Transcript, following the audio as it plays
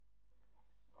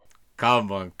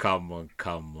Come on, come on,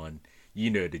 come on.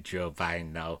 You know the drill by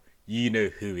now. You know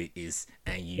who it is,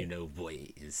 and you know what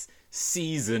it is.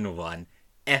 Season 1,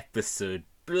 episode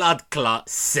Blood Clot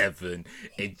 7,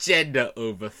 Agenda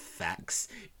over Facts.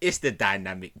 It's the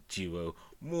dynamic duo.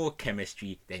 More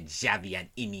chemistry than Xavi and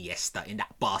Iniesta in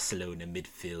that Barcelona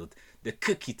midfield. The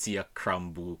cookie to your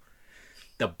crumble,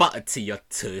 the butter to your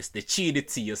toast, the tuna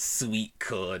to your sweet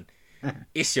corn.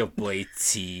 It's your boy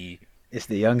T. It's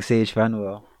the Young Sage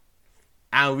Fanwell.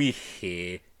 And we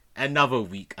here. Another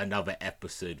week, another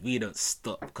episode. We don't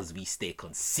stop because we stay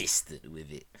consistent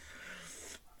with it.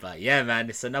 But yeah, man,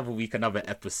 it's another week, another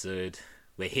episode.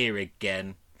 We're here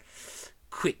again.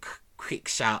 Quick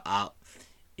shout out.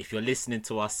 If you're listening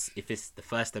to us, if it's the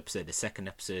first episode, the second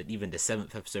episode, even the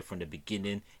 7th episode from the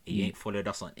beginning, and you ain't followed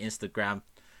us on Instagram,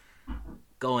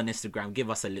 go on Instagram, give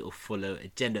us a little follow.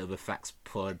 Agenda Over Facts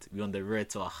Pod. We're on the road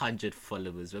to 100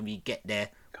 followers. When we get there,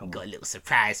 we got a little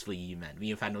surprise for you, man. Me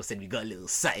and Fano said we got a little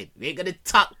something. We ain't gonna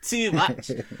talk too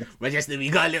much, but just that we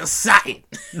got a little something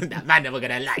that man never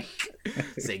gonna like.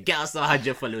 So get us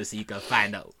 100 followers so you can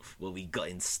find out what we got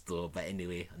in store. But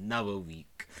anyway, another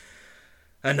week,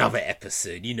 another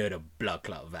episode. You know the blood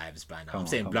clot vibes by now. I'm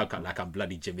saying blood clot like I'm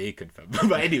bloody Jamaican, fam.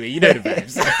 But anyway, you know the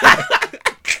vibes.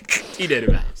 You know the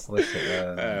vibes. What's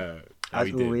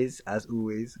it? As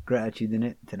always, gratitude in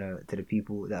it to the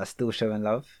people that are still showing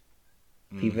love.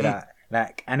 People that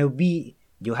like, and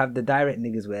you'll have the direct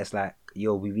niggas where it's like,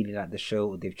 yo, we really like the show,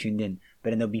 or they've tuned in. But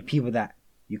then there'll be people that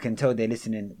you can tell they're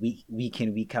listening week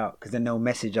in, week out, because then they'll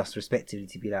message us respectively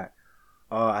to be like,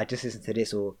 oh, I just listened to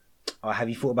this, or oh, have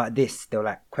you thought about this? They'll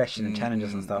like question and challenge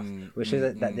us and stuff, which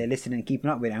shows that they're listening and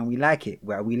keeping up with it, and we like it.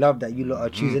 Well, we love that you lot are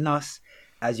choosing us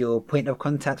as your point of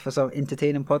contact for some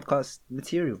entertaining podcast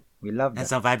material. We love that. And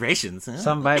some vibrations. Huh?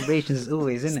 Some vibrations as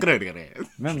always, isn't it?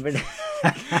 Remember that?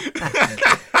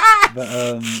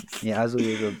 But yeah, as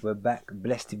always, we're back.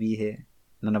 Blessed to be here.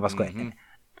 None of us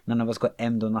got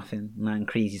M'd or nothing. Nothing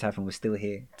crazy's happened. We're still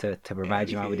here to provide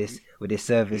you out with this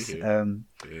service.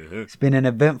 It's been an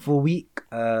eventful week.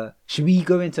 Should we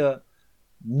go into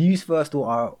news first,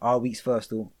 or our weeks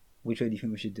first, or which way do you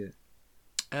think we should do it?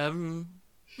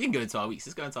 You can go into our weeks.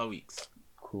 Let's go into our weeks.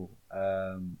 Cool.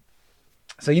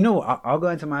 So you know what? I'll go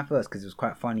into mine first because it was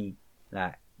quite funny,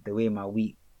 like the way my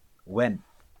week went.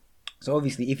 So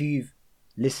obviously, if you've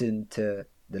listened to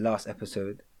the last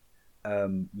episode,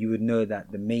 you would know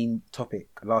that the main topic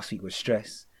last week was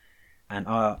stress and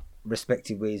our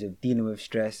respective ways of dealing with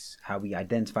stress, how we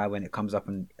identify when it comes up,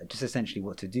 and just essentially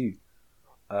what to do.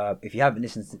 If you haven't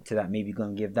listened to that, maybe go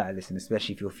and give that a listen,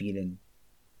 especially if you're feeling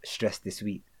stressed this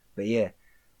week. But yeah,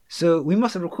 so we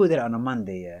must have recorded it on a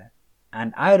Monday, yeah,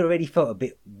 and I had already felt a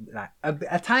bit like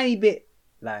a tiny bit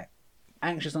like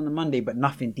anxious on the Monday, but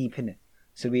nothing deep in it.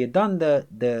 So we had done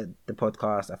the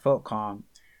podcast. I felt calm,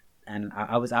 and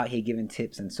I was out here giving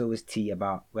tips, and so was T,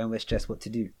 about when we're stressed, what to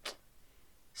do.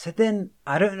 So then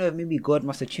I don't know if maybe God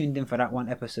must have tuned in for that one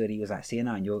episode. He was like, "See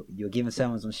now, you're giving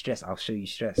sermons on stress. I'll show you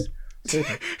stress." So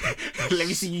let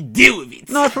me see you deal with it.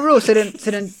 No, for real. So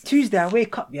then Tuesday I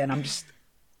wake up, yeah, and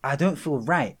I don't feel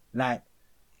right. Like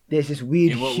there's this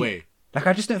weird. In what way? Like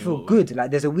I just don't feel good.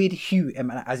 Like there's a weird hue,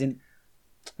 as in,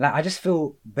 like I just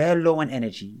feel bare low on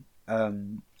energy,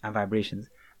 and vibrations,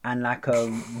 and like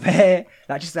bare,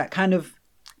 like just like kind of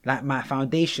like my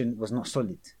foundation was not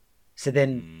solid. So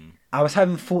then I was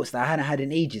having thoughts that I hadn't had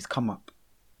in ages come up,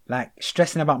 like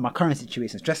stressing about my current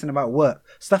situation, stressing about work,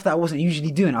 stuff that I wasn't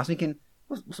usually doing. I was thinking,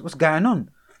 what's going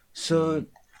on? So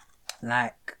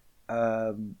like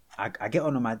I get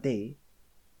on my day,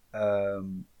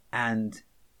 and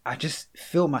I just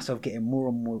feel myself getting more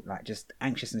and more like just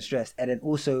anxious and stressed, and then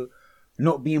also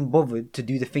not being bothered to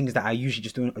do the things that I usually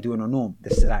just do on a norm.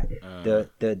 This like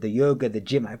the yoga, the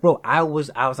gym. Like bro, I was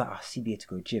like, oh, CBA to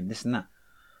go gym, this and that.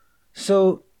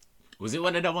 So was it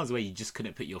one of the ones where you just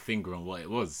couldn't put your finger on what it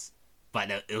was, but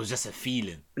it was just a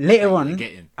feeling? Later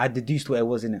on, I deduced what it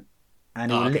was in it.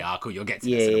 And cool. You'll get to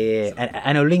this. Yeah.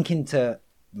 And I'll link into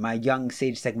my Young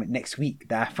Sage segment next week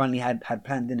that I finally had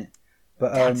planned in it.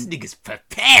 But niggas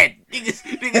prepared.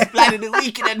 Niggas planning the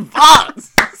week in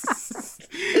advance.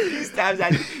 These times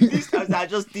I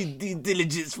just did due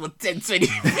diligence for 10-20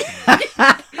 minutes.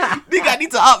 Nigga, I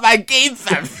need to up my game,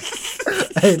 fam.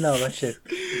 Hey, no, my shit.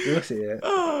 What's it,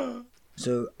 yeah?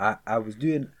 So I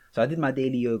did my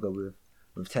daily yoga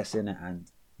with Tessa in it, and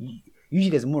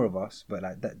usually there's more of us, but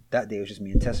like that day it was just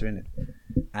me and Tessa in it.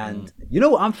 And you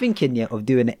know what I'm thinking, yeah, of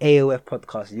doing an AOF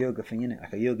podcast yoga thing, innit?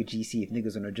 Like a yoga GC. If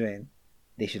niggas wanna join,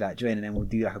 they should like join, and then we'll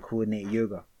do like a coordinated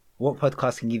yoga. What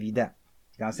podcast can give you that?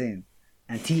 You know what I'm saying?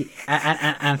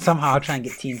 And somehow I'll try and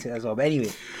get T into it as well. But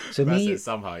anyway, so me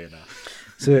somehow, you know.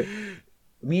 So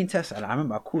me and Tessa, like, I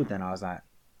remember I called her and I was like,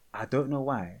 I don't know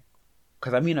why.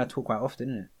 Because I talk quite often,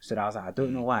 innit? So I was like, I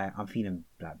don't know why I'm feeling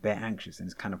like bare anxious, and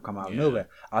it's kind of come out of nowhere.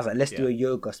 I was like, let's do a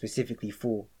yoga specifically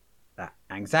for like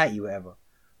anxiety, whatever.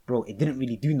 Bro, it didn't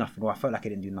really do nothing, or I felt like it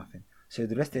didn't do nothing. So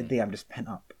the rest of the day, I'm just pent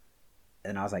up.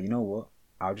 And I was like, you know what?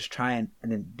 I'll just try and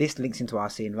then this links into what I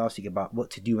was saying last week about what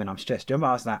to do when I'm stressed. Do you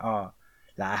remember I was like,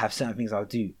 like I have certain things I'll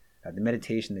do, like the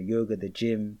meditation, the yoga, the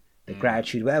gym, the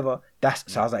gratitude, whatever.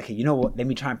 So I was like, okay, you know what? Let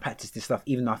me try and practice this stuff,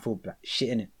 even though I feel like shit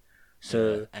in it.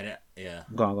 So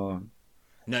go on.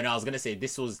 No, I was gonna say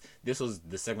this was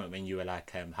the segment when you were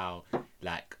like how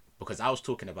like, because I was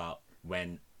talking about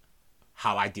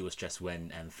how I deal with stress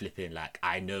when flipping, like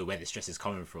I know where the stress is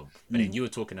coming from, but then you were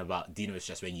talking about dealing with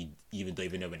stress when you even don't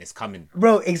even know when it's coming,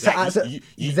 bro. Exactly.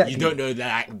 Like, you don't know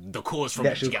the cause from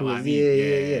it. You get what I mean?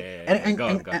 Yeah. Go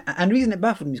on. And the reason it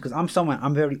baffled me is because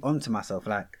I'm very onto myself.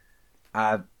 Like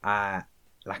I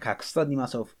study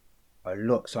myself a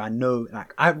lot, so I know,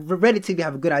 like I relatively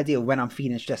have a good idea of when I'm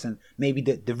feeling stressed and maybe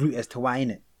the root as to why in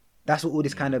it. That's what all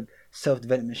this kind of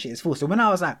self-development shit is for. So when I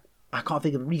was like, I can't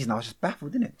think of a reason, I was just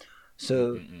baffled, innit?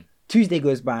 So Tuesday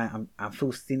goes by, I'm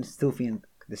still feeling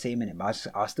the same in it, but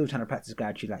I was still trying to practice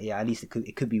gratitude. Like, yeah, at least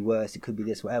it could be worse, it could be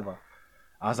this, whatever.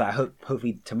 I was like,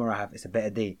 hopefully tomorrow it's a better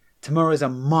day. Tomorrow is a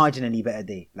marginally better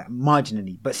day, like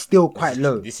marginally, but still quite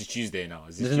low. This is Tuesday now.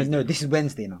 No, this is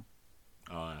Wednesday now.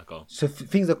 Oh, go. So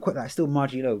things are quite, like, still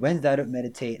marginally low. Wednesday I don't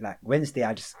meditate. Like Wednesday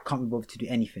I just can't be bothered to do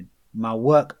anything. My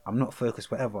work, I'm not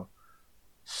focused, whatever.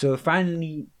 So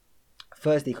finally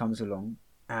Thursday comes along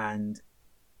and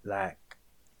like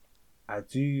I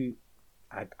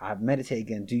meditate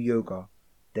again, do yoga.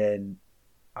 Then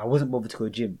I wasn't bothered to go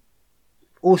gym.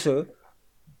 Also,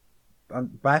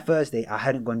 by Thursday I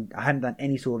hadn't done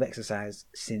any sort of exercise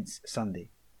since Sunday,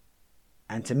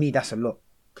 and to me that's a lot.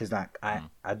 Because like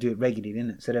I do it regularly,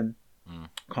 innit? So then,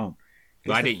 calm.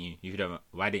 Why didn't you?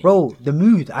 Why didn't you? Bro, the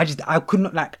mood. I could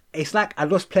not, like, it's like I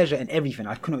lost pleasure in everything.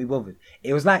 I could not be bothered.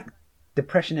 It was like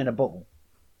depression in a bottle.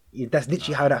 That's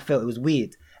literally how that felt. It was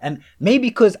weird. And maybe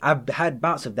because I've had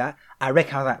bouts of that, I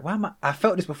reckon I was like, I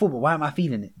felt this before, but why am I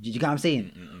feeling it? Do you get what I'm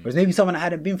saying? Whereas maybe someone that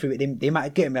hadn't been through it, they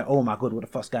might get me like, oh my God, what the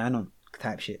fuck's going on?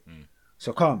 Type shit.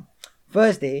 So calm.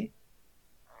 Thursday,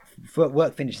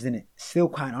 work finishes, innit? Still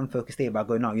quite an unfocused day, but I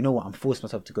go, no, you know what? I'm forcing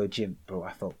myself to go gym. Bro,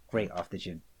 I felt great after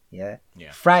gym. Yeah.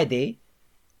 Friday,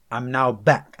 I'm now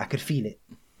back. I could feel it.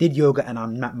 Did yoga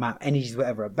and my energies,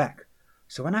 whatever, are back.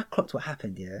 So when I clocked what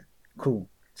happened, cool.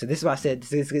 So this is what I said.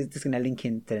 This is going to link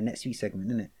into the next week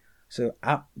segment, innit? So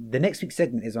the next week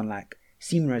segment is on like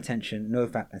semen retention,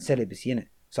 nofap, and celibacy, innit?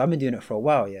 So I've been doing it for a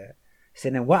while, yeah. So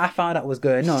then what I found out was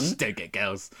going on... Don't get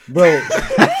girls. Bro.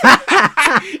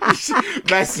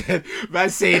 man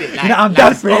saying it like, no, I'm like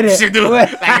done it's for it. Optional. Like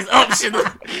it's optional.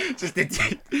 Just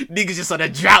niggas just on a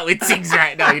drought with things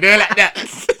right now, you know, like that.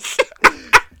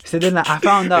 So then like, I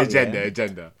found out...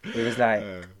 Agenda. It was like...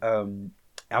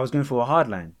 I was going for a hard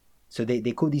line. So they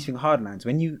call these things hard lines.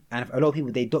 And a lot of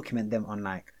people, they document them on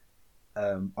like...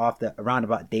 after around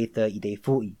about day 30, day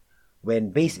 40.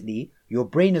 When basically, your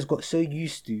brain has got so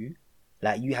used to...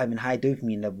 like you having high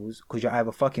dopamine levels because you're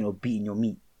either fucking or beating your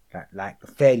meat like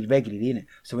fairly regularly, innit?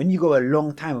 So when you go a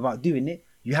long time without doing it,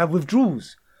 you have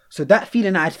withdrawals. So that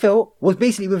feeling that I'd felt was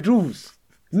basically withdrawals.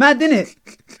 Mad, innit?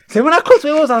 So when I clocked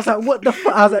where it was, I was like, what the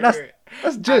fuck? I was like,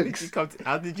 that's jokes.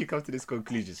 How did you come to this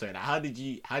conclusion? So like, how did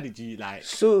you like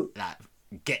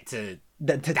get to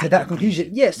that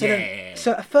conclusion? Yeah.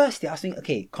 So at first, I was thinking,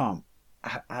 okay, calm.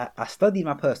 I studied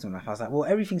my personal life. I was like, well,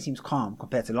 everything seems calm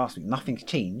compared to last week. Nothing's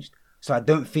changed. So I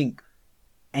don't think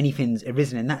anything's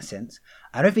arisen in that sense.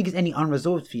 I don't think it's any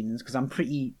unresolved feelings because I'm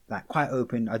pretty like quite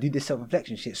open. I do this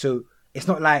self-reflection shit. So it's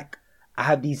not like I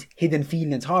have these hidden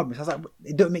feelings, harbours. I was like,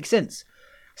 it don't make sense.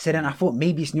 So then I thought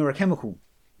maybe it's neurochemical.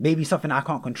 Maybe something I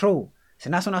can't control. So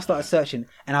that's when I started searching.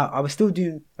 And I was still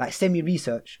doing like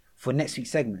semi-research for next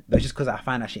week's segment. But just because I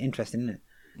find that shit interesting, innit?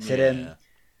 So then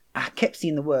I kept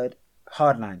seeing the word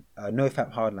hardline,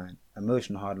 nofap hardline,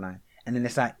 emotional hardline. And then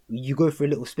it's like, you go for a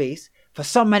little space. For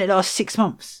some man, it lasts 6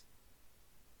 months.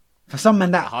 For some man,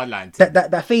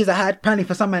 that phase I had, apparently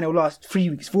for some man, it will last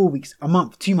 3 weeks, 4 weeks, a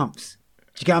month, 2 months.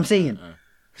 Do you get what I'm saying?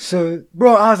 So,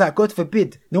 bro, I was like, God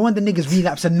forbid. No wonder niggas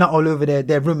relapse and nut all over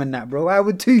their room and that, bro. I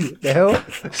would too. The hell?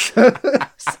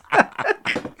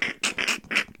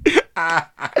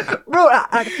 Bro,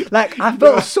 I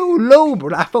felt so low, bro.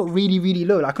 Like, I felt really, really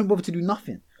low. Like, I couldn't bother to do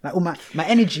nothing. Like, all my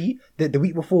energy, the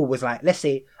week before was like, let's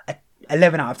say,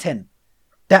 11 out of 10.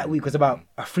 That week was about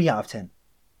a 3 out of 10.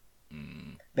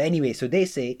 But anyway, so they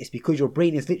say it's because your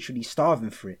brain is literally starving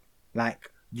for it.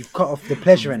 Like, you've cut off the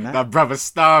pleasure in that. That brother's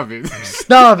starving.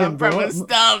 Starving, bro. Brother's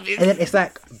starving. And then it's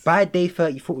like by day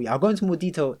 30, 40, I'll go into more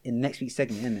detail in next week's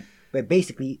segment, innit? But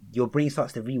basically, your brain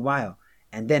starts to rewire,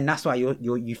 and then that's why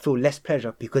you feel less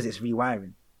pleasure because it's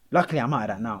rewiring. Luckily, I'm out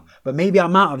of that now, but maybe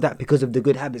I'm out of that because of the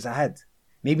good habits I had.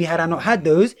 Maybe had I not had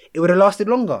those, it would have lasted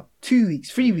longer. 2 weeks,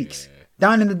 3 weeks,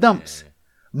 down in the dumps.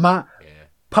 My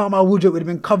part of my wardrobe would have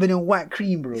been covered in white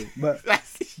cream, bro. But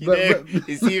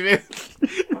it's even.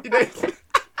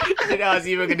 I was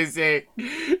even gonna say,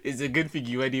 it's a good thing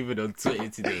you weren't even on Twitter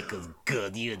today, because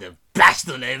God, you would have bashed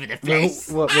all over the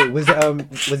place. Wait, was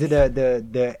it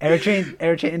the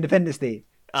Eritrean Independence Day?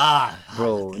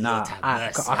 Bro, nah,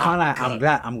 I can't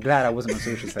lie. I'm glad I wasn't on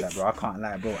socials for that, bro. I can't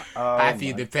lie, bro. Happy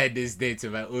Independence Day to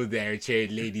my all the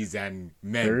Eritrean ladies and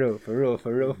men. For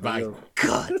real. My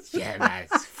God, yeah,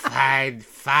 man,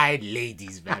 fine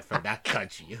ladies, man, from that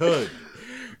country. Hood.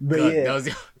 But God, yeah, that was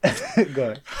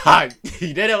God.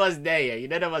 You know that was there, yeah. You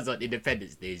know that was on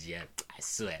Independence Days, yeah. I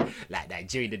swear, like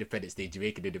Nigerian Independence Day,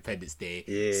 Jamaican Independence Day,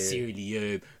 Sierra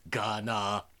Leone,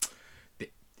 Ghana.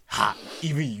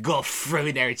 Even you gotta throw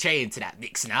in Eritrea into that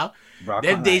mix now. Bro,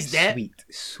 them days there,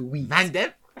 sweet. Man,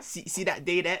 them see that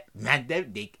day there, man,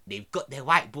 them they've got their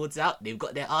whiteboards out, they've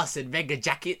got their Arsene Wenger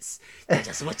jackets, they're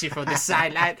just watching from the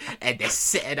sideline, and they're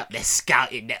setting up their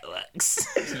scouting networks.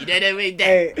 You know what I mean?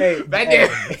 Hey,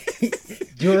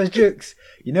 do you know what's jokes?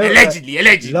 You know, allegedly.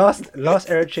 Last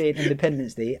Eritrean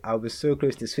Independence Day, I was so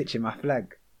close to switching my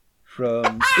flag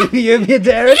from Ethiopian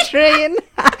to Eritrean.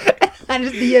 And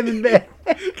just the Yemen there.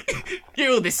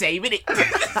 You're all the same, innit?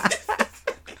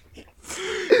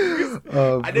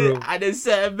 I know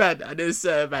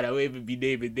certain man, I won't even be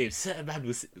naming names. Certain man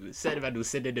will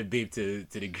send in a babe to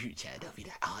the group chat. They'll be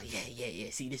like, oh yeah,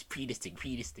 see this pre this thing.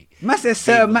 Man says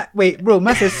certain man. Wait, bro,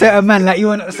 man says certain man like you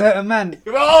want a certain man.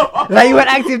 Bro, like you want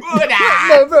active.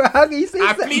 No, bro, how can you say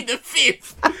that? I plead the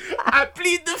fifth.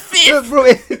 No, bro,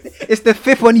 it's the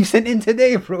fifth one you sent in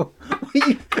today, bro.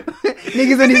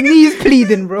 Niggas on his knees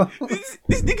pleading, bro. This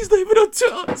nigga's not even on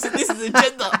Twitter. So this is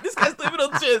agenda. This guy's not even on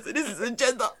Twitter. So this is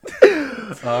agenda.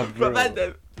 Oh, bro. But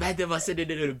man, them are sending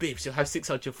in a babe. She'll have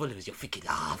 600 followers. You're thinking,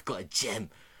 I've got a gem.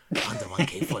 Under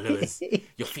 1k followers.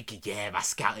 You're thinking, yeah, my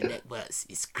scouting networks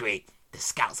is great. The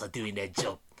scouts are doing their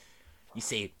job. You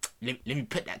say, let me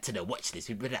put that to the watch list.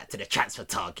 We put that to the transfer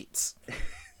targets.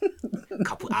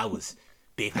 Couple hours.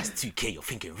 Babe has 2k. You're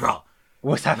thinking, raw.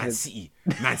 What's happening?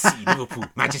 Man City, Liverpool,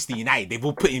 Manchester United, they've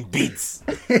all put in bids.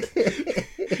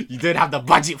 You don't have the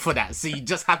budget for that, so you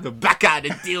just have to back out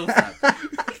of the deal, fam.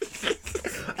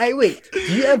 Hey, wait, do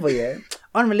you ever,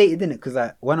 unrelated, innit? Because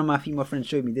like, one of my female friends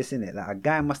showed me this, innit? Like, a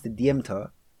guy must have DM'd her.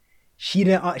 She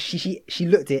didn't. She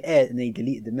looked at it and they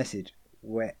deleted the message.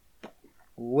 Wet.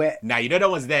 Now, you know that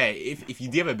was there. If you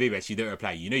DM a baby and she don't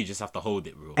reply, you know you just have to hold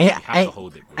it, bro. You have to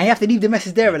hold it, bro. And you have to leave the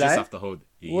message there, right? You just have to hold it.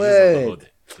 You just have to hold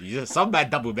it. Some bad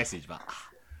double message, but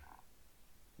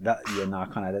I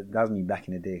can't. That was me back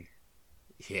in the day.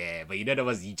 Yeah, but you know that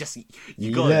was you gotta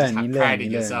just have pride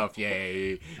in yourself. Yeah,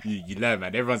 you learn,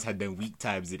 man. Everyone's had them weak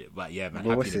times in it, but yeah, man.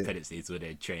 Happy Independence Day to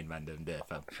they're trained, man. Them there,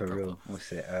 fam. For real,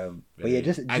 what's it? But yeah,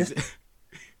 just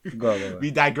go.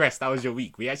 We digressed. That was your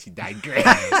week. We actually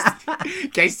digressed.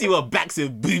 Can you see what backs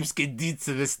and boobs can do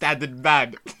to the standard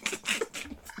man?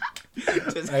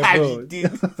 Just have you do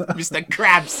Mr.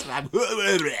 Krabs, man.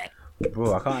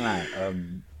 Bro, I can't lie.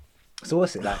 So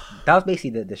what's it like? That was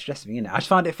basically the stress thing, innit? I just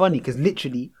found it funny because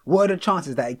literally, what are the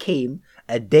chances that it came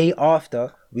a day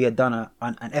after we had done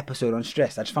an episode on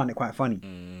stress? I just found it quite funny,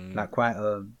 like quite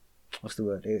what's the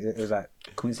word? It was like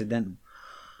coincidental.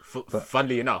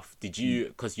 Funnily enough, did you?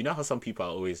 Because you know how some people are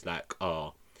always like,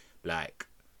 oh, like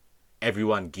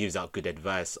everyone gives out good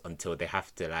advice until they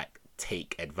have to like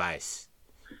take advice.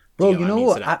 Bro, you know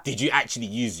what? So did you actually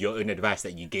use your own advice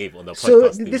that you gave on the podcast? So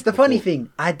this is the funny thing.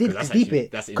 I did deep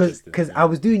it because I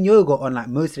was doing yoga on like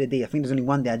most of the day. I think there's only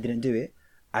one day I didn't do it.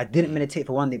 I didn't meditate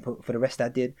for one day, but for the rest I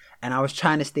did. And I was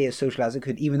trying to stay as social as I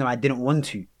could, even though I didn't want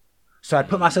to. So I'd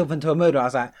put myself into a mode where I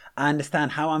was like, I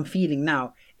understand how I'm feeling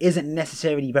now isn't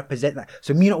necessarily represent that.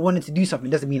 So me not wanting to do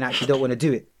something doesn't mean I actually don't want to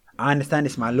do it. I understand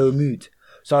it's my low mood.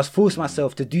 So I was forcing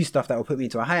myself to do stuff that will put me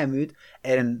into a higher mood.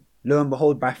 And lo and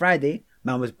behold, by Friday,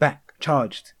 man was back.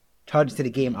 Charged to the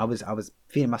game. I was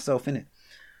feeling myself in it.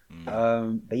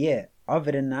 But yeah,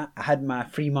 other than that, I had my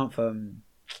 3-month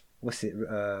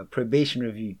probation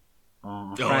review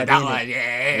on Friday. That one,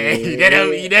 yeah.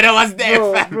 You know what's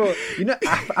there, bro. You know,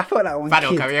 I felt like one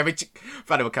Fado,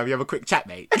 can we have a quick chat,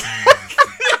 mate?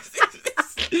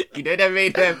 You know what I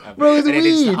mean? Bro, it's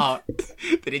weird.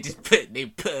 But they just put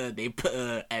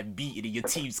a meeting in your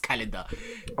team's calendar.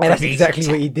 And that's exactly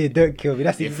what he did. Don't kill me.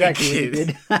 That's exactly what he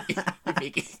did. You're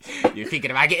You're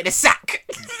thinking about getting a sack.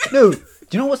 No, do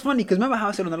you know what's funny? Because remember how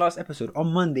I said on the last episode,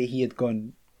 on Monday he had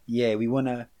gone, yeah, we want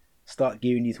to start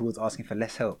gearing you towards asking for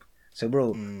less help. So,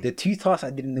 bro, the 2 tasks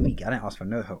I did in the week, I didn't ask for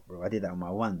no help, bro. I did that on my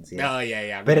ones. Yeah. Oh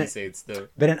yeah. I'm But gonna then- say it still.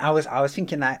 But then I was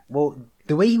thinking like, well,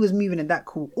 the way he was moving in that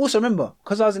cool. Also, remember,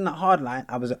 because I was in that hard line,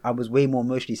 I was way more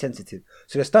emotionally sensitive.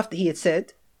 So the stuff that he had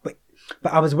said,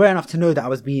 but I was aware enough to know that I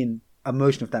was being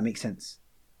emotional, if that makes sense.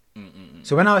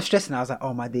 So when I was stressing, I was like,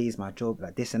 oh, my day is my job,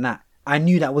 like this and that. I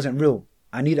knew that wasn't real.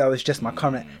 I knew that was just my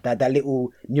current, that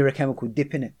little neurochemical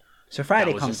dip in it. So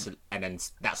Friday That was comes. just, and then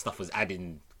that stuff was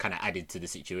added to the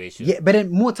situation. Yeah, but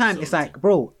then more time, So it's like,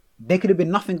 bro, there could have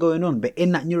been nothing going on, but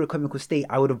in that neurochemical state,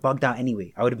 I would have bugged out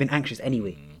anyway. I would have been anxious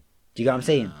anyway. Do you get what I'm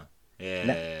saying?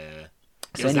 Yeah.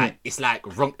 So anyway- It's like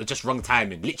wrong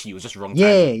timing. Literally, it was just wrong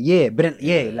Yeah, timing. yeah, but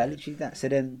then like literally that. So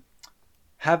then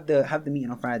have the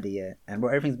meeting on Friday, yeah, and bro,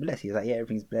 everything's blessed. He was like, yeah,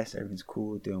 everything's blessed, everything's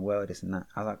cool, doing well, this and that.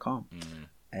 I was like, calm.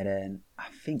 And then I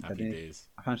think Happy days.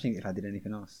 I'm trying to think if I did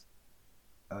anything else.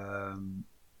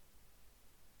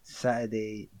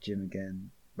 Saturday gym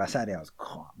again. By Saturday I was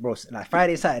calm, bro. Like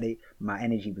Friday, Saturday, my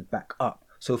energy was back up.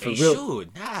 So for Hey, real. sure.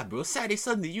 Nah, bro. Saturday,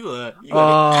 Sunday, you were.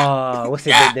 Oh, what's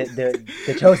it?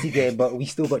 The Chelsea game, but we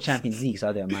still got Champions League, so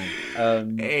I don't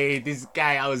mind. Hey, this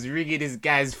guy, I was ringing this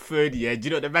guy's phone, yeah. Do you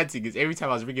know what the mad thing is? Every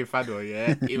time I was ringing Fado,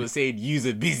 yeah, it was saying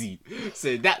user busy.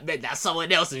 So that meant that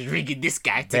someone else was ringing this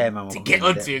guy to get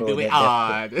onto him.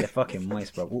 They're fucking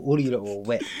moist, bro. All of you lot were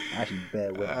wet. Actually,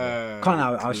 bare wet. Can't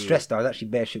lie, I was stressed. I was actually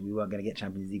bare shit we weren't going to get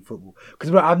Champions League football.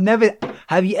 Because, bro,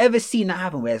 have you ever seen that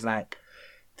happen where it's like,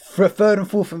 for third and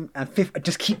fourth and fifth,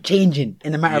 just keep changing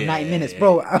in a matter of 90 minutes,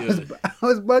 bro. I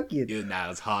was bugging. Yeah, nah, it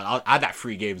was hard. I had that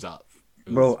 3 games up.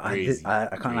 Bro, I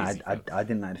can't lie. I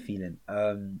didn't like the feeling.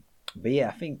 But yeah,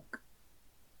 I think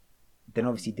then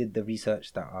obviously did the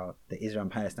research that the Israel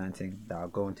and Palestine thing that I'll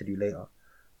go on to do later.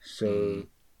 So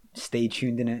stay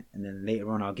tuned in it, and then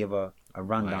later on I'll give a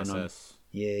rundown on.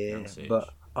 Yeah. But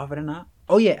other than that,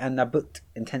 oh yeah, and I booked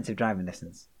intensive driving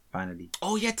lessons. Finally.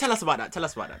 Oh yeah, tell us about that.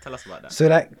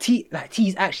 So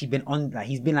T's actually been on, like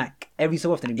he's been like every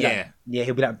so often he'll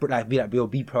be like bro,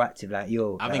 be proactive, like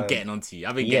yo. I've been getting onto you.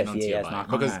 About it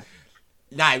because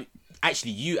like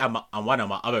actually you and one of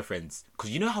my other friends, because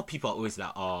you know how people are always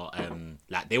like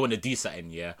like they want to do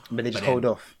something, yeah, but they just hold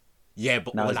off. Yeah,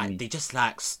 but or like they just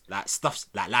like stuff's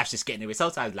like life's just getting away.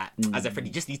 Sometimes like as a friend,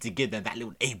 you just need to give them that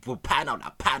little, hey bro, pan up,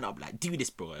 like do this,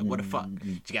 bro. What the fuck? Do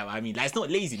you get what I mean? Like it's not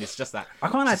laziness, it's just that. I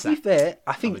can't lie. To be fair,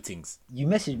 I think things. You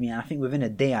messaged me, and I think within a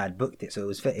day I'd booked it, so it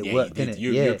was fair. It worked, didn't it?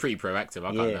 You're pretty proactive.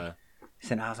 I can't lie.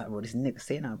 So I was like, bro, this nigga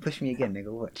say now, push me again,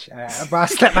 nigga. Watch, bro. I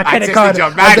slapped my credit card. I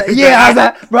was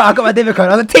like, bro, I got my debit card.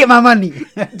 I was like, take my money. Do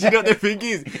you know what the thing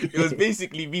is? It was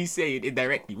basically me saying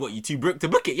indirectly, "What, you too broke to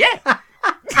book it?" Yeah.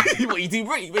 What, you too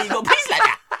broke? You got police like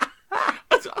that?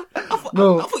 I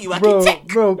thought you were tech.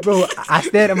 Bro. I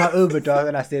stared at my overdraft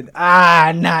and I said,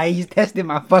 nah, he's testing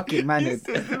my fucking manners.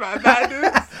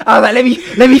 I was like,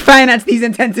 let me finance these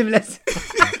intensive lessons.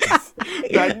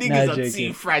 Like niggas are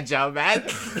too fragile, man.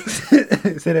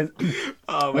 So then,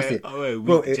 bro,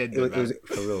 it was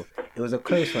for real. It was a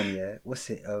close one, yeah. What's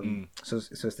it? So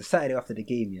it's the Saturday after the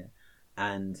game, yeah,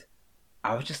 and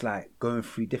I was just like going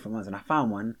through different ones, and I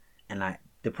found one, and like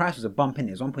the price was a bump in it.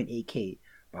 It was 1.8k,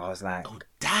 but I was like, oh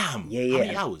damn, yeah. How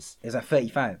many hours? It was like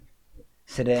 35.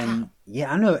 So then,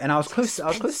 yeah, I know, and I was close. I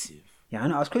was close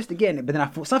to getting it, but then I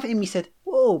thought something in me said,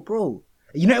 "Whoa, bro."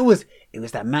 You know, it was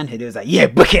that manhood. It was like, yeah,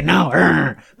 book it now.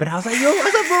 But I was like, yo,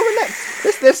 what's up, bro?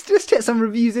 Relax. Let's check some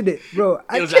reviews in it, bro.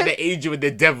 It was like the angel and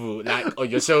the devil, like on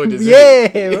your shoulders. Yeah,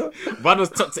 bro. One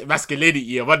was toxic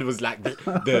masculinity, and one was like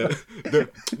the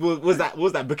what was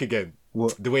that book again?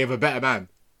 What? The Way of a Better Man.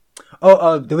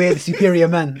 Oh, The Way of the Superior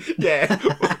Man. Yeah.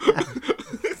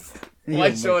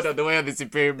 One shoulder, The Way of the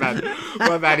Superior Man.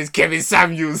 One man is Kevin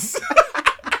Samuels.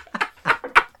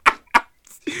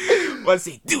 One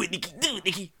say, do it,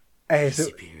 Nicky. Hey,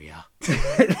 superior.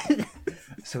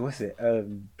 So what's it?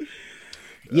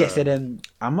 Yeah, so then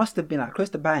I must have been like close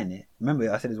to buying it.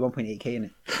 Remember, I said there's 1.8k in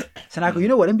it. So I go, you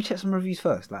know what? Let me check some reviews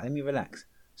first. Like, let me relax.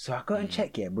 So I go and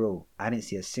check it, bro. I didn't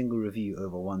see a single review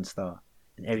over 1 star.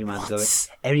 And every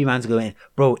man's going,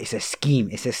 bro, it's a scheme.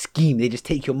 They just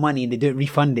take your money and they don't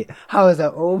refund it. I was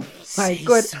like, oh my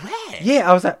God. Swear. Yeah,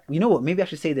 I was like, you know what? Maybe I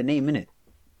should say the name, innit?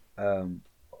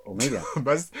 Or maybe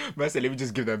let me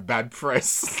just give them bad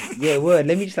press. Yeah, word.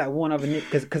 Let me just like warn other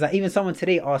because even someone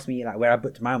today asked me like where I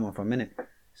booked my one for a minute.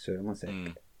 So 1 sec.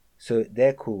 So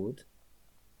they're called.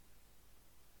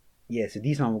 Yeah, so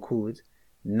these ones were called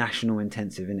National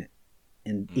Intensive, innit?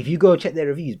 And if you go check their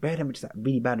reviews, bear them just like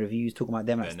really bad reviews talking about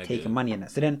them like taking money and that.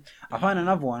 So then I found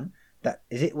another one that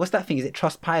is it. What's that thing? Is it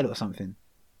Trustpilot or something?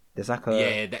 There's like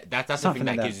a Yeah, that's something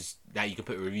that like gives that you can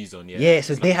put reviews on. Yeah. Yeah,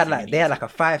 so It's they a had community. like a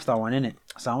 5-star one in it.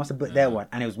 So I must have booked their one,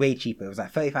 and it was way cheaper. It was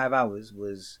like 35 hours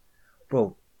was,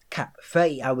 bro, cap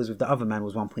 30 hours with the other man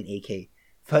was 1.8k.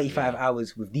 35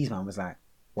 hours with these man was like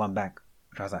one bag.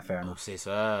 Which I was like, fair Oh, enough. say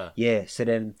so. Yeah, so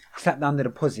then slapped down the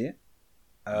deposit.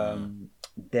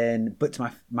 Then booked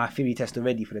my theory test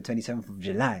already for the 27th of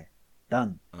July.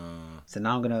 Done. So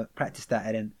now I'm gonna practice that,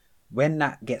 and then when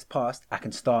that gets passed, I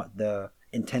can start the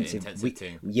intensive week.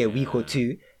 thing. Yeah, week or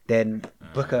two. Then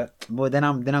book a. Well, then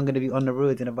I'm gonna be on the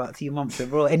road in about 2 months. So,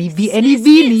 bro, any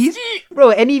beanies, bro,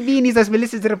 any beanies that's been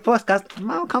listening to the podcast,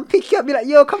 man, come pick you up. Be like,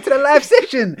 yo, come to the live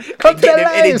session. Come to Get the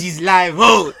them live. energies live,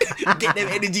 oh! Get them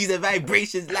energies and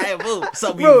vibrations live, oh!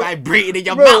 Something Bro, vibrating in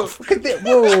your bro, mouth.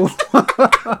 bro.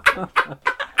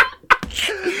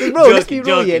 Bro, let's be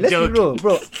real, yeah. Let's be real,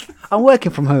 bro. I'm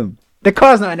working from home. The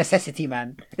car's not a necessity,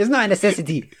 man. It's not a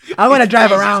necessity. I want to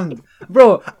drive around,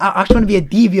 bro. I just want to be a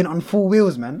deviant on 4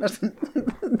 wheels, man. Let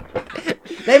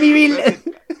me read.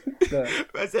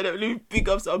 I said, let me pick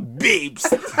up some babes.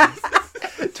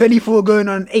 24 going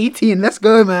on 18. Let's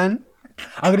go, man.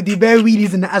 I'm gonna do bare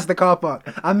wheelies in the Asda car park.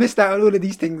 I missed out on all of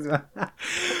these things, man.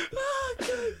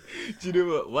 Do you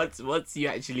know what? Once you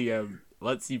actually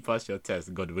once you pass your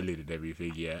test, God willing and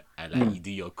everything, yeah, and like you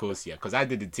do your course, yeah, because I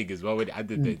did the thing as well. I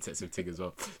did the intensive thing as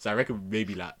well. So I reckon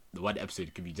maybe like the one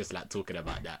episode could be just like talking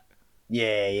about that.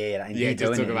 Yeah. Yeah,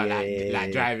 just talking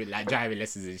about driving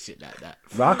lessons and shit like that.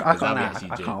 Bro, I 'Cause that'd be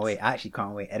can't actually wait. I actually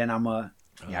can't wait. And then I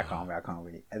can't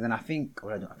wait. And then I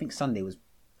think Sunday was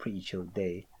pretty chill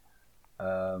day.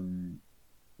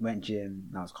 Went gym.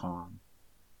 That was calm.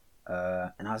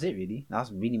 And that was it really. That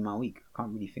was really my week. I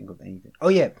can't really think of anything. Oh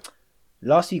yeah,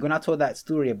 last week when I told that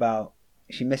story about,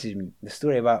 she messaged me the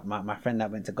story about my friend that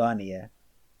went to Ghana. Yeah.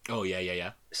 Oh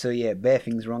yeah. So yeah, bare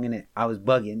things wrong in it. I was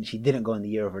bugging. She didn't go in the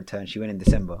year of return. She went in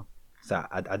December. So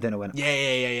I don't know when.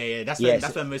 Yeah.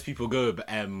 That's when most people go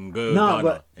No, Ghana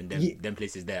but and them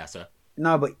places there. So.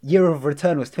 No, but year of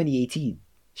return was 2018.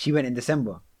 She went in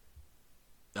December.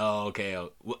 Oh, okay.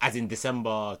 As in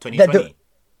December 2020.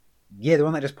 Yeah, the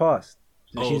one that just passed.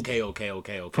 So Oh, okay.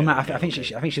 From like, okay, I think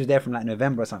she was there from like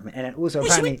November or something, and then also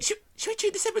apparently she went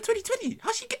to December 2020.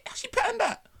 How she patterned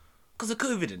that? Because of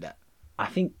COVID and that. I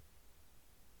think.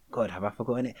 God, have I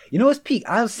forgotten it? You know what's peak?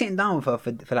 I was sitting down with her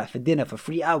for dinner for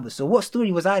 3 hours. So what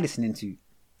story was I listening to?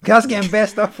 I was getting bare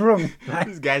stuff wrong.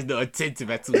 This guy's not attentive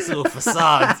at all. It's all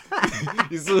facade.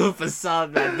 It's all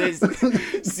facade, man.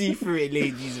 Let's see through it,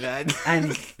 ladies, man.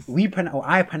 And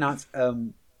I pronounce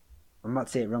I'm about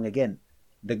to say it wrong again.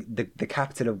 The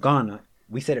capital of Ghana.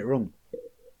 We said it wrong.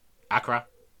 Accra.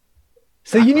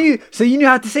 So you knew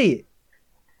how to say it.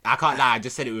 I can't lie. I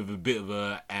just said it with a bit of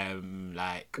a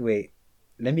like. Wait,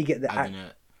 let me get the I don't know.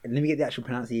 let me get the actual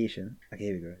pronunciation. Okay,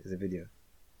 here we go. There's a video.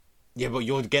 Yeah, but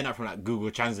you're getting that from like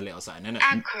Google Translate or something, innit?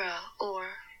 Accra or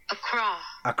Accra.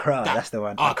 Accra, that's the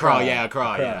one. Accra, yeah,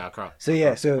 Accra.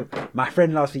 So my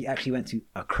friend last week actually went to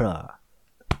Accra.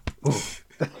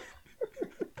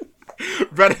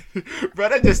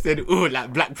 brother just said, "Ooh,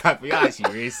 like Black Panther." You're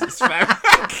actually racist, fam.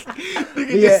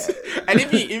 Yeah. And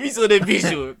if he saw the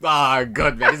visual, oh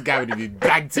god, man, this guy would have been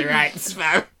bagged to rights,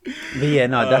 fam. But yeah,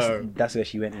 no, that's where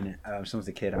she went in it. She wants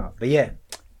to clear that out. But yeah,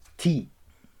 T,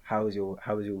 how was your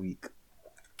week?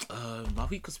 My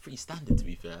week was pretty standard, to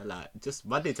be fair. Like, just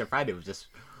Monday to Friday was just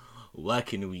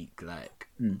working week. Like,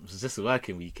 it was just a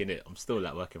working week, innit? I'm still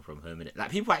like working from home, innit?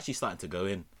 Like, people are actually starting to go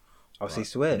in. I'll say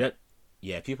swear.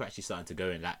 Yeah, people are actually starting to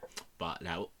go in. Like, but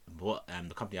like, what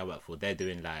the company I work for, they're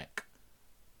doing like,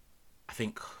 I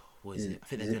think they're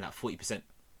doing like 40%.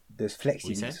 There's flexi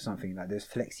weeks or something like. There's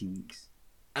flexi weeks.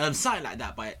 Something like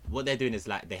that, but what they're doing is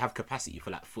like they have capacity for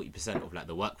like 40% of like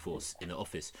the workforce in the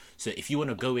office. So if you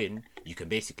want to go in, you can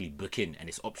basically book in, and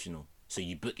it's optional. So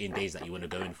you book in days that you want to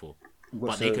go in for,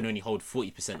 but they can only hold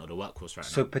 40% of the workforce right now.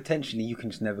 So potentially you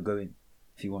can just never go in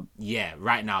if you want. Yeah,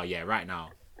 right now.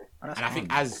 Oh, and I think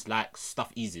as like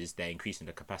stuff eases, they're increasing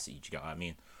the capacity. Do you get what I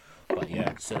mean? But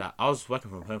yeah, so like I was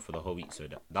working from home for the whole week, so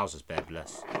that was just bare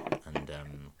blessed. And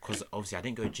because obviously I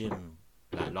didn't go gym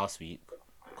like last week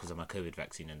because of my COVID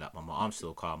vaccine and that, but my arm's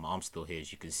still calm, my arm's still here,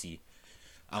 as you can see.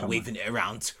 I'm waving it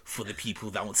around for the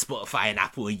people that want Spotify and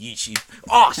Apple and YouTube.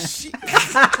 Oh shit!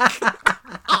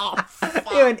 Oh,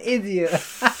 fuck. You're an idiot.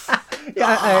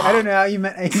 Yeah, I don't know how you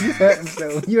meant. You just hurt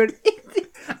himself. You're an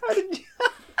idiot. How did you?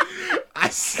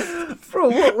 Bro,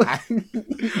 what?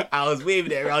 I was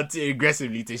waving it around too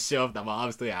aggressively to show off that my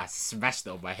arm's still here. I smashed it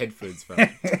on my headphones, fam.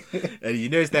 And you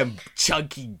know it's them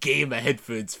chunky gamer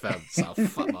headphones, fam. So I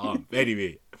fucked my arm.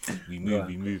 Anyway, we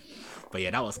move. But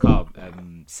yeah, that was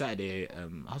calm. Saturday,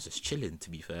 I was just chilling, to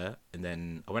be fair, and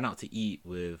then I went out to eat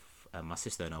with my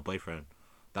sister and her boyfriend.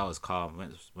 That was calm.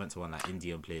 Went to one like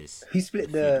Indian place. Who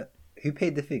who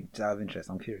paid the thing? Just out of interest,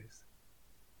 I'm curious.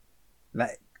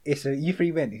 Like, it's you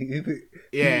three went.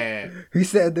 Yeah. Who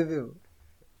settled the bill?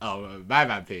 Oh, my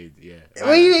man paid. Yeah.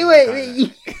 Wait.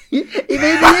 You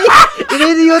made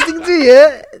it your thing too,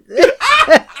 yeah?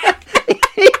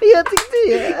 Your thing too,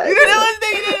 yeah? You know that was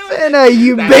there. No,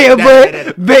 you better,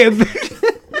 boy.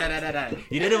 No.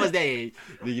 You know that was there.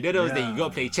 You know that was there. You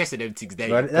gotta play chess and them things there.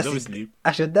 Bro, Because obviously.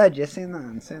 That's your dad, just saying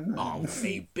that. Oh,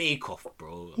 hey, bake off,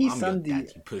 bro. He's I'm Sunday. your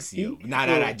dad, you pussy. Nah.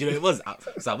 Do you know it was?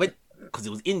 So I went because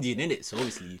it was Indian, innit? So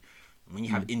obviously, when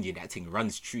you have Indian, that thing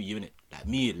runs through you, innit? Like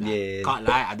me, like, can't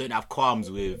lie, I don't have qualms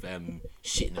with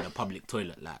shitting in a public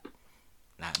toilet. Like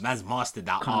man's mastered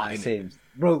that art, innit?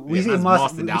 Bro, we say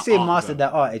mastered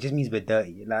that art. It just means we're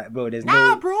dirty. Like, bro, there's no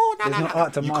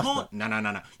art to master.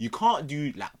 No. You can't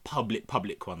do like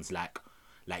public ones like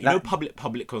you know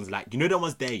public ones like, you know the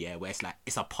ones there, yeah, where it's like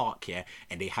it's a park, yeah,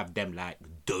 and they have them like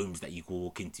domes that you can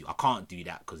walk into. I can't do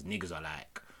that because niggas are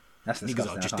like. That's niggas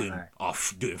are just doing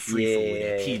free for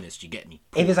their penis. You get me?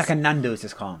 If it's like a Nando's,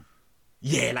 it's calm.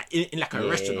 Yeah, like in like a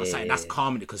restaurant or something, that's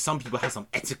calm because some people have some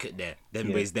etiquette there.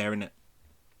 Them ways there, innit?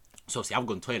 So obviously I've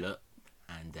gone toilet,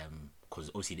 and because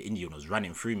obviously the Indian was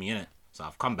running through me, innit? So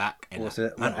I've come back and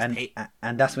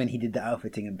and that's when he did the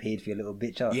outfitting and paid for your little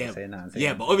bitch out.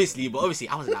 But obviously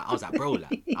I was like, bro,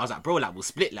 like we'll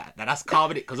split like that. That's calm,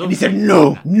 innit? Because he said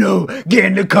no, get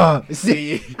in the car.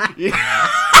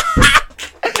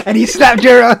 And he slapped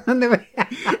your on the way.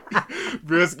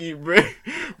 Broski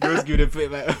would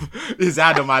put his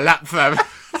hand on my lap, fam.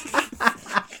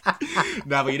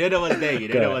 Nah, but you know that was there. You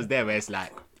know that was there where it's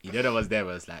like,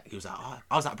 he was like, oh,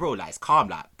 I was like, bro, like it's calm,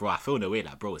 like, bro, I feel no way,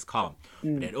 like, bro, it's calm.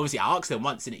 But then obviously I asked him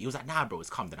once, innit? He was like, nah, bro, it's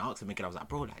calm. Then I asked him again, I was like,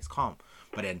 bro, like it's calm.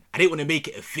 But then I didn't want to make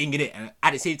it a thing, innit? And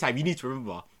at the same time, you need to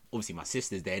remember, obviously my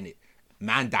sister's there, innit?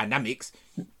 Man dynamics,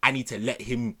 I need to let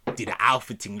him do the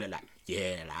outfitting, look like,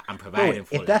 yeah, like I'm providing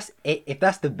for. If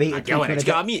that's the beta talk, you know what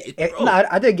I mean?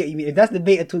 I don't get you. If that's the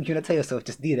beta talk you wanna tell yourself,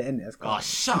 just do that, innit? Oh,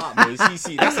 shut up, bro.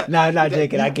 See, that's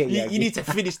joking. I get you. You need to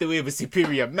finish the way of a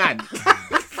superior man.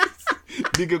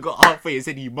 Nigga got halfway and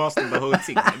said he mastered the whole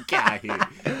thing. Like, get out of here.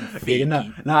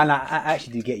 I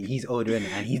actually do get you. He's older,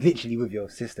 innit? And he's literally with your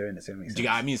sister, innit? So it makes sense. Do you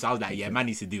get what I mean? So I was like, yeah, man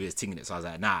needs to do his thing, innit? So I was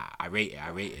like, nah, I rate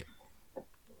it.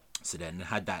 So then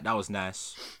had that was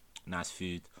nice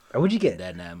food. What'd you get?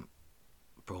 Then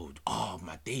bro, oh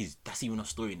my days, that's even a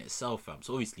story in itself, fam.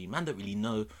 So obviously man don't really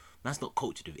know, man's not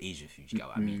cultured with Asian food, you get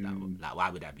what I mean? Like why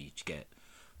would that be? You get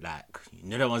like, you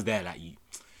know the ones there, like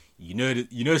you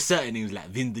know certain things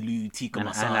like vindaloo, tikka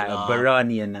masala, and like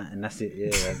biryani and that's it. Yeah,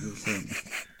 that's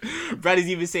it. Brad is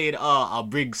even saying, oh, I'll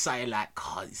bring something like,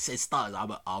 it says starters,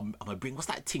 I'm gonna bring, what's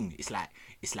that thing? It's like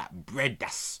bread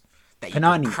that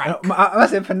panani. I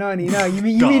said panani. No, you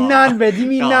mean naan bread. You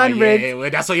mean naan bread. Yeah,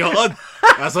 well, that's what you're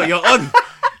on.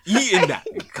 Eating that.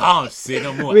 You can't say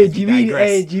no more. Wait, do you mean?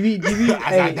 As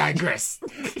I digress.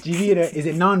 Do you mean? Is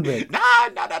it naan bread?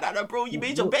 Nah, bro. You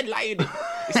made your bed lying.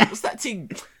 What's that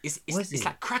thing? It's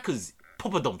like crackers.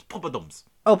 Poppadoms.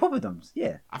 Oh, poppadoms.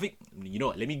 Yeah. I think, you know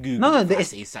what? Let me Google. No, I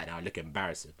say inside now. I look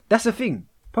embarrassing. That's the thing.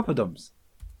 Poppadoms.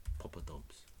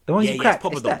 The ones you crack.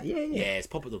 It's poppadom. Yeah, it's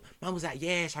poppadom. Man was like,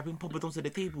 yeah, should I bring poppadoms to the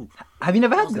table? Have you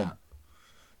never had them? Like,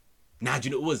 nah, do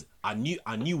you know what it was? I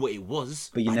knew what it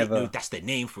was, but you never. Didn't know that's the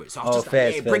name for it. So I was just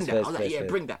like, yeah, bring that. I was like, yeah,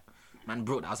 bring that. Man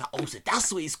brought that. I was like, oh, so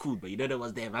that's what it's called. But you know, there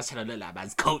was there. Man's trying to look like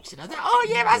man's coach. And I was like, oh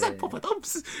yeah, man's like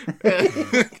poppadoms.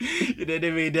 You know what I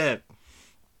mean? There.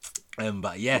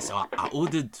 But yeah, so I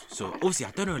ordered. So obviously,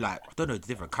 I don't know the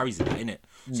different curries in that, innit?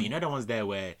 So you know the ones there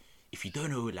where if you don't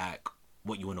know like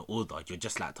what you want to order, you're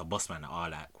just like to boss man.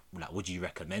 Like, what do you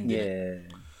recommend? Yeah.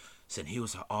 So he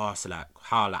was like, oh, so like,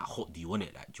 how like hot do you want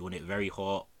it? Like, do you want it very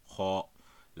hot,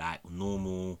 like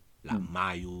normal, like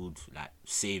mild, like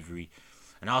savory?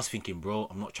 And I was thinking, bro,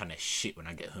 I'm not trying to shit when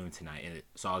I get home tonight, innit?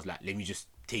 So I was like, let me just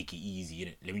take it easy,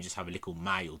 innit? Let me just have a little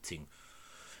mild thing.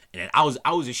 And then I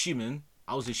was assuming,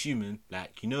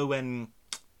 like, you know when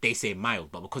they say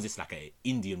mild, but because it's like an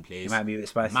Indian place, it might be a bit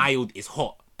spicy. Mild is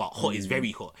hot, but hot is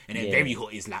very hot, and then very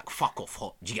hot is like fuck off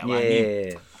hot. Do you get what I mean?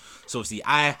 Yeah. So obviously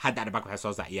I had that in the back of my head, so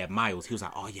I was like, yeah, mild. He was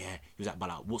like, oh yeah. He was like, but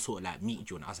like, what sort of like meat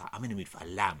do you want? I was like, I'm in the mood for a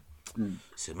lamb.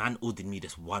 So man ordered me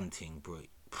this one thing, bro.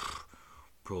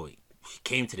 Bro, he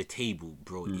came to the table,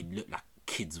 bro. It looked like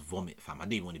kids' vomit, fam. I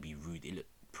didn't want to be rude. It looked.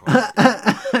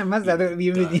 Man's like, don't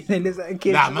be rude. It looks like a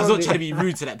kid's man's not trying to be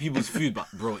rude to like people's food, but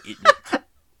bro, it looked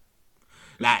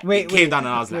like it came down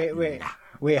and I was like, nah.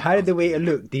 Wait, how did the waiter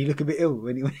look? Did he look a bit ill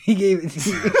when he gave it to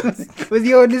you? Was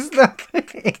he holding stuff?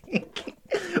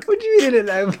 What do you mean it looked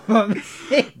like vomit?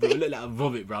 Bro, it looked like a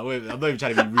vomit, bro. I'm not even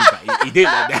trying to be rude, but he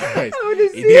didn't look nice. wanna He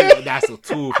see didn't it. look nice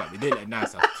at all, fam. He didn't look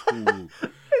nice at all.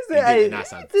 He didn't look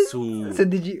nice at all. So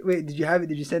did you have it?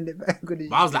 Did you send it back? Or did you...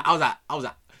 But I was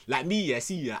like me, yeah,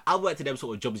 see, yeah, I worked in them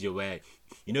sort of jobs here where,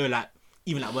 you know, like,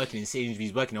 even like working in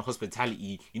Sainsbury's, working in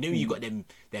hospitality, you know, you got them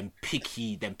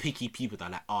picky people that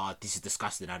are like, oh, this is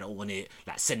disgusting, I don't want to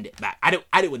like send it back. I don't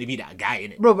want to be that guy,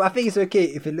 innit? Bro, but I think it's okay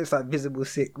if it looks like visible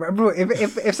sick. But bro,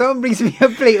 if someone brings me a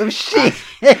plate of shit,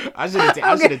 I should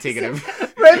have taken him.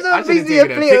 Bro, if someone brings me a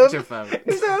plate picture, of, fam.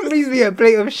 if someone brings me a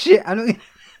plate of shit, I'm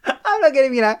not gonna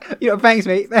be like, thanks,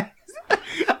 mate. Thanks.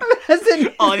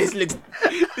 Oh, this looks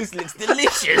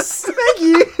delicious. Thank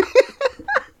you.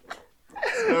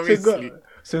 Obviously.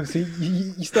 So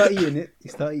you start eating it.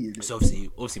 You start eating it. So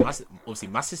obviously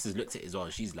my sister's looked at it as well.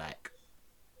 She's like,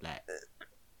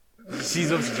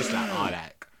 she's obviously just like, oh,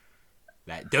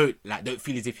 don't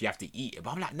feel as if you have to eat it.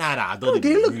 But I'm like, nah, I don't. Bro,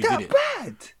 did it look rude, that innit?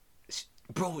 bad?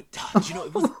 Bro, do you know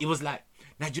it was like,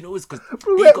 now do you know it was because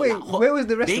Where was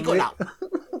the rest they of got it? like,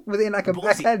 Was it in like a Bro,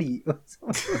 back see- alley?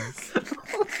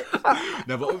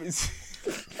 no, but obviously.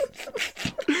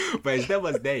 But there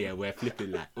was there, yeah, where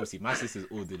flipping like obviously my sister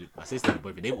and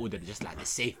boyfriend, they've ordered just like the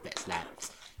safe bets, like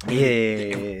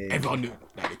everyone knew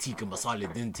like the tikka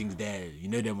masala them things there, you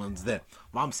know them ones there.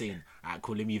 But I'm saying, alright,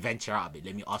 cool, let me venture out a bit,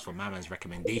 let me ask for my man's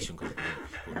recommendation because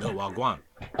we'll know what I want.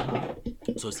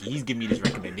 So see, he's giving me this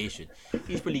recommendation.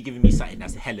 He's probably giving me something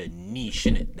that's hella niche,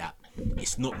 innit? That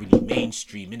it's not really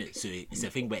mainstream, innit? So it's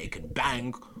a thing where it can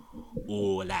bang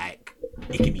or like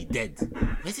it can be dead.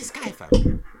 Where's this guy,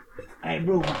 fam? Hey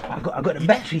bro, I got the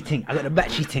battery thing.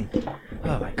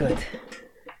 Oh my god.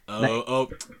 Oh,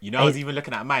 you know, I was even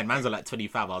looking at mine. Mine's on like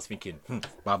 25. I was thinking, but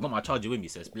I've got my charger with me,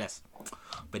 so it's blessed.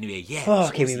 But anyway, yeah. Oh, so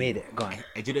okay, we obviously- made it. Go on.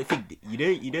 And you don't think,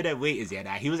 you know that waiters, yeah,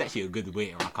 that he was actually a good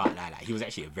waiter. I can't lie, like he was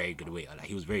actually a very good waiter. Like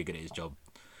he was very good at his job.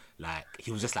 Like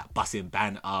he was just like busting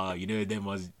banter, you know,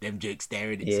 them jokes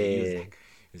there in it. So he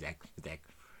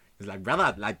was like,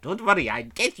 brother, like don't worry, I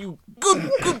get you good.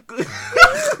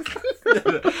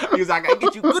 He was like, I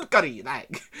get you good curry.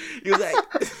 Like he was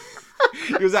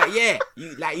like, yeah.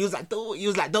 He was like,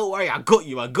 don't worry, I got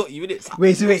you. Innit?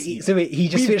 Wait, so wait, he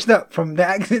just switched up from the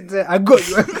accent to I got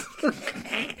you.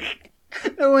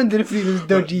 No wonder the food was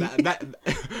dodgy.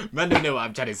 Man don't know what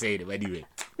I'm trying to say, though. Anyway,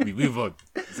 we move on.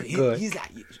 So he's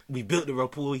like, we built the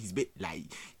rapport. Like,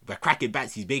 we're cracking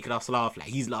bats. He's making us laugh. Like,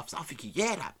 he's laughing. So I'm thinking,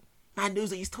 yeah, like, man knows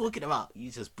what he's talking about.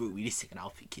 He's just brought me this thing, and I'm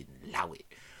thinking, allow it.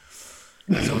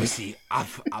 So obviously,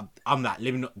 I'm like,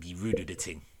 let me not be rude with the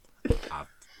thing. I've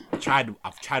tried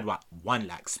one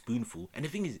like spoonful, and the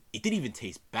thing is, it didn't even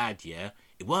taste bad. Yeah,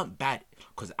 it weren't bad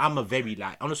because I'm a very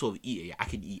like, I'm a sort of eater. Yeah, I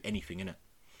can eat anything, innit?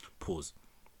 Pause.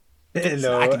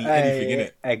 No, I can eat anything,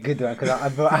 innit? A good one, because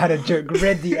I had a joke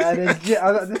ready. I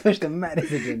got to push the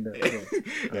madness agenda.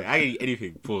 Yeah, I can eat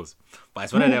anything. Pause. But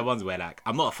it's one of them ones where like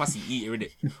I'm not a fussy eater,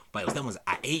 innit? But it was them ones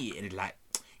I ate it, and like,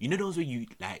 you know those where you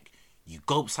like you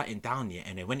gulp something down here,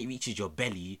 and then when it reaches your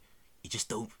belly, it just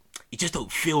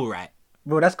don't feel right.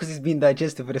 Bro, that's because it's been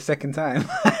digested for the second time.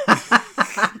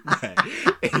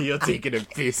 You're taking a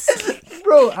piss.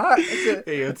 Bro,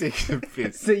 You're taking a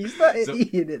piss. so you started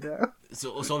eating it though.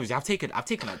 So obviously I've taken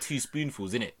like 2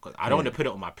 spoonfuls in it because I don't want to put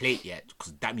it on my plate yet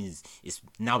because that means it's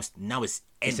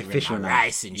entering official my now.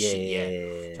 rice and shit. Yeah.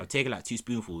 Yeah. So I've taken like 2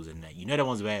 spoonfuls and you know the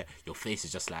ones where your face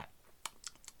is just like.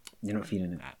 You're not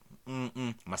feeling it.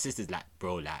 My sister's like,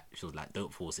 bro, like she was like,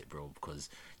 don't force it, bro, because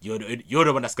you're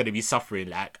the one that's gonna be suffering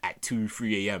like at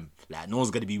 2-3 a.m. Like no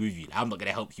one's gonna be with you. Like, I'm not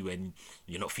gonna help you when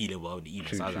you're not feeling well in the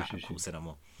evening. So I was like, cool, say no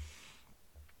more.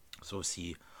 So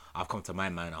see, I've come to my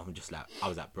man. I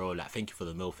was like, bro, like thank you for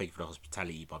the meal, thank you for the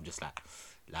hospitality, but I'm just like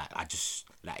I just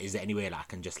like, is there any way like I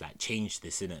can just like change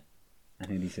this, innit? And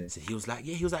then he said, So he was like,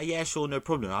 yeah, sure, no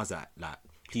problem. I was like,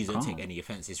 please don't take any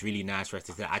offense. It's really nice for us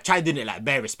to say. I tried doing it like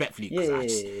very respectfully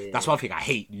because that's one thing I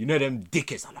hate. You know them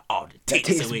dickheads are like, oh, the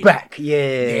takes away. Back,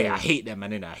 yeah. I hate them,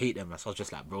 man. I hate them. So I was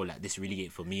just like, bro, like this really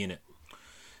ain't for me, innit?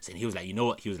 So he was like, you know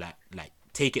what? He was like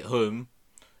take it home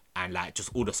and like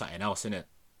just order something else, innit?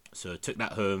 So I took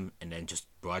that home and then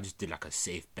I just did like a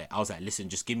safe bet. I was like, listen,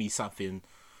 just give me something.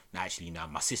 Nah, actually,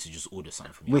 my sister just ordered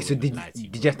something for me. Wait, so did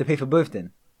you have to pay for both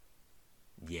then?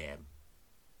 Yeah.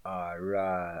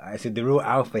 Alright. So the real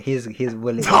alpha, his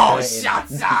wallet. Oh,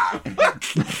 shut up!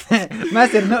 Man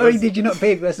said, not only did you not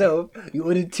pay for yourself, you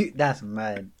ordered 2. That's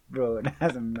mad. Bro,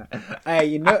 that's mad.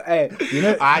 Hey,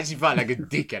 I actually felt like a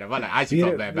dickhead. I actually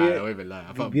felt bad. I won't even lie.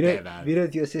 I felt bad. to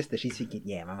your sister, she's thinking,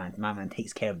 yeah, my man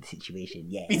takes care of the situation.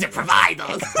 Yeah. He's a provider.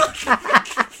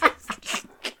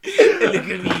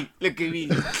 Look at me.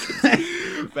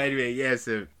 But anyway, yeah.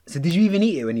 So did you even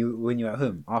eat it when you were at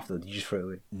home after? Or did you just throw it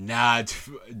away? nah.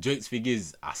 Jokes thing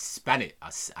is, I span it. I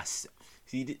see.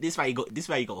 This why you got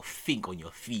to think on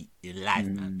your feet in life,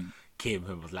 man. Came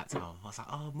home, was like, I was like,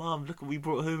 oh mom, look what we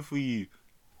brought home for you.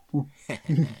 Did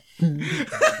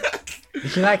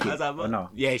she like it? I was like, or no?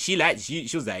 Yeah, she liked it.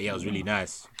 She was like, yeah, it was really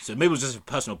nice. So maybe it was just a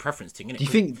personal preference thing, innit? Do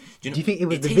you think it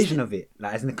was the vision of it,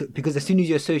 like because as soon as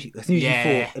you thought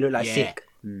it looked like sick.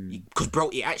 Because bro,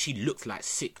 it actually looked like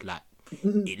sick. Like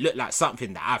it looked like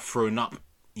something that I've thrown up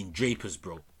in Drapers,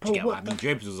 bro. Do you get what I mean?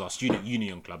 Drapers was our student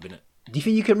union club, innit? Do you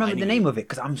think you can remember the name of it?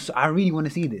 Because I really want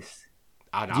to see this.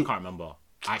 I can't remember.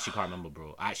 I actually can't remember,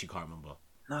 bro.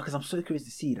 No, because I'm so curious to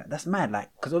see that. That's mad.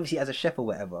 Like, because obviously as a chef or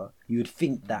whatever, you would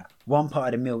think that one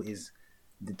part of the meal is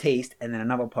the taste, and then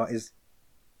another part is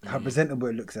how presentable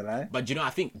it looks like. But do you know what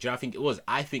I think it was?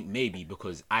 I think maybe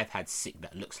because I've had sick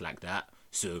that looks like that,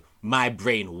 so my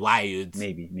brain wired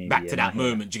maybe back to that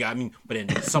moment. Do you get what I mean? But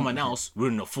then someone else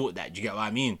wouldn't have thought that. Do you get what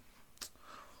I mean?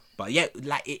 But yeah,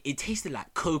 like it tasted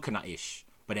like coconut-ish,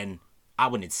 but then I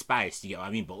wanted spice, you get what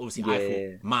I mean? But obviously I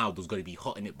thought mild was going to be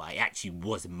hot in it, but it actually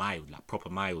was mild, like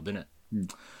proper mild, didn't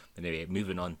it? Anyway,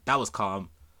 moving on. That was calm.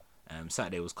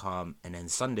 Saturday was calm. And then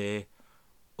Sunday,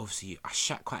 obviously I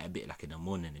shat quite a bit like in the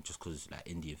morning, just because like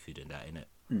Indian food and that, innit?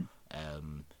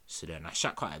 So then I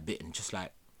shat quite a bit and just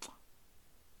like...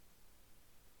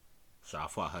 So I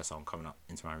thought I heard someone coming up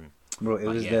into my room. Bro, it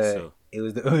was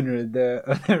the owner of the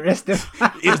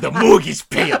restaurant. It was the mortgage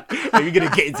payer. We're gonna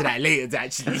get into that later.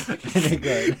 Actually,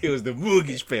 it was the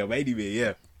mortgage payer. But anyway,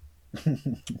 yeah.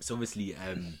 So obviously,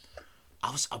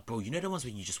 I was, bro. You know the ones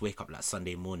when you just wake up like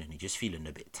Sunday morning, and you're just feeling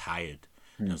a bit tired.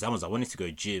 You know, that ones I wanted to go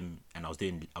gym, and I was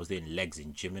doing legs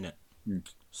in gym, innit?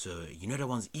 So you know the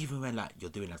ones even when like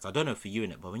you're doing legs. I don't know for you,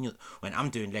 innit? But when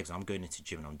I'm doing legs, I'm going into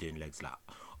gym and I'm doing legs. Like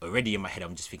already in my head,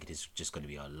 I'm just thinking it's just gonna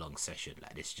be a long session.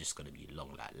 Like this is just gonna be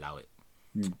long. Like allow it.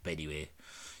 But anyway, you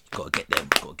gotta get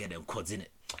them quads in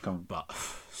it. But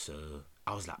so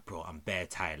I was like, bro, I'm bare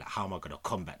tired. Like, how am I gonna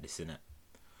combat this, innit?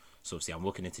 So obviously, I'm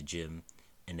walking into gym,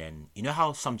 and then you know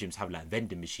how some gyms have like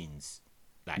vending machines,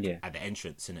 like at the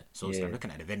entrance, innit? So obviously, I'm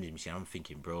looking at the vending machine. I'm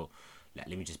thinking, bro, like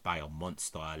let me just buy a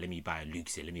Monster, let me buy a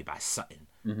Luxia, let me buy something.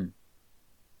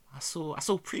 I saw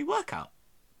pre-workout.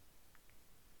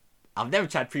 I've never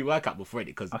tried pre-workout before,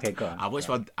 because go on. I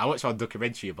watched one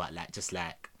documentary about like just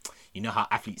like, you know how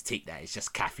athletes take that, it's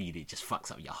just caffeine, it just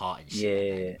fucks up your heart and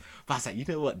shit. Yeah. But I was like, you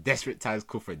know what? Desperate times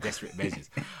call for desperate measures.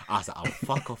 I was like, I'm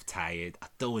fuck off tired. I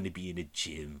don't want to be in the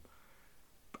gym.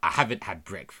 I haven't had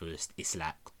breakfast. It's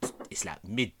like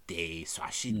midday, so I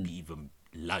shouldn't be even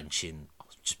lunching. I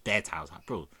was just bare tired. I was like,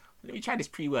 bro, let me try this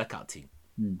pre-workout thing.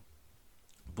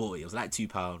 Boy, it was like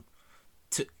 £2.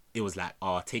 It was like,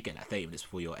 take it like 30 minutes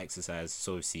before your exercise.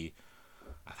 So obviously,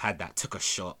 I've had that. Took a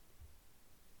shot.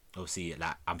 Obviously,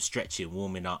 like I'm stretching,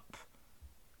 warming up,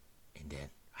 and then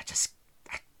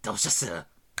there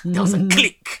was a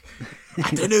click. I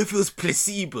don't know if it was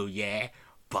placebo,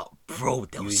 but bro,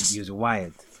 there was you was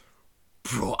wired.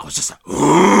 Bro, I was just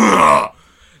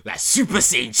like Super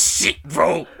Saiyan shit,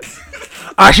 bro.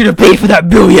 I should have paid for that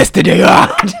bill yesterday.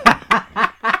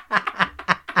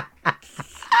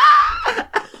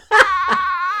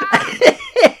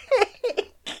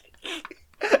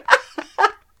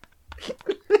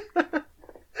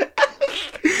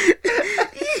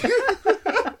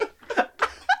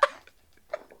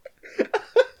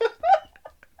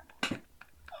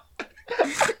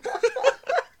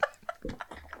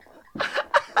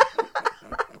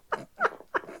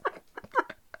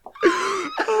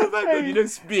 You don't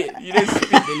spit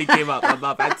nearly came out my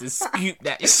mouth. I had to scoop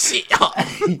that shit up.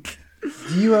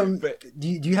 Do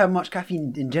you have much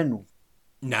caffeine in general?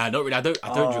 Nah, not really. I don't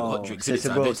drink hot drinks. So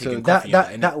I don't take coffee.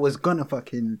 That was gonna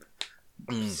fucking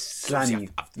slam you.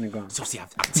 So obviously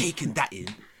I've taken that in,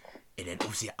 and then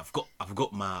obviously I've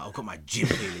got my gym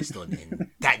playlist on, and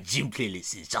that gym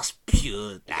playlist is just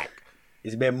pure like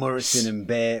it's Bear Morrison and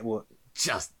Bear what?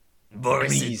 Just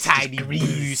Morrison, Grease, Tiny just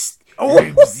Grease.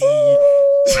 Boost, Rimsey.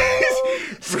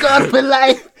 Scarred for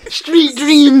life, street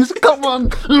dreams, come on.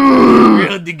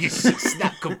 Real nigga shit,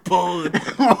 Snap Capone.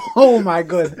 Oh my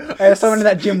god. Someone in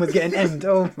that gym was getting end.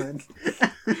 Oh man.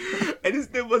 And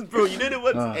there was, bro, you know there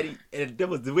was, and there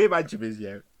was the way my gym is,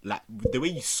 like the way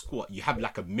you squat, you have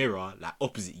like a mirror like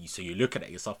opposite you, so you're looking at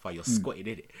yourself while you're squatting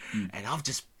in it. And I'm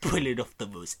just pulling off the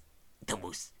most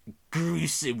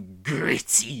gruesome,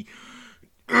 gritty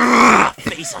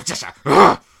face of just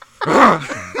I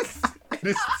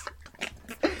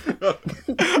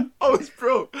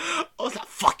was like,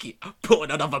 fuck it, put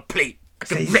on another plate. I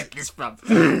can wreck this, bro.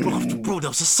 Bro, there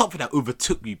was just something that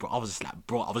overtook me, bro. I was just like,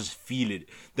 bro, I was just feeling it.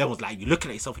 Then was like, you looking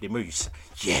at yourself in the mirror, you just,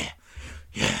 yeah.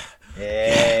 Bro,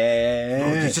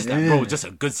 it's just like, bro, just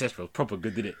a good sesh, bro. Proper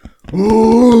good, did it?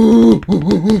 Oh,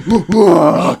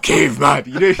 caveman.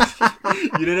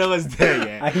 You know that was there,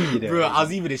 yeah? I hear you there. Bro, I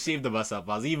was even ashamed of myself.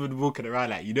 I was even walking around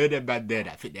like, you know them man there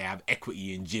that think they have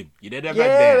equity in gym. You know them man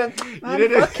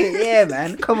there. Fuck it, yeah,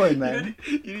 man. Come on, man.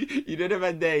 You know the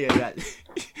man there, yeah, that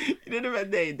you know the man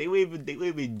there, they won't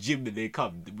even gym when they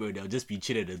come, bro. They'll just be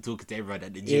chilling and talking to everyone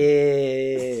at the gym.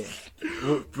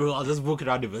 Yeah. Bro, I was just walking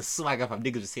around with a swag up. I'm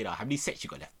niggas just saying, how many sets you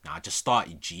got left? Nah, I just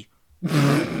started, G.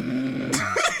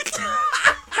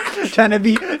 trying to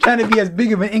be as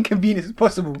big of an inconvenience as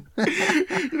possible. You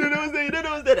know that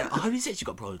was there. Oh, how many sets you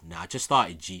got, bro? Nah, I just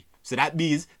started, G. So that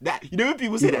means that, you know when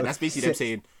people say that, that's basically them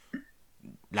saying,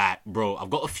 like, bro, I've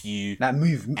got a few. Like,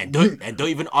 move. And don't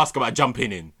even ask about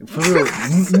jumping in. For real.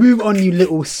 Move on, you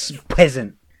little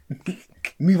peasant.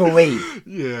 Move away.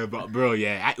 Yeah, but bro,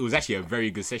 yeah, it was actually a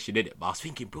very good session, didn't it? But I was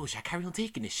thinking, bro, should I carry on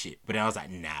taking this shit? But then I was like,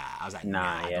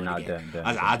 nah. Don't.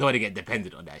 I don't want to get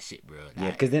dependent on that shit, bro. Like,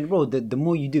 Yeah, because then, bro, the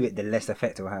more you do it, the less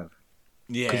effect it'll have.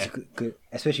 yeah,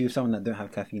 Especially with someone that don't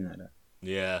have caffeine like that.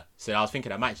 yeah. So I was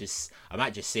thinking I might just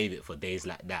save it for days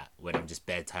like that when I'm just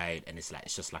bare tired and it's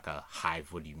just like a high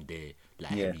volume day,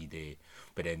 like Yeah. heavy day.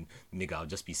 But then, nigga, I'll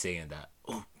just be saying that,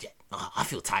 oh yeah, I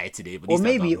feel tired today. But Or these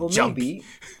times maybe I'm jump.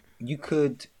 you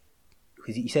could,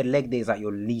 because you said leg day is like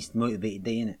your least motivated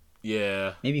day, innit?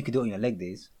 Yeah, Maybe you could do it on your leg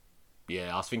days.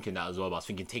 yeah. I was thinking that as well. But I was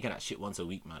thinking taking that shit once a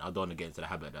week, man. I don't want to get into the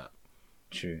habit of that.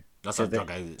 True. That's So how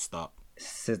drug addicts start.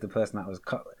 Says the person that was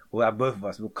both of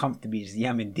us were comfortably just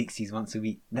yamming Dixies once a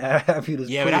week. That food was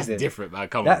Yeah, but poison. that's different, man.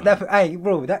 Come on, man. Hey,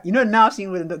 bro, you know, now seeing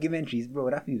with the documentaries, bro,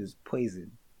 that food was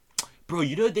poison. Bro,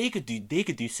 you know they could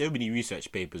do so many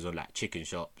research papers on like chicken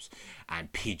shops and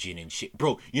pigeon and shit.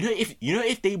 Bro, you know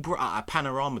if they brought out a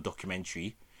panorama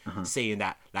documentary saying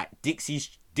that like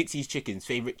Dixie's chickens,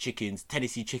 favorite chickens,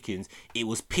 Tennessee chickens, it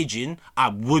was pigeon, I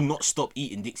would not stop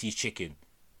eating Dixie's chicken.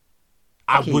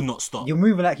 I would not stop. You're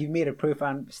moving like you've made a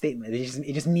profound statement.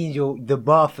 It just means the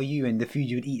bar for you and the food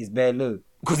you would eat is bare low.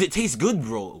 Because it tastes good,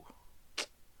 bro.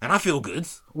 And I feel good.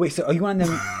 Wait, so are you one of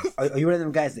them? are you one of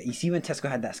them guys that you see when Tesco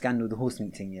had that scandal, the horse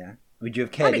meat thing? Yeah, would you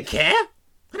have I cared? didn't care.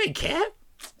 I didn't care.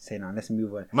 Say now, let's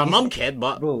move on. My mum cared,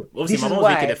 but bro, obviously this my is mum was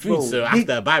why, making the food, bro, so I have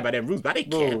to abide by them rules. But I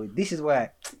didn't care. Bro, this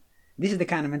is the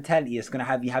kind of mentality that's gonna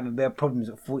have you having bare problems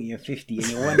at 40 and 50, and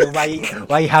you wonder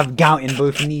why you have gout in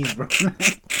both knees, bro.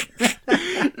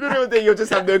 You know what? You'll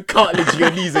just have no cartilage in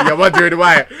your knees, and you're wondering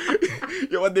why.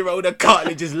 You're wondering why all the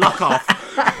cartilage is lock off.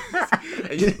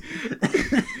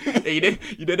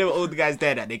 You know them old guys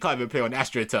there that they can't even play on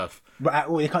AstroTurf. But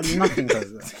they can't do nothing.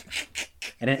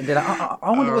 And then they're like, I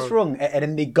wonder what's wrong. And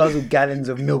then they guzzle gallons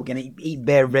of milk and they eat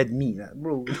bare red meat. Like,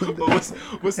 bro, What's that?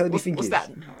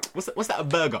 What's that? A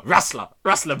burger?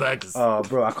 Rustler burgers. Oh,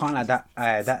 bro, I can't like that.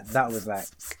 That was like,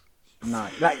 nah.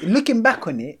 Like looking back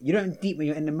on it, you don't deep when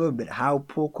you're in the moment how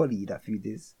poor quality that food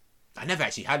is. I never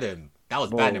actually had them. That was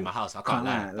banned in my house. I can't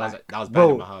lie. Like, that was banned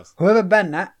bro, in my house. Whoever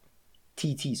banned that,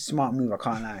 TT, smart move. I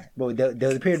can't lie, bro. There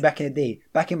was a period back in the day,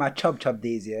 back in my chub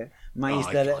days, yeah. My used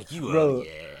to, bro,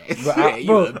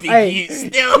 you were a big youth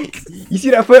still. You see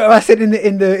that photo I said in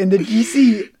the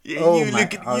GC? Yeah, oh you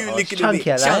looking at chunky,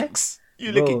 the chunks.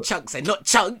 You looking chunks and not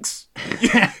chunks.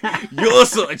 You're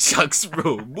sort of chunks,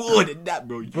 bro. More than that,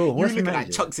 bro. You looking like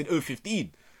chunks in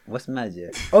 015. What's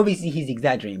magic? Obviously, he's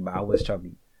exaggerating, but I was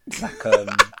chubby. Like,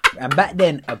 and back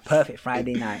then, a perfect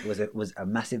Friday night was a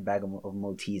massive bag of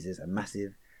Maltesers, a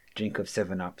massive drink of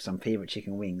 7-Up, some favourite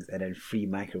chicken wings, and then 3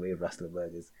 microwave Rustler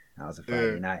burgers. That was a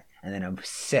Friday night, and then a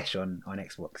sesh on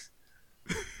Xbox.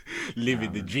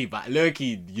 Living the dream, but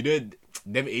Loki, you know,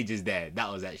 them ages there,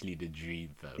 that was actually the dream,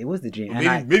 fam. It was the dream.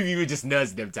 Maybe we were just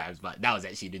nerds them times, but that was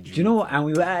actually the dream. Do you know what? And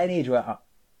we were at an age where,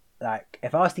 like,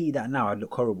 if I was to eat that now, I'd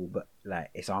look horrible. But like,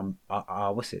 it's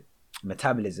what's it?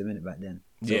 Metabolism, innit, back then.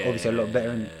 So obviously a lot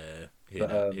better.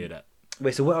 Hear that.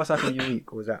 Wait, so what else happened in your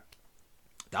week? What was that?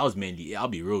 That was mainly it. I'll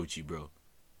be real with you, bro.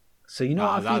 So you know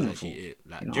what that I'm was feeling actually for? it.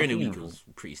 Like You know during the what I'm week, it feeling was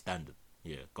pretty standard.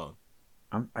 Yeah, go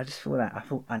on. I just feel like I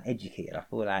feel uneducated. I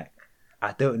feel like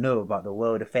I don't know about the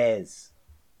world affairs.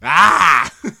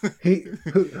 Ah! Who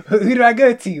do I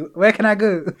go to? Where can I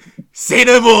go? Say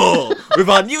no more with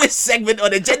our newest segment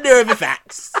on the gender of the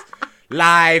facts.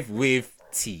 Live with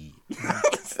T.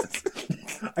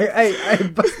 Hey,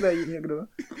 Buster, you're gonna.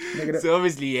 So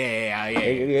obviously,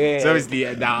 yeah. So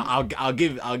obviously, now I'll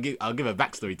give a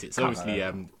backstory to it. So obviously,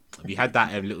 we had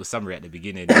that little summary at the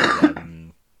beginning.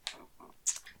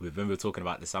 When we were talking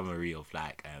about the summary of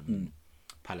like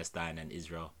Palestine and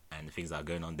Israel and the things that are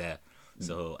going on there.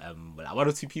 So like one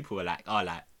or two people were like, oh,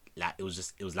 like it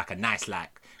was like a nice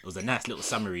little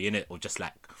summary in it, or just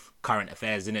like current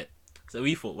affairs in it. So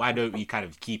we thought, why don't we kind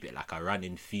of keep it like a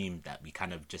running theme that we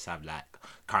kind of just have like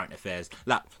current affairs.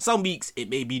 Like some weeks it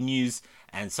may be news,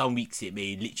 and some weeks it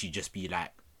may literally just be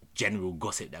like general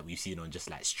gossip that we've seen on just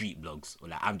like street blogs, or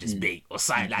like I'm just bait or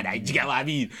something like that. Do you get what I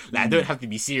mean? Like I don't have to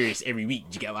be serious every week.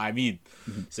 Do you get what I mean?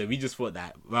 So we just thought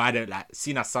that, well, I don't like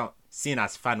seeing as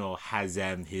Fano has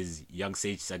his Young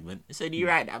Sage segment. It's only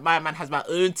right that my man has my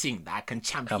own thing that I can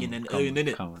champion and own in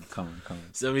it. Come on.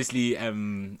 So obviously,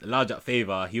 Large Up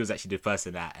Favor, he was actually the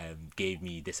person that gave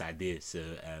me this idea. So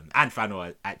and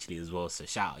Fano actually as well. So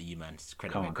shout out to you, man.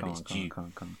 Credit where credit's due.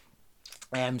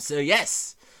 So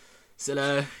yes. So,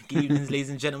 good evening, ladies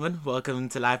and gentlemen. Welcome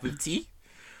to Live with T.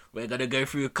 We're going to go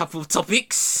through a couple of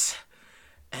topics.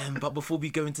 But before we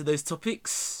go into those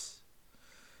topics...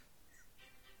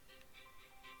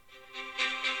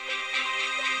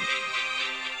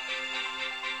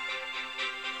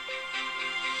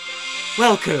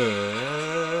 Welcome.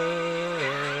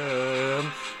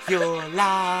 You're live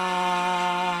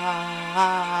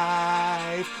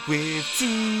with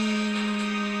T.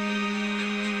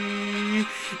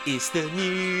 It's the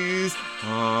news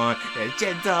on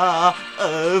agenda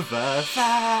over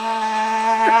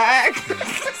fact. We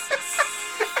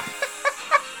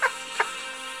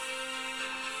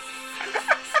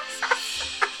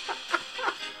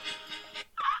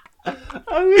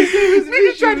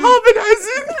tried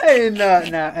harmonizing. Hey,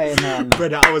 no.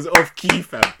 Brother, I was off key,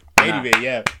 fam. Anyway,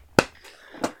 yeah.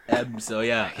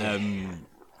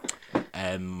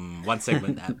 One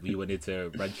segment that we wanted to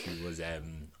run through was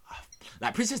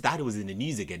like Princess Diana was in the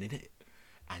news again, innit?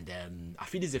 And I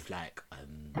feel as if like a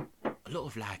lot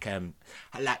of like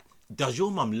does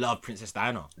your mum love Princess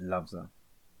Diana? Loves her.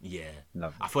 Yeah.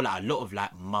 Love her. I feel like a lot of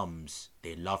like mums,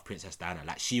 they love Princess Diana.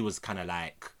 Like she was kind of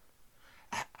like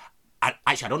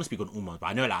actually I don't want to speak on all mums, but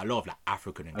I know like a lot of like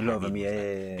African and a lot of them,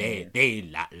 they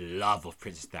like love of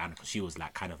Princess Diana because she was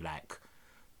like kind of like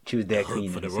she was their queen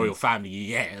for the royal family.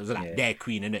 Yeah, it was like their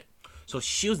queen, innit? So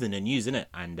she was in the news, innit?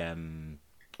 And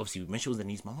obviously when she was in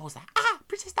the news, my mom was like,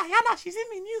 Princess Diana, she's in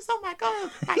the news, oh my god,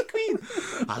 like queen.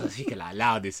 I was like, she can like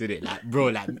allow this, innit? Like, bro,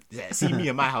 like, see me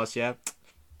in my house, yeah?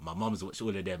 My mom's watched all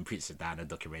of them Princess Diana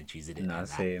documentaries, innit? Nah,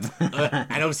 same.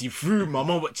 And obviously through my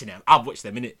mom watching them, I've watched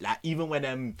them, innit? Like, even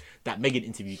when that Meghan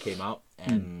interview came out,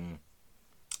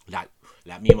 like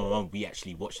me and my mum, we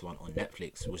actually watched one on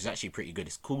Netflix, which is actually pretty good.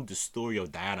 It's called The Story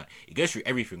of Diana. It goes through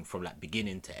everything from like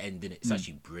beginning to end, innit? It's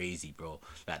actually brazy, bro.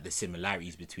 Like the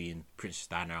similarities between Princess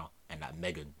Diana and like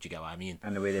Meghan. Do you get what I mean?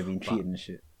 And the way they've been treated and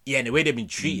shit. Yeah, and the way they've been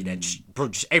treated and bro,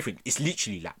 just everything. It's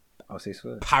literally like I'll say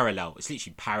so. Parallel. It's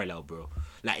literally parallel, bro.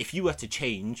 Like if you were to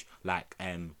change like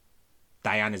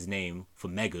Diana's name for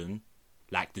Meghan,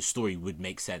 like the story would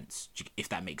make sense, if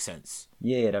that makes sense.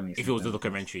 Yeah, that makes sense. If it was a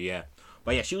documentary, yeah.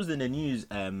 But yeah, she was in the news.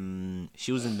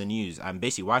 She was in the news, and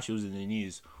basically why she was in the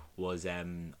news was I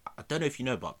don't know if you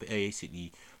know, but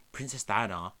basically Princess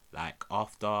Diana, like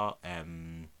after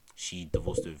she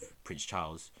divorced with Prince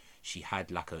Charles, she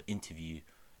had like an interview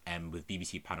with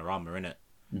BBC Panorama, innit?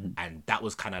 And that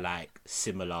was kind of like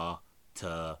similar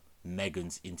to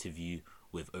Meghan's interview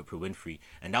with Oprah Winfrey,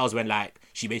 and that was when like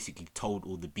she basically told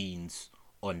all the beans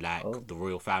on like the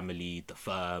royal family, the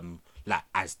firm, like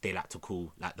as they like to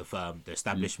call like the firm, the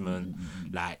establishment,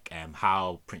 like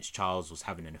how Prince Charles was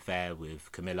having an affair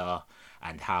with Camilla,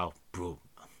 and how bro,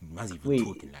 man's even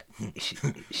talking like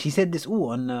she said this all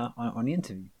on the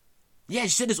interview. Yeah, she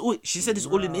said this all. She said this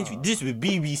all in the interview. This is with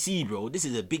BBC, bro. This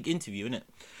is a big interview, isn't it?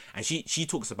 And she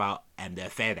talks about the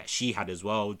affair that she had as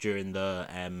well during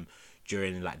the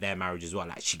during like their marriage as well.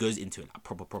 Like she goes into it like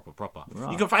proper.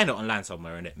 Right. You can find it online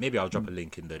somewhere, innit? Maybe I'll drop a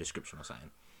link in the description or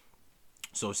something.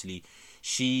 So obviously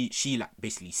she like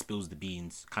basically spills the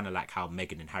beans, kind of like how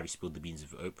Meghan and Harry spilled the beans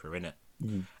with Oprah, innit?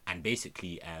 And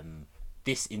basically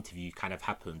this interview kind of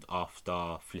happened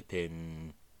after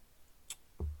flipping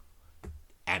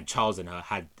Charles and her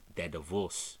had their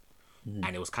divorce.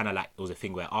 And it was kind of like, it was a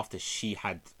thing where after she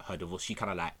had her divorce, she kind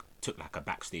of like took like a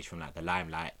backstage from like the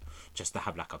limelight just to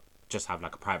have like a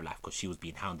private life, because she was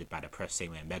being hounded by the press,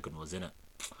 same way Meghan was, in it.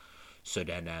 So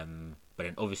then but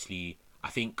then obviously I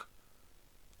think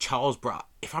Charles brought,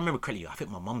 if I remember correctly, I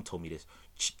think my mum told me this,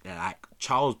 like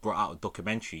Charles brought out a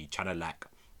documentary trying to like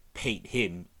paint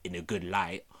him in a good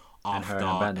light after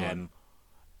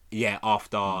yeah,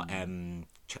 after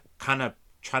kind of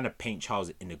trying to paint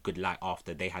Charles in a good light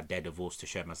after they had their divorce, to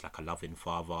show him as like a loving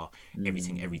father,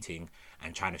 everything,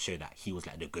 and trying to show that he was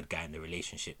like the good guy in the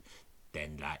relationship.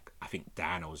 Then like I think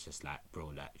Diana was just like,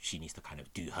 bro, like she needs to kind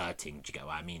of do her thing. Do you get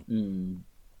what I mean?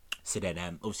 So then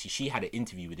obviously she had an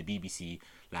interview with the BBC,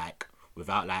 like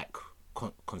without like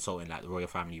consulting like the royal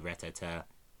family,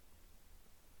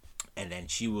 and then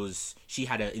she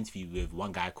had an interview with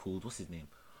one guy called, what's his name,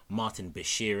 Martin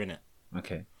Bashir, innit?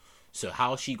 Okay. So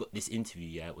how she got this interview,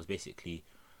 yeah, was basically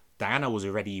Diana was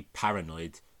already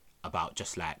paranoid about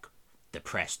just like the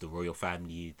press, the royal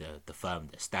family, the firm,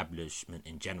 the establishment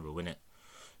in general, innit?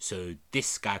 So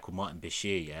this guy called Martin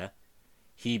Bashir, yeah,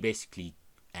 he basically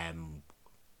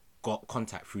got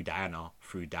contact through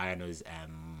Diana's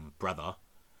brother,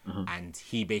 and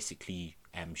he basically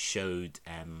showed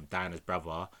Diana's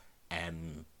brother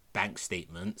bank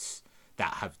statements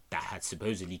that had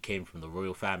supposedly came from the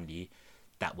royal family,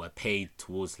 that were paid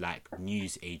towards like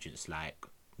news agents, like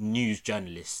news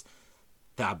journalists,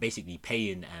 that are basically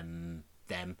paying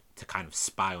them to kind of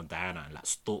spy on Diana and like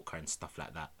stalk her and stuff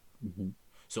like that.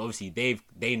 So obviously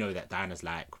they know that Diana's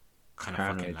like kind of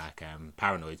Paranoid. fucking like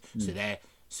paranoid.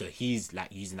 So he's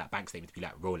like using that bank statement to be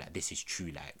like, bro, like this is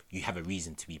true, like you have a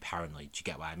reason to be paranoid. Do you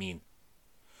get what I mean?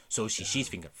 So she's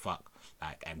thinking, fuck,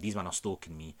 like these men are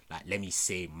stalking me, like let me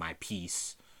say my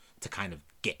piece to kind of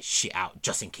get shit out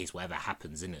just in case whatever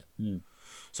happens, innit?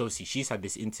 So obviously she's had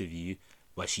this interview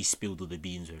where she spilled all the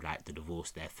beans with like the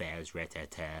divorce, their affairs,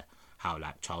 how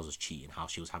like Charles was cheating, how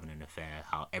she was having an affair,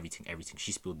 how everything.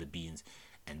 She spilled the beans,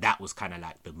 and that was kind of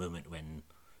like the moment when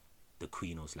the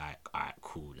Queen was like, alright,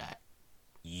 cool, like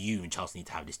you and Charles need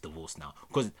to have this divorce now.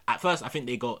 Because at first I think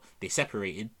they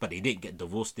separated, but they didn't get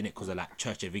divorced, in it, because of like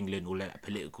Church of England, all that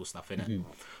political stuff, innit?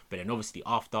 But then obviously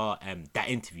after that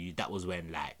interview, that was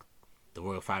when like the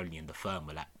royal family and the firm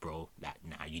were like, bro, like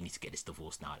nah, you need to get this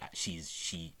divorce now. Like she's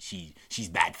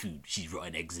bad food. She's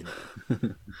rotten eggs, in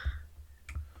it.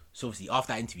 So obviously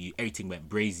after that interview, everything went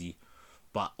brazy.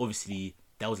 But obviously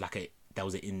there was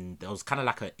kind of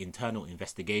like an internal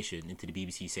investigation into the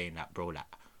BBC saying that, bro, like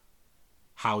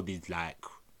how did like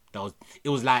there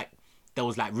was like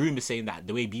rumors saying that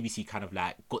the way BBC kind of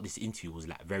like got this interview was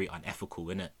like very unethical,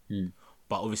 innit?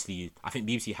 But obviously I think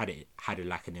BBC had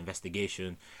like an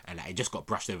investigation, and like it just got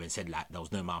brushed over and said like there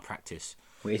was no malpractice.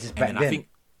 Wait, is this And back then then? I think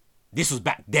this was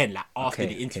back then, like after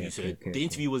Okay, the interview. okay, The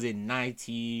interview was in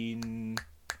 19.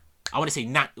 I want to say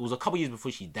it was a couple years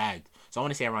before she died, so I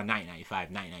want to say around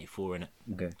 1995, 1994, innit?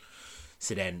 Okay.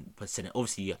 So then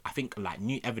obviously I think like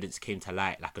new evidence came to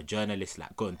light, like a journalist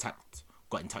like got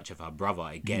in touch with her brother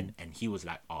again, and he was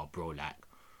like, oh bro, like,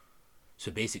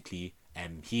 so basically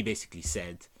he basically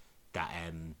said that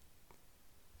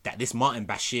that this Martin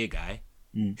Bashir guy,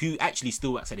 who actually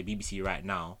still works at the BBC right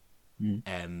now,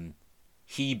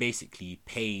 he basically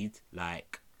paid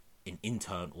like an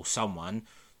intern or someone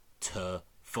to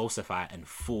falsify and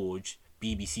forge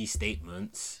BBC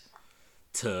statements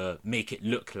to make it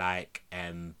look like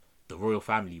the royal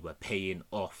family were paying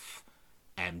off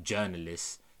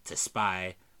journalists to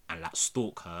spy and like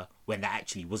stalk her, when that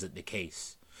actually wasn't the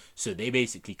case. So they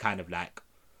basically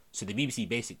so the BBC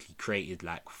basically created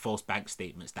like false bank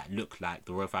statements that looked like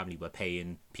the royal family were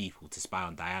paying people to spy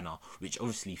on Diana, which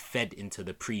obviously fed into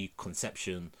the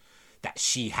preconception that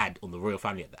she had on the royal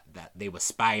family, that they were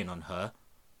spying on her.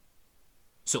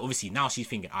 So obviously now she's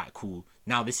thinking, alright, cool,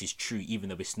 now this is true even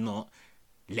though it's not,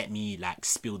 let me like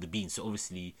spill the beans. So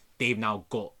obviously they've now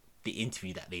got the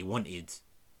interview that they wanted,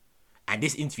 and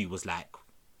this interview was like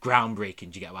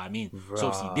groundbreaking. Do you get what I mean? So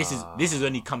obviously this has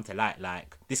only come to light,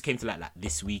 like this came to light like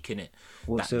this week, innit?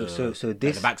 Well, so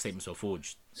the bank statements were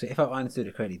forged. So if I understood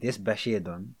it correctly, this Bashir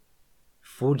done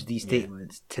forged these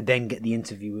statements to then get the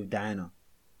interview with Diana.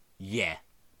 Yeah.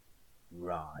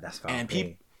 Rah, that's foul And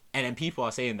play. then people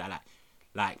are saying that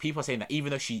like people are saying that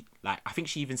even though she, like, I think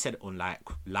she even said on like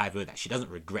Live that she doesn't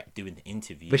regret doing the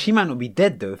interview. But she might not be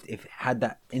dead though if had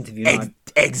that interview.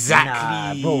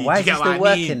 Exactly. Nah, bro, why is she still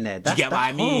working there? Do you get what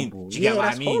I mean? horrible. Do you get what I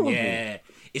that's mean? horrible. Yeah.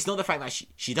 It's not the fact that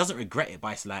she doesn't regret it,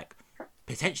 but it's like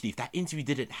potentially if that interview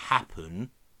didn't happen,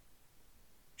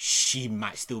 she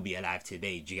might still be alive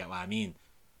today. Do you get what I mean?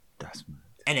 That's mad.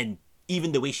 And then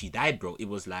even the way she died, bro, it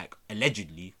was like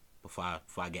allegedly, before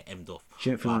I get emmed off. She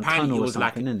went through But a tunnel or was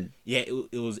something, innit? Yeah,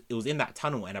 it was in that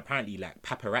tunnel, and apparently like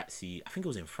paparazzi, I think it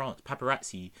was in France,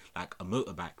 paparazzi, like a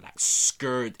motorbike, like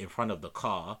skirted in front of the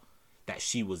car that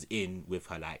she was in with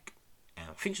her, like,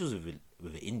 I think she was with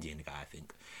an Indian guy, I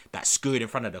think, that skirted in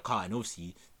front of the car, and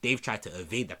obviously they've tried to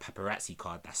evade the paparazzi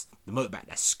car, that's the motorbike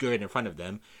that's skirted in front of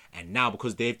them, and now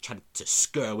because they've tried to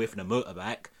skirt away from the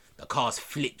motorbike, the car's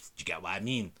flipped. Do you get what I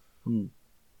mean?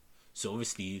 So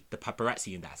obviously the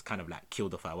paparazzi in that's kind of like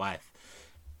killed off her wife,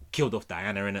 killed off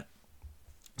Diana in it.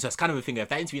 So it's kind of a thing. If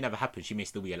that interview never happened, she may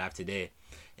still be alive today.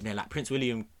 And then like Prince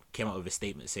William came out with a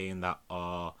statement saying that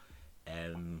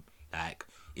like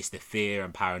it's the fear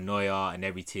and paranoia and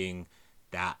everything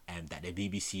that the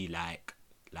BBC like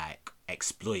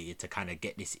exploited to kind of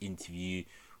get this interview,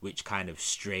 which kind of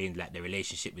strained like the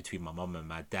relationship between my mum and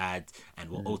my dad and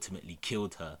what ultimately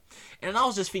killed her. And I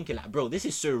was just thinking like, bro, this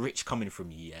is so rich coming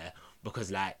from you, yeah,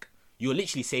 because like you're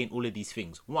literally saying all of these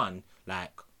things. One,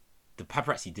 like the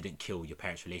paparazzi didn't kill your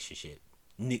parents' relationship.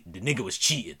 The nigga was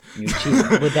cheating. You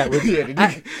cheated with that.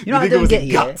 You know what I don't get,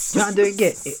 yeah? You know what I don't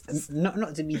get?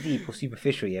 Not to be deep or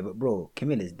superficial, yeah, but bro,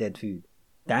 Camilla's dead food.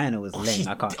 Diana was lame.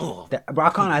 I can't. Bro, I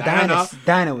can't lie.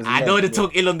 Diana was lame. I know to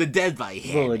talk ill on the dead, but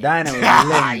yeah. Bro, Diana was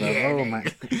lame, bro. Oh my.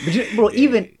 But bro,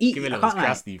 even Camilla was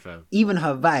crusty, fam. Even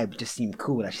her vibe just seemed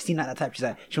cool. Like she seemed like that type. She's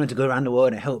like she wanted to go around the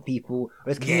world and help people.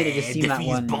 Whereas Camilla just seemed like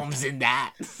one. bombs in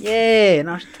that. Yeah.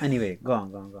 No, anyway, go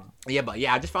on. Yeah, but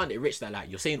yeah, I just found it rich that like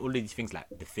you're saying all of these things like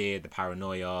the fear, the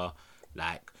paranoia,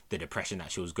 like the depression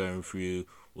that she was going through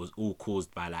was all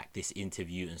caused by like this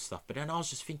interview and stuff. But then I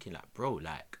was just thinking like, bro,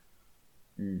 like.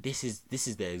 This is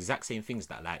the exact same things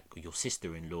that like your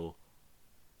sister-in-law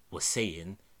was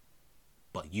saying,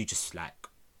 but you just like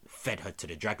fed her to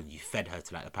the dragon. You fed her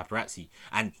to like the paparazzi,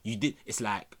 and you did. It's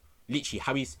like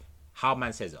literally how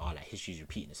man says, oh, like history's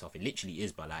repeating itself. It literally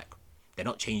is, but like they're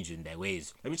not changing their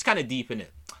ways. Like, it's kind of deep in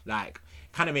it. Like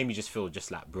kind of made me just feel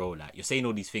just like, bro, like you're saying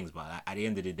all these things, but like, at the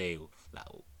end of the day, like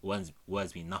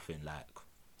words mean nothing. Like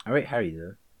I rate Harry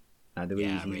though. Like the way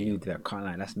he's new to that, can't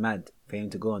lie. That's mad for him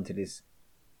to go onto this.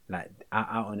 Like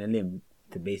out on a limb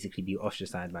to basically be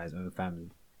ostracized by his own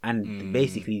family and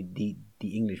basically the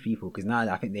English people, because now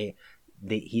I think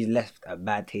he's left a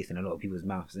bad taste in a lot of people's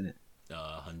mouths, isn't it?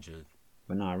 100.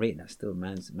 But no, I rate that still.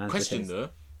 Man's question though.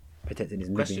 Protecting his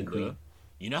question though.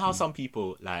 You know how some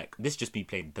people like this? Just me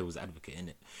playing devil's advocate in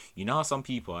it. You know how some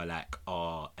people are like,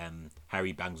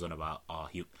 Harry bangs on about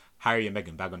Harry and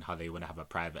Meghan bang on how they want to have a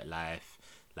private life,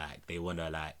 like they want to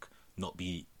like not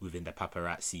be within the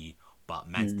paparazzi. But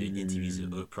man's doing interviews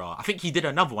with Oprah. I think he did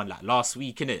another one like last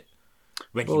week, innit?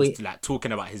 When he was like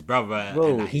talking about his brother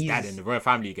and like, his dad and the royal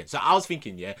family again. So I was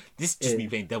thinking, yeah, this is just me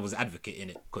playing devil's advocate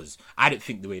in it, because I don't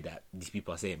think the way that these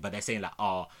people are saying, but they're saying like,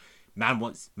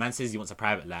 man says he wants a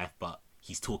private life, but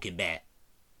he's talking bare.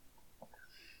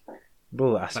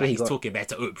 Bro, I swear he's talking bare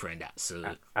to Oprah and that.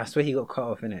 So I swear he got cut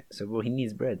off in it. So bro, he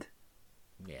needs bread.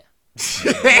 Yeah.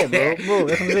 Yeah, bro,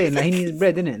 that's what I'm saying. Like he needs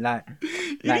bread, innit? Like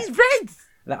he needs bread.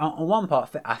 Like on one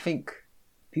part, I think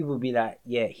people would be like,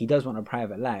 yeah, he does want a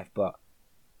private life, but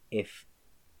if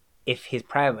his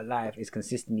private life is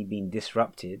consistently being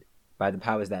disrupted by the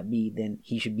powers that be, then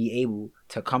he should be able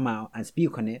to come out and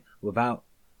speak on it without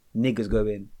niggas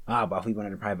going, but if we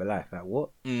wanted a private life, like what?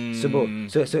 So bro,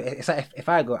 so it's like if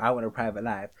I go, I want a private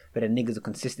life, but then niggas are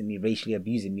consistently racially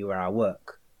abusing me where I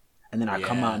work, and then I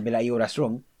come out and be like, yo, that's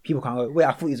wrong. People can't go, wait,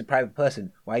 I thought he was a private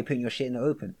person. Why are you putting your shit in the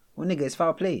open? Well, nigga, it's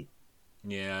foul play.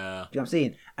 Yeah. Do you know what I'm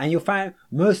saying? And you'll find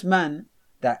most men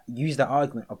that use that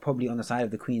argument are probably on the side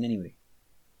of the Queen anyway.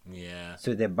 Yeah.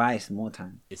 So they're biased more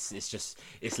time. It's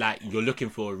like you're looking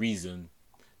for a reason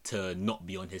to not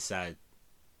be on his side.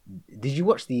 Did you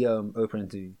watch the Oprah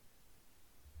interview?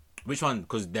 Which one?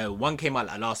 Because the one came out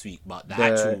like last week, but the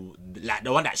actual, like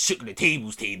the one that shook the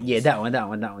tables. Yeah, that one.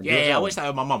 Yeah, I watched that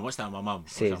with my mum. Same.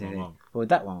 Well,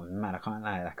 that one was mad. I can't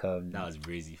lie. Like that was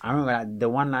crazy. I remember like, the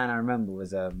one line I remember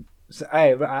was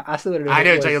I still don't know. I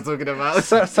know what you're talking about.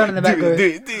 Son in the back goes,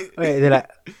 dude. Wait, they're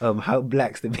like, how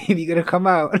black's the baby gonna come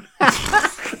out? And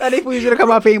they thought he was gonna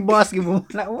come out playing basketball.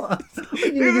 Like what? What do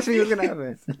you think this thing was gonna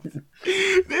happen?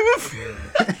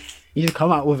 You just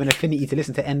come out with an affinity to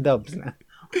listen to N-dubs.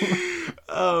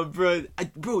 Bro,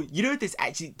 you know there's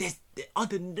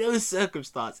under no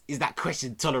circumstance is that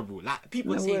question tolerable. Like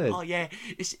people saying, oh yeah,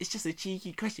 it's just a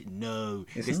cheeky question. No,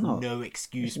 there's no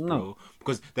excuse, bro.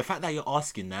 Because the fact that you're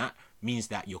asking that means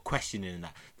that you're questioning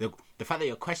that. The fact that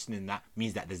you're questioning that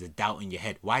means that there's a doubt in your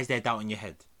head. Why is there doubt in your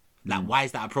head? Like why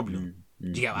is that a problem? Do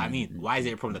you get what I mean? Why is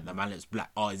it a problem that the man looks black?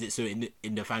 Oh, is it so in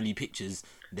the family pictures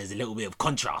there's a little bit of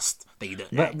contrast that you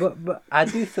don't like? But I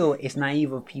do feel it's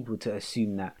naive of people to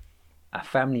assume that a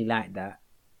family like that,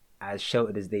 as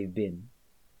sheltered as they've been,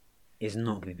 is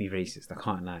not going to be racist. I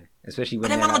can't lie. Especially when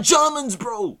they're not Germans,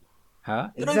 bro. Huh?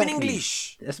 They're not even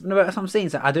English. That's what I'm saying.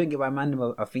 So I don't get why man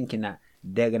are thinking that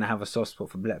they're going to have a soft spot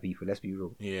for black people. Let's be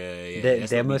real. Yeah.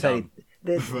 They're most likely...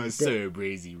 They're so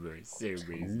brazy, bro. So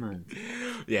brazy. Man.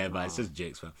 Yeah, but it's just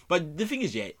jokes, man. But the thing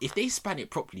is, if they span it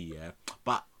properly,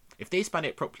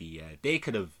 they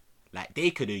could have, like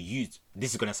they could have used.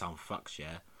 This is gonna sound fucked,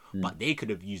 yeah, but they could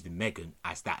have used Meghan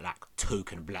as that like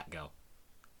token black girl.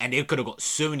 And they could have got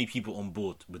so many people on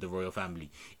board with the royal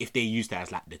family if they used her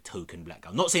as like the token black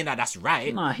girl. Not saying that that's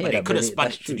right, No, I hear but they that, could have but spun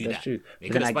that's it true, to do that's that. true. They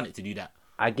But could have then spun it to do that.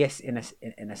 I guess in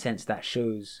a sense that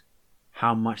shows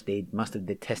how much they must have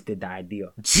detested the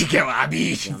idea. Do you get what I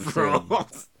mean, You know what I'm bro?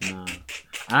 saying? Nah.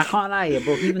 And I can't lie, yeah,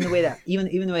 bro. Even the way that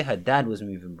even the way her dad was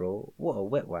moving, bro. What a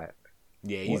wet wipe.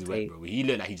 Yeah, he's What wet, a- bro. He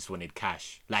looked like he just wanted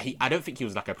cash. Like I don't think he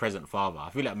was like a present father. I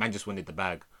feel like man just wanted the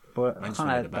bag. But Man I just can't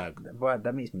wanted lie, the bag. bro,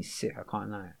 that makes me sick. I can't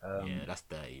lie. Yeah, that's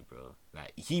dirty, bro.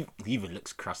 Like he even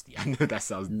looks crusty. I know that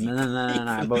sounds deep.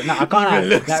 No, bro. No, I can't Even lie.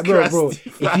 looks Like, bro. crusty,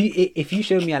 fam. If you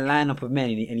showed me a lineup of men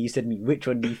and you said me which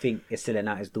one do you think is selling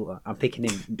out his daughter, I'm picking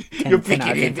him. 10, You're 10 out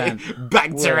of picking 10 him times. back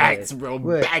to Word, rights, bro.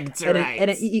 word. Back to And then,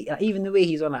 rights. like, even the way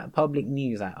he's on like public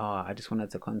news, like, oh, I just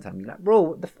wanted to contact me. Like, bro,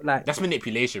 what the like? That's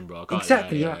manipulation, bro. I can't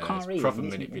Exactly. lie. I can't it's read. proper It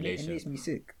manipulation. makes me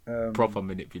sick. Proper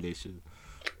manipulation.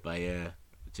 But yeah,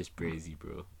 just crazy,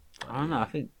 bro. But I don't know. I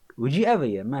think. Would you ever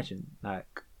imagine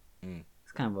like? Mm.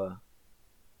 It's kind of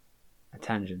a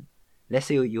tangent. Let's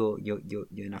say you're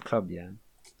in a club, yeah.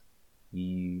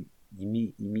 You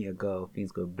meet a girl.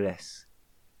 Things go bless.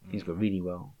 Things go really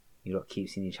well. You lot keep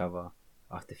seeing each other.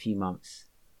 After a few months,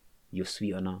 you're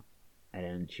sweet on her, and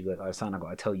then she goes, "Oh, son, I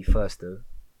gotta tell you first though."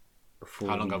 Before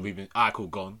How long have we been? Ah, cool.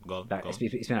 Go on. Like it's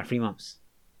been like 3 months.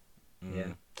 Mm.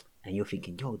 Yeah. And you're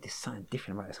thinking, yo, there's something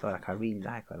different about this girl. Like, I really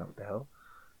like her. Like, what the hell?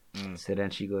 Mm. So then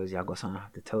she goes, yeah, I got something I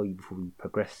have to tell you before we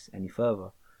progress any further.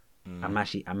 Mm.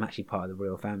 I'm actually part of the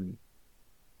royal family.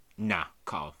 Nah,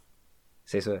 cut off.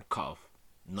 Say so. Cut off.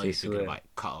 Not Say even thinking swear. about it.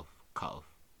 Cut off. Cut off.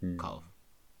 Mm. Cut off.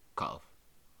 Cut off.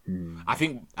 Mm. I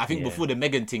think Yeah. before the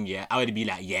Meghan thing, yeah, I would be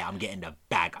like, yeah, I'm getting the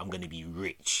bag. I'm gonna be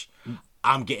rich.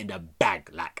 I'm getting the bag.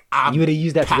 Like I'm. You would have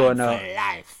used that to go on patterned a. for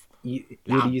life. You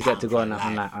would have used that to go on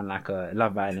Life. like a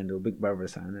Love Island or Big Brother or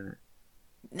something, innit?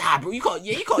 Nah, bro, you can't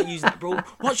use that, bro.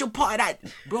 Once you're part of that,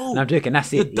 bro. No, I'm joking.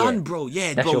 That's You're it. done, yeah. bro.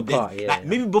 Yeah, That's bro. your part, yeah, like yeah.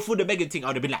 maybe before the Meghan thing, I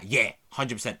would have been like, yeah,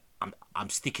 100%. I'm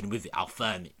sticking with it. I'll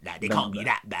firm it. Like they can't be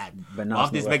that bad. but now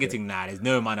After it's this not worth Meghan it. thing, nah, there's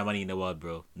no amount of money in the world,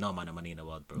 bro. No amount of money in the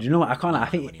world, bro. Do you know what? I can't. No I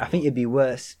amount of money think in I the think world. it'd be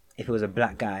worse if it was a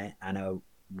black guy and a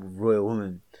royal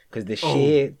woman, because the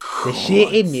sheer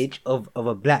God. image of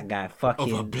a black guy Of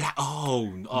fucking a black,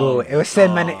 bro, it was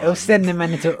send the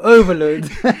man into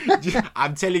overload.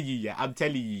 I'm telling you,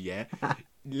 yeah.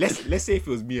 Let's say if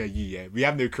it was me and you, yeah, we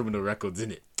have no criminal records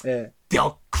in it. Yeah.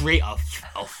 They'll create a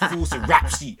false rap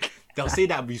sheet. They'll say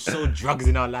that we've sold drugs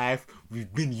in our life,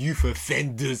 we've been youth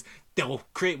offenders. They'll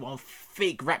create one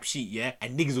fake rap sheet, yeah,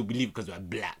 and niggas will believe it because we're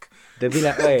black. They'll be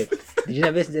like, "Wait, did you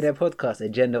never listen to their podcast,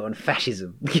 Agenda on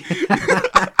Fascism?"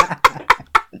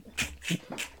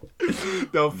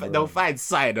 They'll find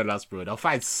something on us, bro. They'll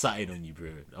find something on you,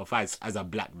 bro. They'll find, as a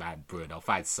black man, bro, they'll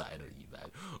find something on you, man.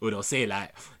 Or they'll say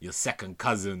like your second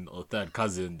cousin or third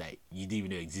cousin that you didn't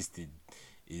even know existed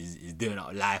is doing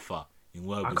out lifer in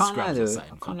world I with can't lie scraps though. or I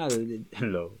something. can't lie though.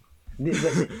 Hello. This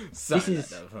Something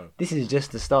is like that, bro. this is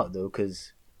just the start though,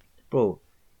 because, bro,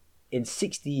 in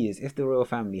 60 years, if the royal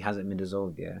family hasn't been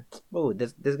dissolved, yeah, bro,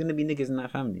 there's gonna be niggas in that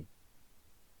family.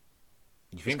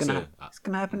 You think It's so? gonna it's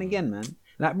gonna happen again, man.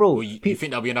 Like, bro, Or you think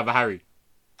there'll be another Harry?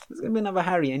 there's gonna be another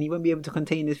Harry, and he won't be able to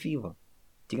contain this fever.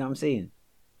 Do you get what I'm saying?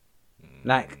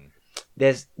 Like,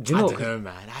 there's, do you I know? don't know,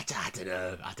 man.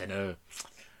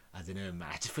 I don't know, man.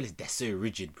 I just feel like they're so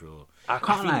rigid, bro. I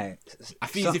can't feel- lie. I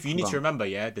feel as if you need to remember,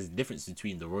 yeah, there's a difference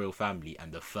between the royal family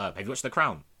and the firm. Have you watched The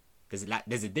Crown?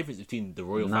 There's a difference between the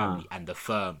royal Nah. family and the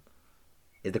firm.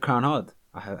 Is the crown hard?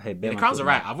 Hey, The Crown's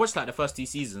alright. I've watched like the first 2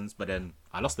 seasons, but then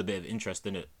I lost a bit of interest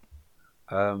in it.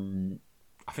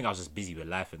 I think I was just busy with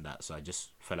life and that, so I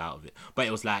just fell out of it. But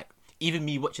it was like, even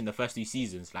me watching the first 2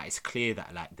 seasons, like it's clear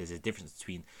that like there's a difference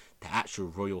between the actual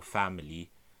royal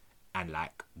family and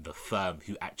like the firm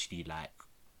who actually like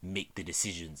make the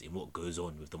decisions in what goes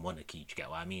on with the monarchy. Do you get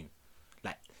what I mean?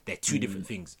 Like they're 2 different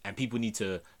things, and people need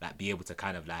to like be able to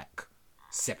kind of like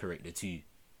separate the 2.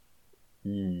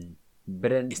 But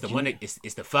then It's the monarch,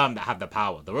 it's the firm that have the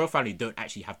power. The royal family don't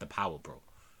actually have the power, bro.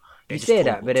 They're you just say told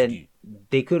that, what but to then do.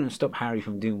 they couldn't stop Harry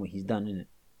from doing what he's done, innit?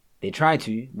 They tried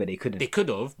to, but they couldn't. They could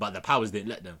have, but the powers didn't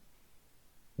let them.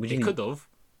 What do They you mean? could have,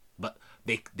 but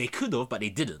they could have, but they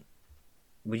didn't.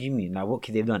 What do you mean? Like, what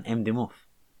could they have done? Emmed him off?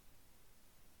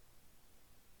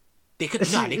 They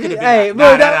could. Nah, they could have been. Hey, like,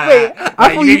 bro, nah, wait.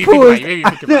 I thought you paused. Maybe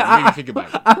think about it. Think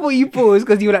about it. I thought you paused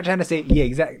because you were like trying to say, yeah,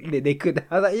 exactly. They could.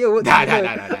 I was like, yo, what? Nah, the nah, hell?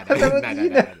 nah, I nah, was nah, like, nah, what nah, do you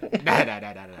nah, know? nah, nah,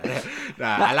 nah, nah, nah.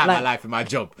 Nah, I like my life and my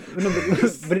job. No,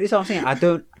 but it's what I'm saying.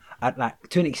 Like,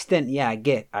 to an extent, yeah, I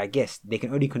guess they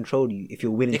can only control you if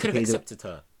you're willing They to could have pay the. accepted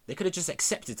her. They could have just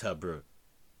accepted her, bro.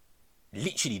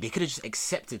 Literally, they could have just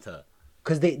accepted her.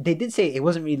 Because they did say it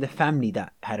wasn't really the family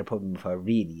that had a problem with her.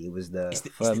 Really, it was the It's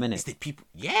minute. the people.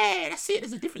 Yeah, that's it.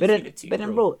 There's a difference But between then, the two, but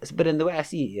then, bro. But then the way I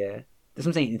see it, yeah, that's what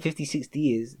I'm saying. In 50, 60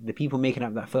 years, the people making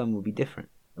up that firm will be different.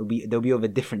 They'll be of a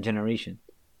different generation.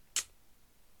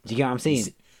 Do you get what I'm saying?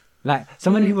 Like,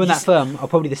 some of the people in that firm are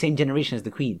probably the same generation as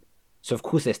the Queen. So, of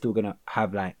course, they're still going to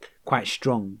have, like, quite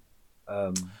strong...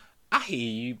 I hear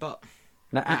you, but...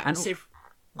 Like, like, and, say,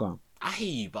 go on. I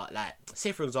hear you, but, like,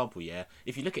 say, for example, yeah,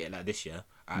 if you look at it like this, yeah,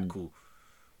 alright, cool.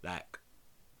 Like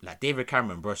David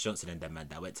Cameron, Boris Johnson and them, man,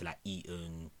 that went to, like,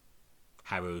 Eton,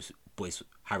 Harrow Boys,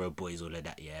 all of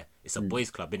that, yeah. It's a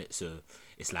boys club, innit? So,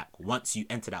 it's like, once you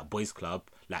enter that boys club,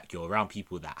 like, you're around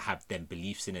people that have them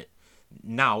beliefs in it.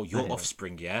 Now your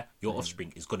offspring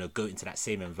is going to go into that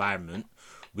same environment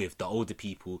with the older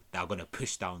people that are going to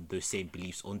push down those same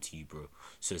beliefs onto you, bro.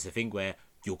 So it's a thing where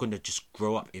you're going to just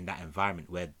grow up in that environment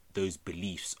where those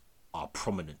beliefs are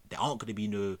prominent. There aren't going to be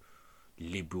no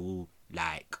liberal,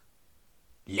 like,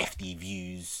 lefty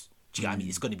views. Do you get what I mean?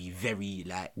 It's going to be very,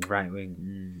 like, right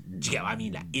wing. Do you get what I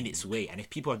mean? Like, in its way. And if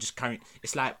people are just carrying,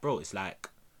 it's like, bro, it's like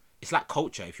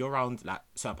culture. If you're around, like,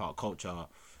 certain part of culture,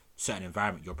 certain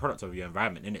environment, you're a product of your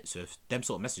environment, innit? So if them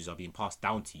sort of messages are being passed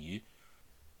down to you,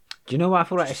 do you know what I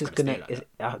feel like? It's just gonna. Like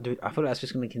I feel like it's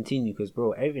just gonna continue because,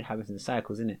 bro, everything happens in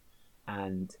cycles, innit?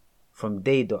 And from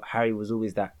day dot, Harry was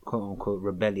always that quote unquote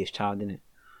rebellious child, innit?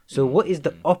 So what is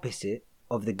the opposite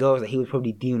of the girls that he was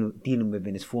probably dealing with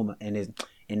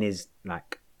in his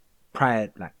like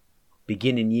prior, like,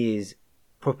 beginning years,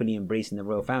 properly embracing the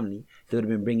royal family? They would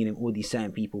have been bringing him all these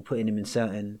certain people, putting him in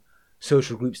certain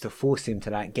social groups to force him to,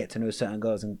 like, get to know certain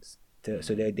girls and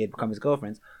so they'd become his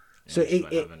girlfriends. So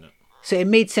so it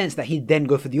made sense that he'd then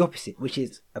go for the opposite, which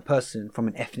is a person from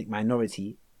an ethnic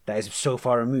minority that is so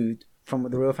far removed from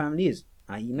what the royal family is,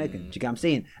 i.e. Meghan. Do you get what I'm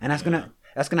saying? And that's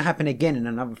gonna happen again in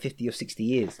another 50 or 60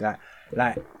 years.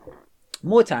 Like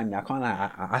more time. I can't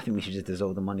lie. I think we should just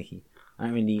dissolve the monarchy. I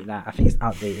don't really like. I think it's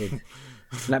outdated.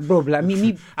 Like, bro, like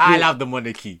me. I love the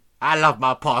monarchy. I love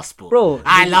my passport, bro.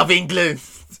 I love England,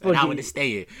 bro, and I want to stay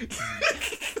here.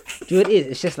 Do you know what it is?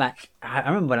 It's just like, I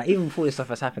remember, like, even before this stuff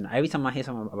has happened, every time I hear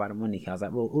something about the monarchy, I was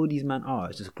like, bro, all these men are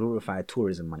is just glorified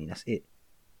tourism money. That's it.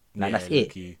 Like, that's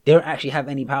it. They don't actually have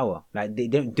any power. Like, they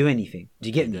don't do anything. Do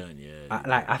you get me?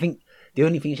 I think the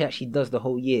only thing she actually does the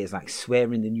whole year is, like,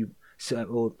 swearing the new,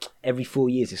 or every 4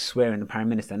 years is swearing the prime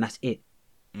minister, and that's it.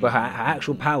 But her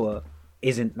actual power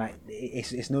isn't, like,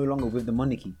 it's no longer with the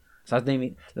monarchy. So I was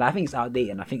thinking, like, I think it's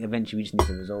outdated, and I think eventually we just need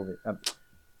to resolve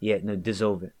it.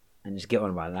 Dissolve it and just get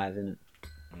on with our lives, innit?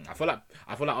 I feel like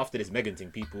after this Meghan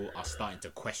thing, people are starting to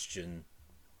question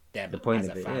them the point as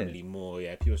of a it, family more.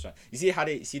 Yeah, people are you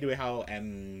see the way how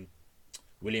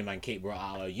William and Kate brought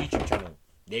out a YouTube channel.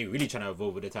 They're really trying to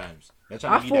evolve with the times. They're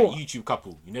trying to be that YouTube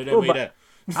couple. You know the way that.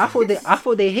 I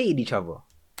thought they hated each other.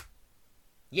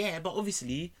 Yeah, but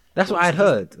obviously. That's what I'd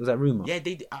heard. Was that rumor? Yeah,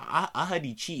 I heard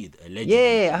he cheated allegedly.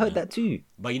 Yeah, I heard that too.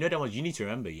 But you know that one. You need to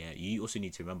remember. Yeah, you also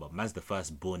need to remember. Man's the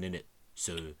firstborn in it.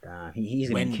 So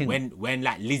he's when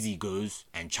like Lizzie goes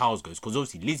and Charles goes, because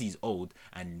obviously Lizzie's old,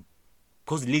 and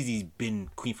because Lizzie's been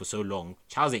queen for so long,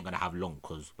 Charles ain't gonna have long.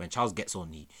 Because when Charles gets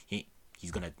on,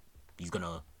 he's gonna.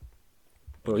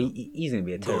 Bro, he's gonna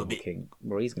be a terrible king.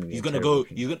 Bro, he's gonna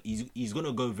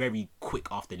go very quick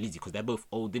after Lizzie because they're both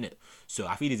old, innit? So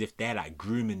I feel as if they're like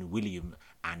grooming William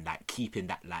and like keeping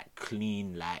that like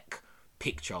clean like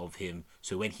picture of him.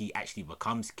 So when he actually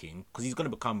becomes king, because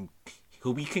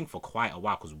he'll be king for quite a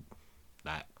while because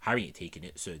like Harry ain't taking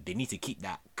it. So they need to keep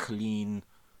that clean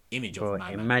image of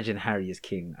my imagine man. Harry as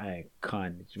king. I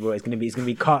can't. Bro, it's gonna be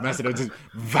car. Man, just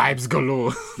vibes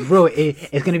galore. Bro,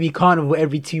 it's gonna be carnival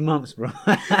every 2 months, bro.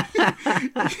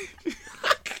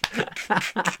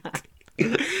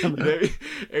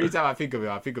 Every time I think of it,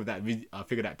 I think of that video, I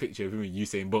think of that picture of him and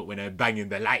Usain Bolt when they're banging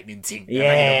the lightning thing.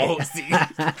 Yeah.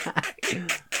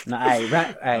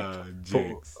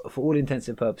 For all intents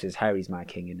and purposes, Harry's my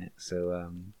king in it.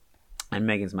 So and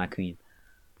Meghan's my queen.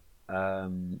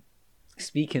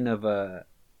 Speaking of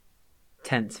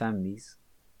tense families,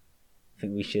 I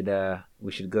think we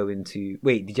should go into.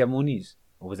 Wait, did you have more news,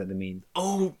 or was that the main?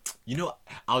 Oh, you know,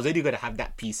 I was only gonna have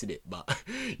that piece in it, but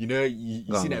you know,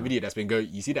 you see that video that's been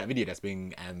You see that video that's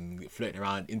been floating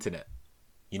around internet.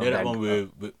 You know that one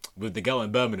with the girl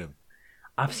in Birmingham.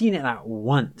 I've seen it like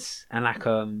once, and like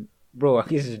bro,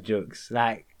 this is jokes.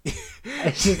 Like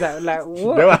it's just like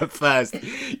what?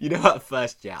 You know at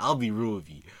first, yeah, I'll be real with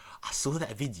you. I saw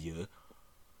that video.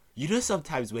 You know,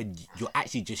 sometimes when you're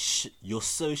actually just you're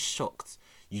so shocked,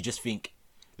 you just think,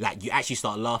 like, you actually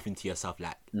start laughing to yourself,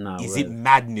 like, is it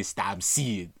madness that I'm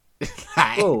seeing?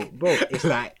 like, Bro, it's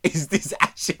like, is this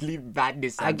actually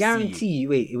madness? I I'm guarantee seeing? you.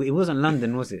 Wait, it wasn't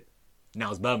London, was it? No, it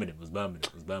was Birmingham. It was Birmingham.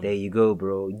 It was There Birmingham. you go,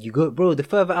 bro. You go, bro. The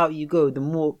further out you go, the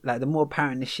more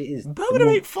apparent this shit is. The Birmingham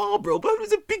more, ain't far, bro.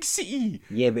 Birmingham's a big city.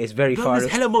 yeah, but it's very far.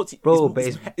 Birmingham's hella bro.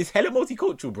 It's, But it's hella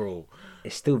multicultural, bro.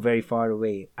 it's still very far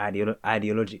away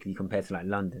ideologically compared to like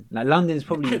London. Like London is I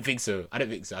probably, don't think so. I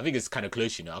think it's kind of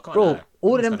close, you know. I can't bro. lie.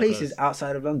 All of It's them kinda places close.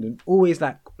 outside of London always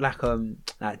like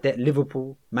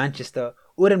Liverpool, Manchester.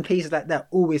 All them places like that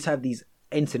always have these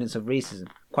incidents of racism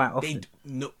quite often.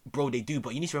 No, bro, they do.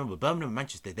 But you need to remember, Birmingham and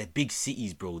Manchester, they're big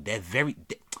cities, bro.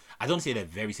 I don't say they're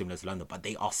very similar to London, but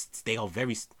they are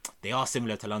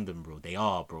similar to London, bro. They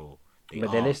are, bro.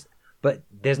 But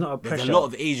there's not a There's pressure. a lot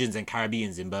of Asians and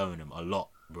Caribbeans in Birmingham. A lot,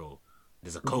 bro.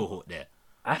 There's a cohort there.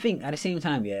 I think at the same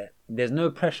time, yeah, there's no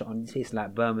pressure on places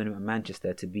like Birmingham and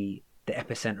Manchester to be the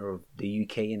epicenter of the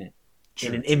UK in it,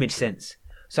 in an image sense.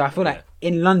 So I feel like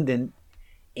in London,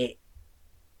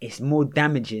 it's more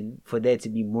damaging for there to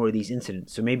be more of these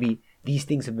incidents. So maybe these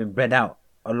things have been bred out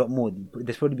a lot more.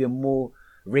 There's probably been more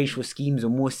racial schemes or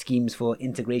more schemes for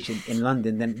integration in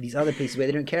London than these other places where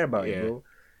they don't care about it, bro.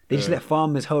 They just let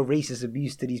farmers hold racist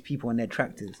abuse to these people on their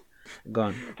tractors.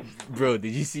 Gone. Bro,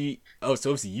 did you see? Oh, so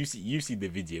obviously you see the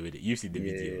video with it. You see the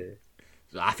video.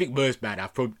 So I think most man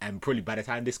and probably by the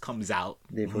time this comes out,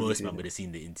 most man would have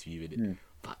seen the interview with it.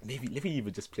 But maybe let me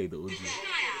even just play the audio.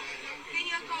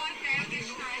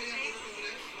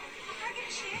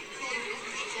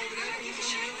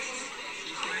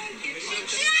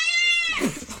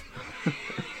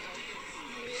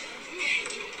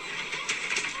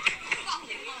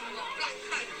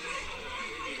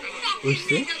 What's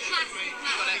this?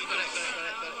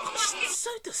 It's so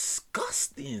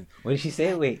disgusting. What did she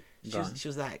say? Wait. She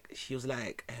was like,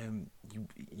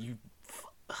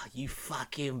 you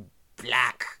fucking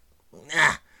black,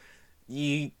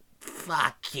 you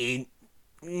fucking.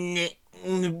 Wait,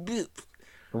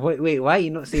 why are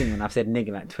you not saying when I've said nigga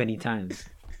like 20 times?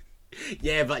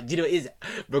 Yeah, but you know it is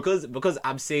because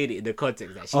I'm saying it in the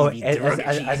context that she's being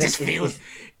derogatory.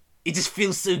 It just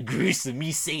feels so gruesome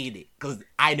me saying it because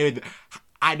I know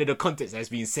the context that's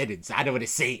being said in, so I don't want to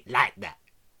say it like that.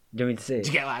 Do you want me to say it?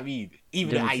 Do you get what I mean?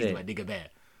 Even though I use my nigga bear.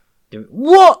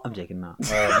 What? I'm joking now.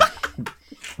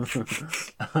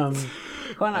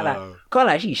 Can't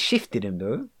like she shifted him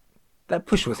though. That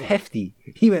push was hefty.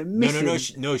 He went missing.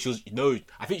 No.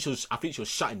 I think she was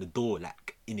shutting the door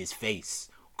like in his face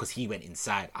because he went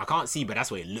inside. I can't see, but that's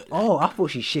what it looked like. Oh, I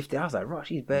thought she shifted. I was like, right,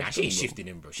 she's bad. Nah, she ain't shifting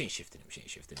him, bro. She ain't shifting him.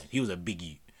 He was a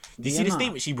biggie. Did you see the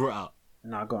statement she brought out?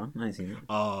 Nah, go on. I ain't seen it.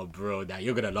 Oh, bro, now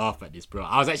you're gonna laugh at this, bro.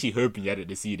 I was actually hoping you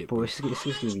hadn't seen it, Bro, bro. it's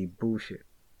just gonna be bullshit.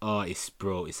 Oh, it's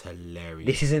hilarious.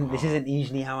 This isn't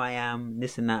usually how I am.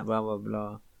 This and that, blah blah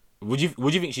blah. What do you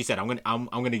think she said? I'm gonna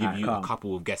give Alright, you calm. a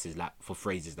couple of guesses like for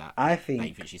phrases that I that you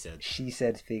think think she said. she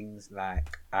said things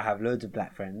like, "I have loads of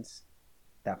black friends."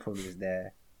 That probably was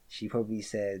there. She probably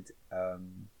said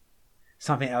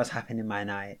something else happened in my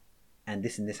night, and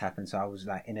this happened, so I was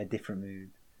like in a different mood.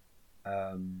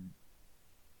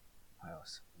 What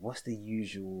else? What's the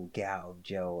usual get out of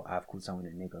jail? I've called someone a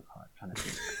nigger card. I'm trying to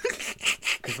think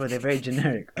because they're very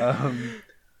generic.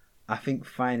 I think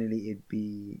finally it'd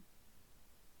be.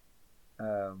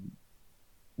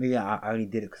 Maybe I only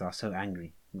did it because I was so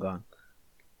angry. Go on.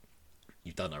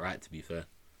 You've done alright, to be fair.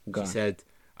 Go She on. said,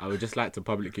 "I would just like to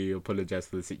publicly apologize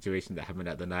for the situation that happened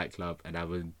at the nightclub, and I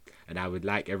would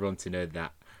like everyone to know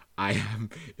that I am,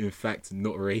 in fact,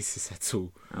 not racist at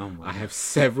all. Oh my I have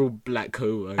several black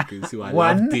co-workers who I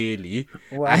One? love dearly,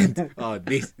 One? and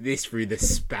this threw the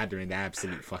spanner in the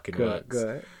absolute fucking works.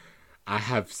 Go. I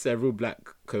have several black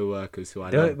co-workers who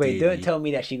I love dearly. Don't tell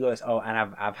me that she goes, oh,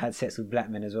 and I've had sex with black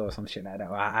men as well, or some shit like that.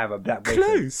 Or I have a black boyfriend.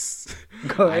 Close.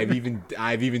 Go ahead.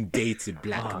 I've even dated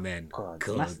black men. God.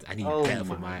 I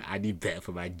need better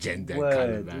for my gender and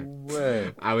colour, man.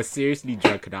 Word. I was seriously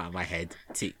drunken out of my head.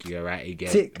 Tick, you're right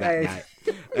again. Tick, that guys.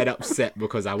 night, and upset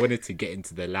because I wanted to get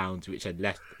into the lounge, which had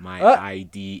left my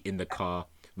ID in the car,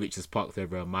 which was parked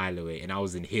over a mile away, and I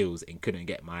was in heels and couldn't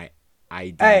get my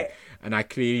ID. Hey. And I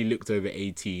clearly looked over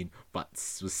 18, but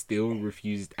was still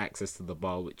refused access to the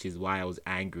bar, which is why I was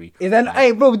angry.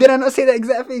 Hey, bro, did I not say that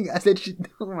exact thing? I said,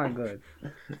 oh my god.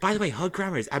 By the way, her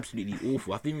grammar is absolutely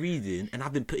awful. I've been reading and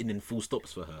I've been putting in full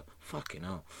stops for her. Fucking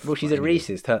hell. Bro, she's a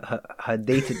racist. Her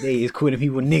day to day is calling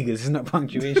people niggas. It's not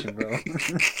punctuation, bro.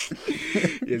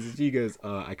 Yeah, so she goes,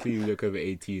 I clearly look over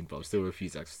 18, but I'm still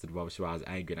refused access to the bar, which is why I was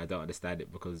angry, and I don't understand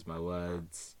it because my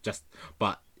words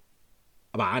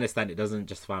but I understand it doesn't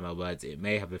justify my words. It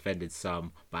may have offended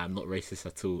some, but I'm not racist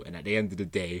at all. And at the end of the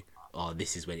day, oh,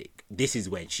 this is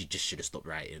when she just should have stopped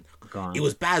writing. Go on. It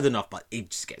was bad enough, but it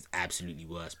just gets absolutely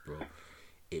worse, bro.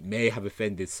 It may have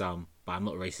offended some, but I'm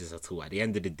not racist at all. At the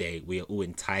end of the day, we are all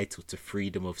entitled to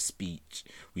freedom of speech.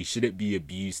 We shouldn't be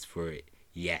abused for it.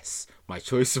 Yes, my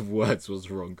choice of words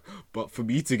was wrong, but for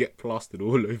me to get plastered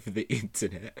all over the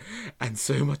internet and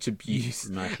so much abuse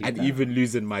and even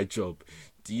losing my job,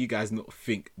 do you guys not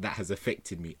think that has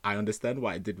affected me? I understand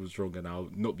what I did was wrong and I'll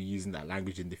not be using that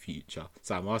language in the future.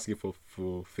 So I'm asking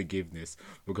for forgiveness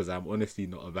because I'm honestly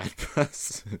not a bad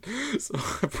person. So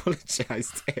I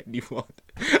apologise to anyone.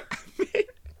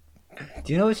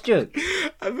 Do you know what's joke?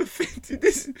 I'm offended.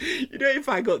 This, you know, if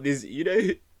I got this, you know,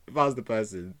 if I was the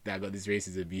person that got this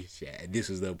racist abuse, yeah, and this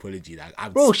was the apology, like,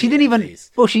 bro, she didn't even.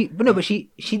 Bro, she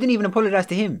didn't even apologize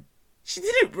to him. She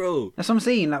didn't, bro. That's what I'm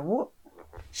saying. Like, what?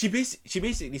 She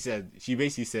basically said,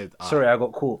 sorry, I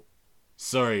got caught.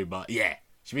 Sorry, but yeah,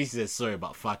 she basically said sorry,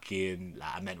 but fucking,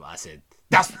 like, I meant what I said.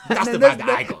 That's the vibe that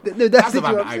I got. That's the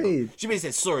vibe that I got. She basically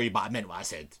said sorry, but I meant what I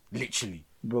said. Literally.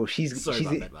 Bro, she's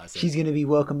gonna be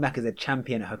welcomed back as a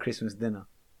champion at her Christmas dinner.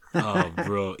 Oh,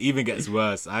 bro, even gets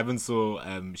worse. I even saw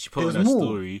she put on her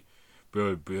story,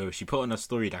 bro. She put on her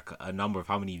story like a number of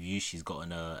how many views she's got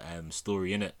on her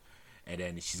story in it, and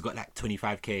then she's got like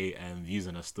 25k views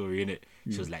on her story in it.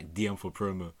 She was like DM for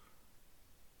promo.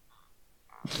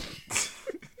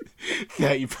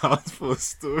 £30 for a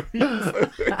story.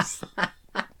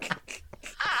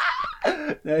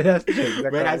 No, that's true.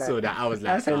 When I saw that, I was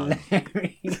like, that's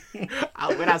hilarious.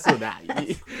 When I saw that,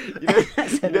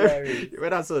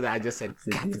 when I saw that, I just said,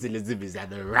 capitalism is at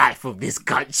the rife of this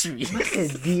country. What's a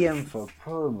DM for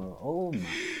promo? Oh my.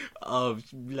 Oh,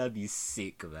 bloody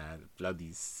sick, man.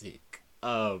 Bloody sick.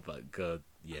 Oh my god.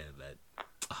 Yeah,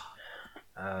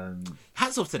 man.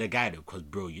 Hats off to the guy though, because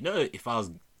bro, you know, if I was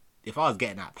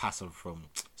getting that pass on from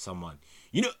someone,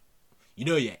 you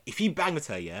know, yeah, if he banged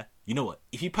her, yeah, you know what?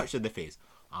 If he punched her in the face,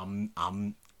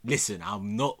 listen,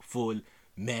 I'm not for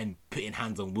men putting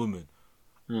hands on women.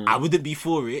 I wouldn't be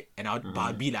for it, and but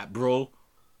I'd be like, bro,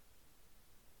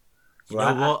 you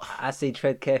know what? I say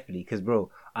tread carefully, because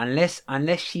bro, unless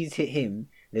she's hit him,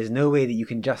 there's no way that you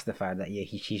can justify that. Yeah,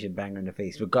 she should bang her in the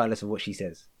face, regardless of what she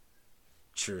says.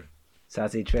 True. So I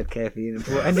say tread carefully, and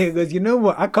then he goes, you know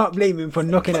what? I can't blame him for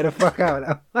knocking her the fuck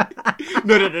out.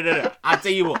 No. I'll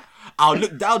tell you what. I'll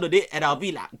look down on it and I'll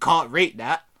be like, can't rate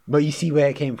that. But you see where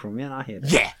it came from, yeah? I hear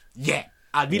that. Yeah.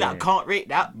 I'll be like, can't rate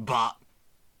that, but...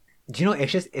 Do you know,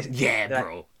 it's like,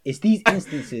 bro. It's these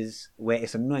instances where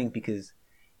it's annoying because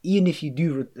even if you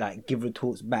do give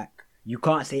retorts back, you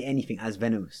can't say anything as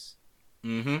venomous.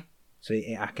 Mm-hmm. So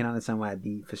I can understand why it'd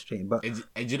be frustrating. But and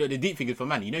you know, the deep thing is for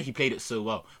man, you know, he played it so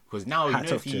well. Because now, you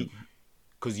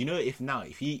know, if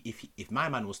my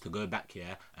man was to go back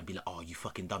here and be like, oh, you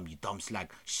fucking dumb, you dumb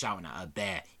slag, shouting at her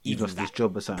there, even lost his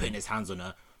job or something, putting his hands on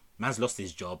her, man's lost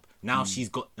his job. Now she's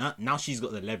got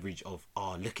the leverage of,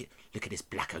 oh, look at this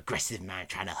black aggressive man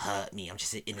trying to hurt me. I'm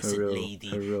just an innocent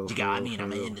lady. Do you get what I mean?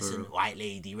 I'm an innocent white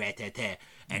lady,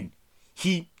 and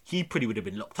he pretty would have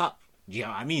been locked up. Do you get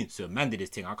what I mean? So man did his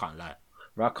thing. I can't lie.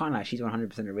 Bro, I can't lie. She's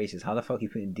 100% a racist. How the fuck are you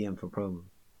putting DM for promo?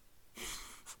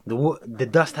 The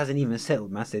dust hasn't even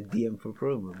settled, man. I said DM for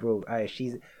promo, bro.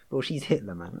 She's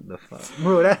Hitler, man. What the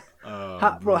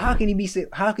fuck, bro? How can he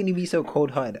be so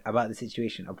cold-hearted about the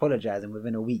situation? Apologize and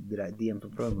within a week be like DM for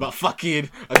promo. But fucking,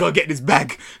 I gotta get this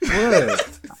bag. Word.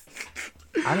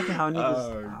 I don't know how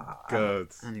niggas. Oh god.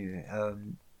 Anyway,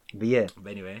 but yeah.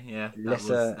 But anyway, yeah.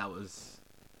 That was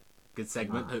good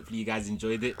segment. Hopefully you guys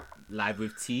enjoyed it. Live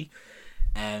with T.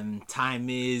 Time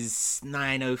is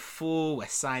 9:04. We're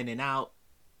signing out.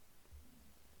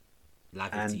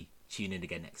 Live with T. Tune in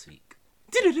again next week.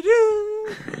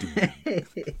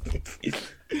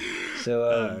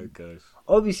 So, gosh.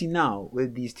 Obviously now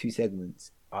with these two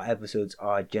segments, our episodes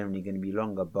are generally going to be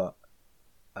longer. But,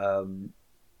 and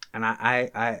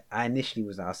I initially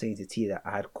I was saying to T that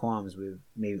I had qualms with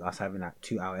maybe us having like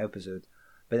 2-hour episodes.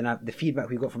 But then the feedback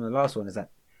we got from the last one is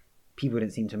that people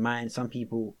didn't seem to mind. Some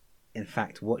people, in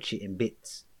fact, watch it in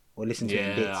bits or listen to it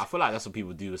in bits. Yeah, I feel like that's what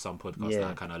people do with some podcasts that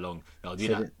are kind of long. They'll do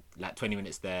that, like 20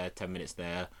 minutes there, 10 minutes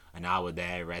there, an hour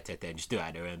there, and just do it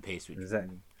at their own pace.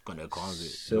 Exactly. Got no cons with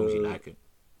it, as long as you like it.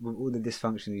 With all the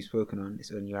dysfunction we've spoken on,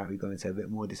 it's only right we go into a bit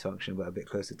more dysfunction, but a bit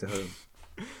closer to home.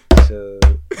 So,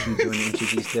 do you want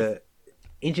to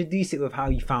introduce it with how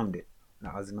you found it?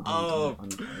 Like, I was with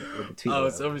the tweet. I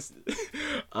was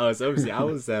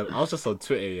just on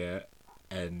Twitter,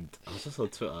 and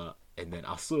then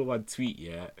I saw one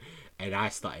tweet, and I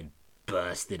started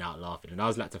bursting out laughing, and I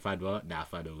was like to Fadwa,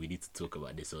 we need to talk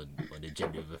about this on the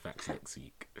Gender of the Facts next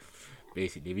week.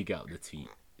 Basically, we get up the tweet.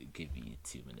 Give me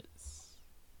 2 minutes.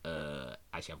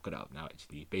 Actually, I've got it up now.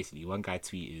 Actually, basically, one guy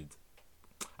tweeted.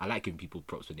 I like giving people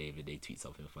props when they tweet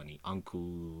something funny.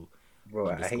 Uncle.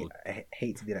 Bro, I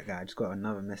hate to be that guy. I just got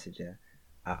another message here.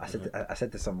 I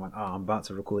said to someone, "Oh, I'm about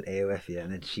to record AOF here,"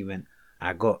 and then she went,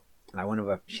 "I got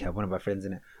like she had one of her friends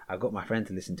in it. I got my friend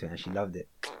to listen to it, and she loved it.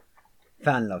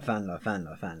 Fan love.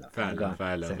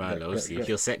 Obviously, if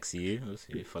you're sexy,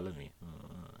 obviously follow me.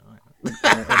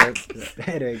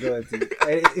 Anyway, go on.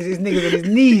 His nigga's on his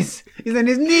knees. He's on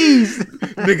his knees.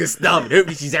 Nigga starving.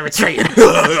 Hopefully she's Eritrean.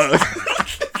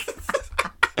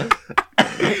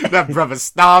 That brother's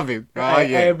starving. Oh, yeah.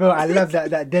 Hey, bro, I love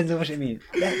that Denzel Washington meme.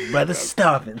 That brother's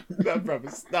starving. That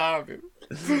brother's starving.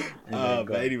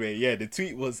 But anyway, yeah, the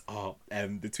tweet was,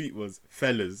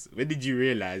 fellas, when did you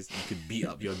realize you could beat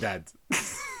up your dad?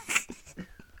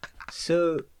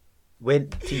 So, when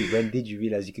did you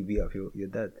realize you could beat up your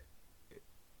dad?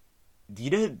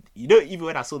 You know, even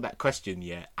when I saw that question,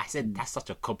 yeah, I said that's such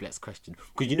a complex question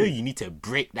because you need to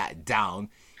break that down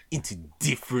into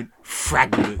different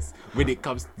fragments when it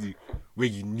comes to where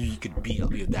you knew you could beat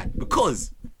up your dad.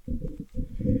 Because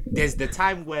there's the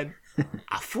time when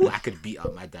I thought I could beat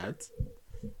up my dad.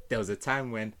 There was a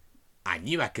time when I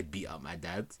knew I could beat up my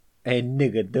dad. Hey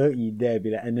nigga, don't you dare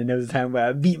be like. And then there was a time where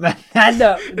I beat my dad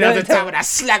up. There was a time when I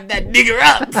slapped that nigga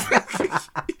up.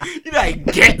 You know how it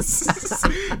gets.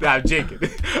 No, I'm joking.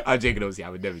 Obviously, I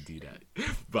would never do that.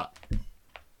 But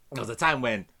there was a time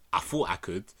when I thought I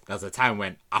could. There was a time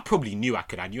when I probably knew I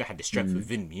could. I knew I had the strength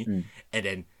within me. And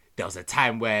then there was a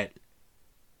time where...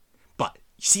 But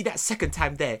see that second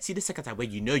time there? See the second time where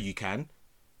you know you can?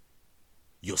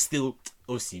 You're still...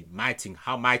 Obviously,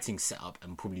 how my thing's set up,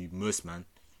 and probably most, man,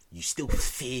 you still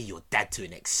fear your dad to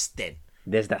an extent.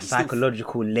 There's that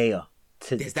psychological layer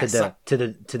to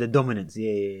the dominance.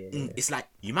 Yeah. It's like,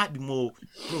 you might be more...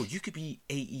 Bro, you could be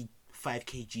 85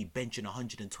 kg benching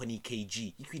 120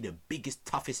 kg. You could be the biggest,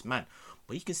 toughest man,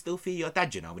 but you can still fear your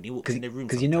dad, when he walks in the room.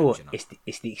 Because you know what,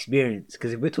 it's the experience.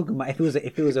 Because if we're talking about if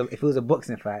it was a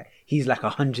boxing fight, he's like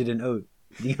 100-0.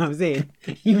 You know what I'm saying?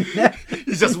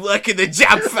 He's just working the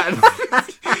jab, fam.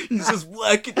 He's just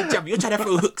working the jab. You're trying to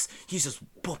throw hooks. He's just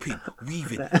popping,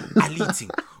 weaving, aleating,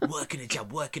 working the jab.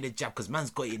 Because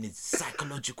man's got it in his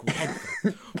psychological head.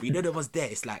 Fam. But you know that was there.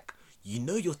 It's like, you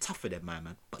know you're tougher than my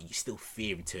man, but you still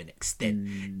fear him to an extent.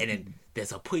 And then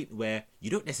there's a point where you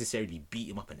don't necessarily beat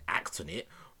him up and act on it,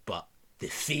 but the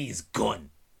fear is gone.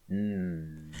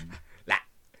 Like,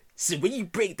 so when you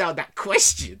break down that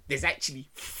question, there's actually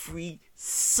 3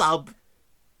 sub-time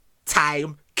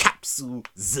capsule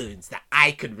zones that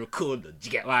I can record on. Do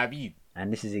you get what I mean?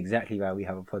 And this is exactly why we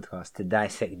have a podcast, to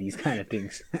dissect these kind of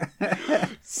things.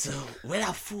 So when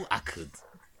I thought I could,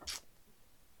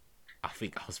 I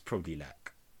think I was probably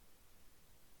like,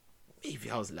 maybe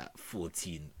I was like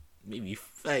 14, maybe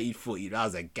 13, 14. I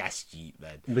was a gas Jeep,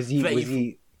 man. Was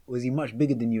he much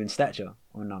bigger than you in stature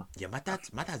or not? Yeah, my dad's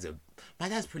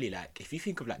pretty like, if you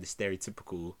think of like the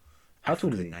stereotypical. How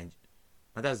tall is he?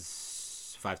 My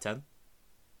dad's 5'10".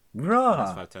 Bruh. My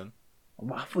dad's 5'10".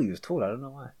 I thought he was tall. I don't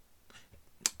know why.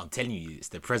 I'm telling you, it's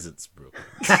the presence, bro.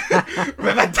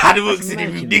 When my dad walks in,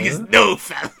 you niggas know,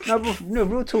 fam. No,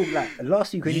 real talk. Like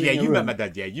last week when you met my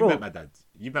dad. Yeah, you met my dad.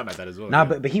 You met my dad as well. Nah,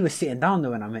 yeah. but he was sitting down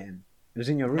though when I met him. It was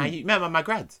in your room. Nah, you met my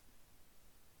grad.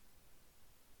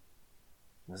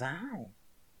 Was I?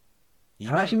 You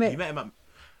met him at... you met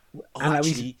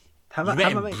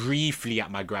him briefly at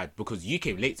my grad, because you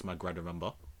came late to my grad,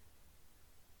 remember?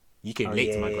 You came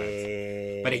late to my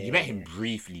grad. But then you met him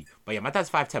briefly. But yeah, my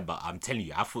dad's 5'10", but I'm telling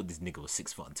you, I thought this nigga was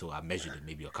 6 foot until I measured him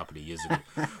maybe a couple of years ago.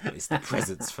 But it's the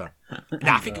presence, fam.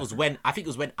 Nah, I think it was when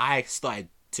I started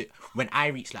to... When I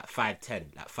reached like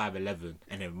 5'10", like 5'11",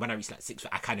 and then when I reached like 6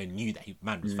 foot, I kind of knew that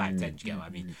man was 5'10", do you get what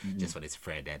I mean? Just wanted to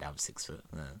throw it there that I'm 6 foot.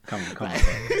 Come on.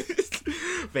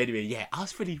 But anyway, yeah, I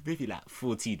was pretty maybe like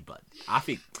 14, but I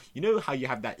think, you know how you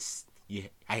have that...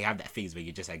 I have that phase where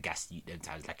you're just a gas youth them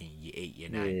times, like in year 8, year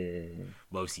 9. Yeah.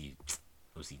 Obviously,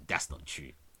 that's not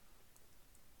true.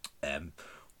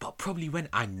 But probably when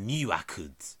I knew I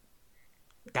could,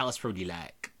 that was probably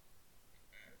like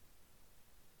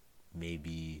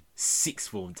maybe 6th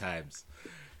form times.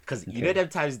 Because you know them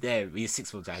times there when you're 6th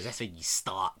form times, that's when you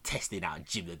start testing out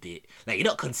gym a bit. Like, you're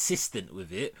not consistent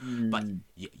with it, but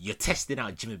you're testing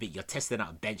out gym a bit. You're testing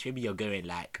out bench. Maybe you're going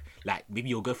like maybe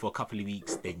you'll go for a couple of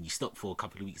weeks, then you stop for a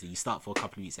couple of weeks, then you start for a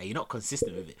couple of weeks, and you're not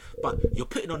consistent with it. But you're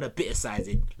putting on a bit of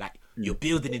sizing, like you're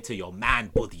building into your man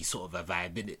body sort of a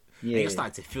vibe, innit? Yeah, and you're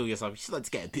starting to feel yourself. You're starting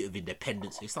to get a bit of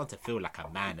independence. You're starting to feel like a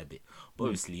man a bit. But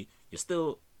obviously, you're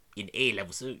still in A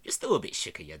level, so you're still a bit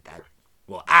shook at your dad.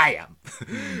 Well, I am.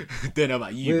 Don't know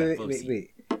about you.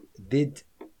 Wait. Did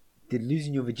did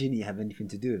losing your virginity have anything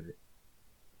to do with it?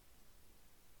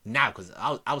 Nah, because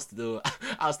I was still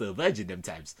I was still a virgin them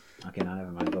times. Okay, now never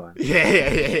mind. Go on.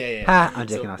 Yeah. Ha! I'm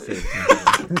joking. I'll say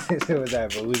it. So was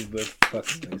that, but we both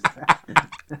fucking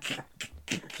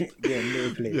yeah,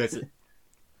 no play. Yeah,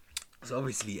 so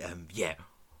obviously,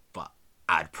 but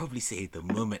I'd probably say the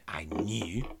moment I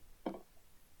knew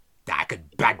that I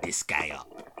could bag this guy up,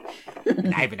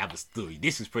 and I even have a story.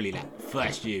 This was probably like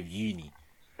first year of uni.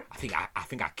 I think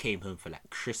I came home for like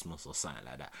Christmas or something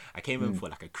like that. I came home for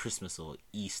like a Christmas or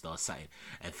Easter or something.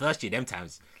 And first year, them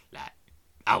times, like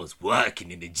I was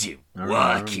working in the gym,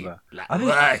 I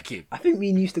think me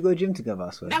and you used to go gym together.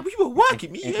 I swear. Nah, we were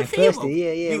working. Me and And Theo, first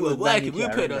day, yeah. we were working. We were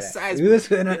putting on size. We We was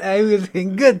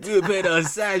looking good. were putting on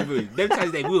size, bro. Them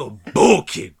times we were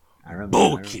bulking. I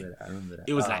remember that.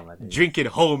 It was my like days. drinking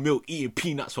whole milk, eating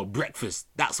peanuts for breakfast.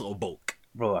 That sort of bulk.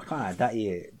 Bro, I can't lie, that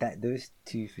year, those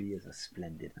 2-3 years are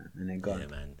splendid, man. And then gone. Yeah,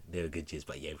 man, they were good years.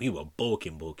 But yeah, we were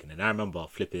bulking. And I remember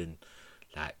flipping,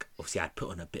 like, obviously I'd put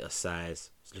on a bit of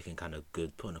size. It's looking kind of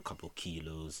good. Put on a couple of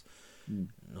kilos. And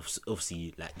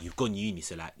obviously, like, you've gone uni,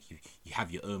 so like you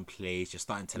have your own place. You're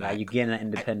starting to Like, you gain that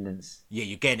independence. yeah,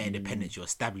 you're getting that independence. You're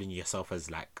establishing yourself as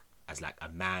like a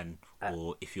man,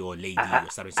 or if you're a lady, you're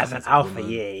establishing As yourself an a alpha, woman.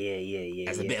 yeah.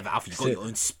 As a bit of an alpha, you got your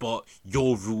own spot,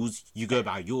 your rules. You go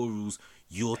by your rules,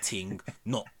 your thing,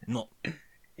 not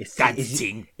It's dad's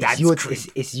thing, dad's your, crib.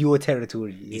 it's your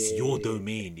territory. It's Yeah, your yeah.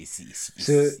 domain. It's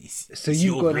So you've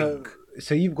your gone ring. home.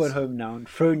 So you've gone home now,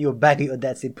 thrown your bag at your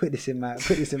dad, said, "Put this in my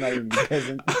room, you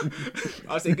peasant."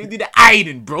 I was saying, go do the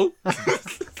ironing, bro.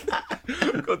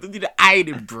 Go to do the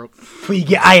ironing, bro. Before you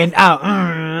get ironed out.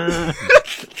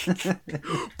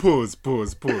 Pause.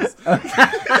 Pause. I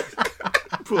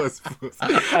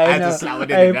had to slap one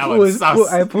in I there. That was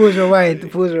sus. I pause rewind.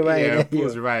 Yeah,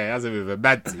 pause right. That's a bit of a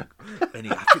bad thing.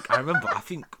 Anyway, I can't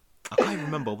even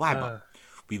remember why, but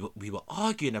we were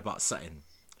arguing about something.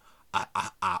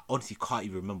 I honestly can't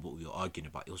even remember what we were arguing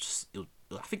about. I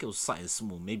think it was something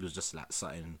small. Maybe it was just like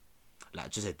something, like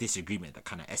just a disagreement that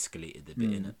kind of escalated a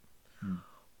bit in it.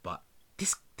 But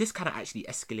this kind of actually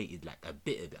escalated like a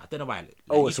bit of it. I don't know why.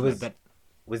 Like, So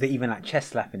was there even like chest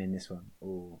slapping in this one?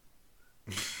 Oh,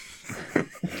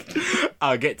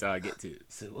 I'll get to it.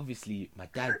 So obviously my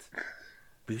dad,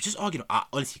 we were just arguing. I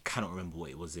honestly cannot remember what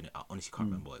it was in it. I honestly can't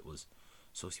remember what it was.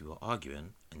 So obviously we were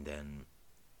arguing, and then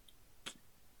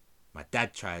my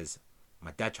dad tries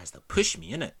to push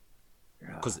me, innit?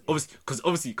 Because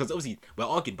obviously we're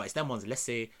arguing, but it's them ones. Let's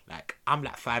say like I'm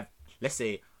like 5. Let's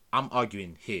say I'm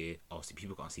arguing here. Obviously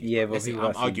people can't see. Yeah, But but let's say people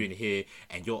I'm are seeing. arguing here,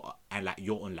 and you're on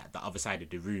like the other side of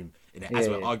the room. And then as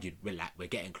we're arguing, we're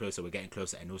getting closer,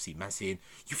 and obviously man saying,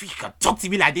 "You think you can talk to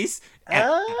me like this?" And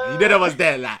you know that was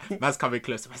there, like man's coming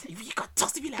closer. Man saying, "You think you can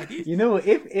talk to me like this?" you know,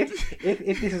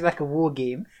 if this is like a war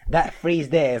game, that phrase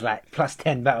there is like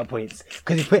 +10 battle points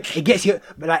because it gets you.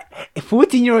 But like a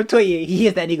 14-year-old toy, he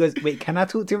hears that and he goes, "Wait, can I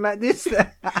talk to him like this?"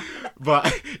 But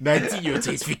 19-year-old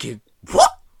is thinking,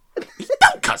 "What? You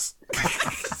don't cuss."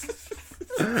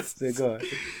 So go on.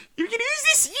 You can use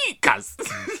this, you cuss.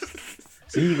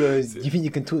 So he goes, "Do you think you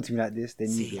can talk to me like this?" Then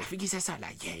you See, go, I think he said something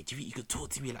like, "Yeah, do you think you could talk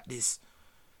to me like this?"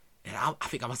 And I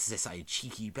think I must have said something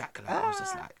cheeky back. Like I was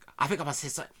just like, I think I must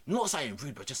have said something, not something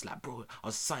rude, but just like, bro, I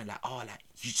was something like, "Oh, like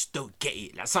you just don't get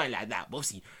it," like something like that. But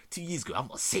obviously, 2 years ago, I'm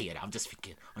not saying it. I'm just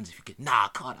thinking, nah, I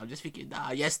can't. I'm just thinking,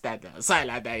 nah, yes, dad, something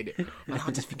like that. Innit? But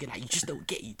I'm just thinking like, you just don't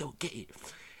get it.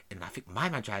 And I think my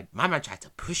man tried to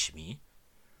push me.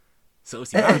 So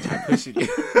obviously, my man tried to push me.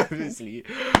 Obviously,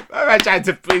 my man tried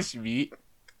to push me.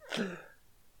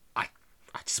 I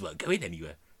just weren't going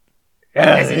anywhere.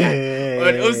 As in,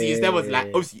 like, obviously, that was like,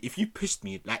 obviously, if you pushed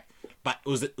me, like, but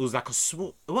it was like a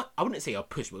small. What I wouldn't say a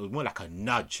push, but it was more like a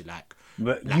nudge, like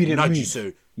But like you didn't nudge move. you.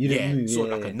 So You didn't move,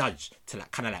 sort of yeah, like a nudge to like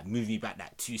kind of like move me back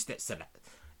like 2 steps to like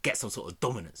get some sort of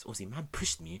dominance. Obviously, man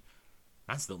pushed me.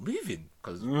 Man's not moving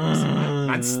because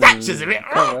man's stature's a bit.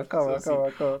 Come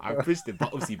on. I pushed him,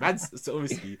 but obviously,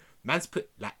 man's put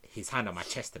like his hand on my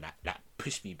chest and like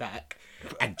pushed me back,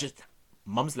 and just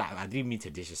mum's like, I didn't mean to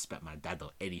disrespect my dad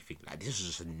or anything. Like this was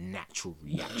just a natural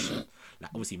reaction. Like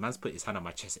obviously, man's put his hand on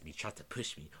my chest and he tried to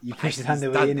push me. You But pushed as his hand he's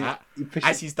away, done innit? that- You pushed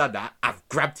As it- he's done that, I've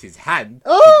grabbed his hand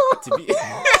Oh! to be.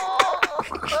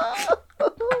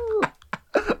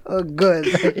 Oh god.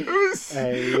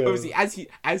 Obviously,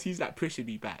 as he's like pushing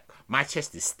me back, my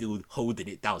chest is still holding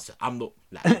it down, so I'm not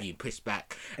like being pushed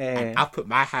back. And I put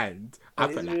my hand, On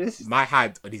his wrist? my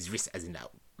hand on his wrist, as in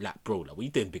like bro, like what you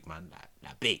doing, big man?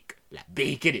 Like bake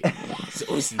innit? So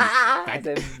obviously,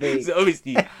 bake. so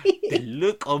obviously, the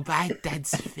look on my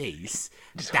dad's face,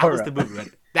 that horror. was the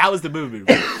moment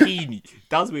when he knew.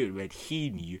 That was the moment when he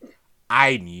knew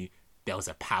I knew there was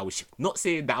a power shift. Not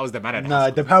saying that I was the man at the No,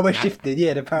 house. the power My- shifted.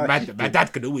 Yeah, the power shifted. My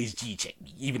dad could always G check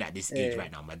me, even at this age Yeah.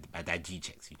 right now. My dad G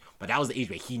checks me, but that was the age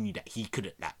where he knew that he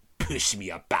couldn't like push me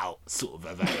about, sort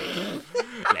of.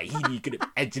 Like he knew he couldn't.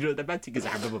 And do you know what the bad thing is?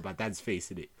 I remember my dad's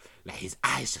face in it. Like his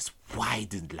eyes just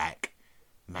widened. Like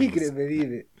man He was- couldn't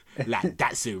believe it. like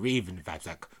that's a Raven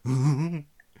vibes.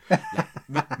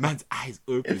 Like, man's eyes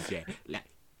opened. Yeah, like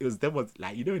it was them ones.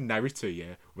 Like you know in Naruto,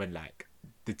 yeah, when like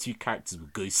the two characters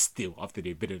would go still after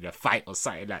they've been in a fight or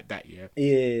something like that. Yeah,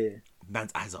 Yeah.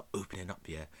 man's eyes are opening up.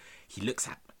 Yeah, he looks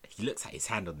at his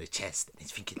hand on the chest and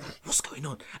he's thinking, "What's going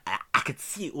on?" I could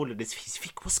see it all in his face.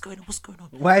 Think, "What's going on? What's going on?"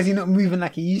 Why is he not moving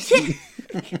like he used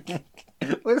to?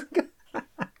 What's go-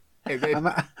 And then,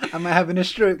 am I having a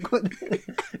stroke?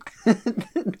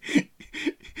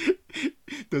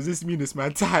 does this mean it's my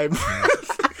time?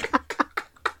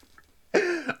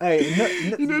 Hey,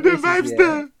 not You know the racist, vibes yeah.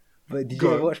 there. But did Go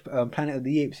you on. ever watch Planet of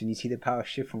the Apes and you see the power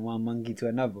shift from one monkey to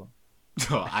another?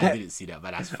 No, I didn't see that,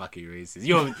 but that's fucking racist.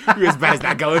 You're as bad as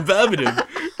that guy in Birmingham.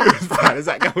 You're as bad as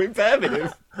that guy in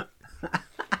Birmingham.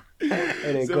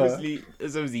 And then So go,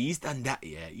 obviously he's done that,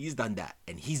 yeah. He's done that,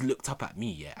 and he's looked up at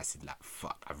me, yeah. I said, like,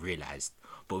 fuck, I've realised.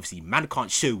 But obviously, man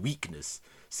can't show weakness.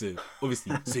 So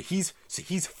obviously, so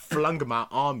he's flung my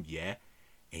arm, yeah,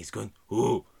 and he's going,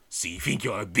 oh, so you think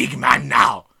you're a big man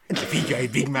now? You think you're a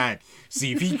big man? So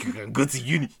you think you can go to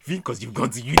uni? You think because you've gone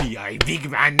to uni, you're a big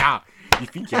man now? You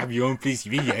think you have your own place?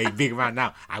 You think you're a big man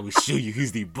now? I will show you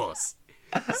who's the boss.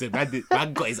 So man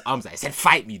got his arms out. I said,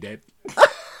 fight me then.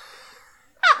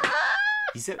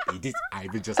 He said, he did. I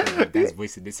even just heard my dad's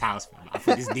voice in this house, man. I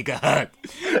thought this nigga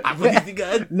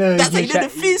hurt. no, That's how you you know the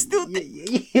chat- fist still.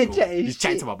 you're chatting He's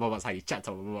chatting shit. to my mum outside. He's chatting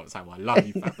to my mum outside. I love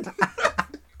you, fam.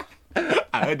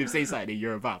 I heard him say something in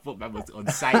Yoruba. I thought man was on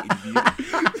site.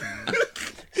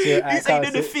 So, He's I saying can't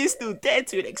that the say- fist still there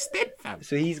to an extent, fam.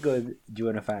 So he's going, do you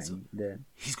want to fight me? Then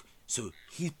He's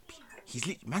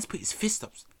man's put his fist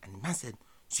up, and the man said,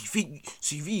 so you think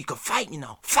you can fight me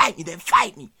now? Fight me, then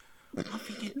fight me. I'm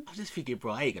just thinking,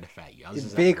 bro, I ain't gonna fight you. I was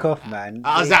just Bake like, bro, off, like- man.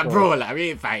 I was Bake like, bro, off. like, we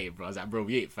ain't fighting, bro. I was like, bro,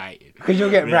 we ain't fighting. Because you'll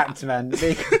get Bro, wrapped, man.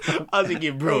 Bake off. I was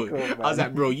thinking, bro, Bake off, I was man.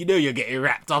 like, bro, you know you're getting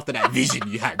wrapped after that vision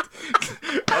you had.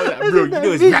 I was like, bro, you that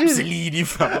know it's vision. Rhapsody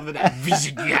fam, after that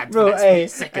vision you had. Bro, for that hey,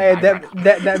 split second, I ran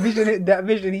out. that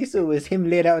vision he saw was him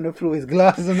laid out on the floor, his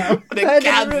glasses on that The side of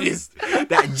the room. canvas,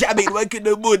 that jab ain't working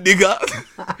no more,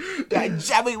 nigga. That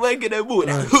jab ain't working no more.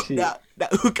 That Oh, hook, shit. that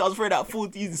hook I was throwing at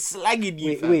 14 slagging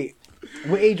you, fam. Wait,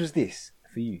 what age was this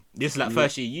for you? This is like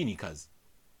first year uni, cuz.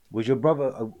 Was your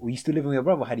brother? Were you still living with your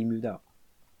brother? Or had he moved out?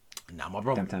 Nah, my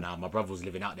Them brother times. was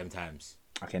living out them times.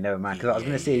 Okay, never mind. Because I was Yeah,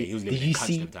 gonna say, yeah, he was did living you in cunts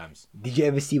see? them times. Did you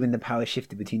ever see when the power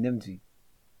shifted between them two?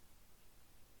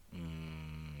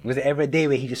 Mm. Was it ever a day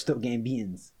where he just stopped getting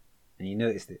beatings and you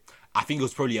noticed it? I think it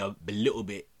was probably a little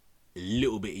bit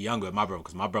younger than my brother,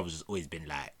 because my brother's just always been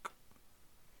like,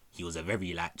 he was a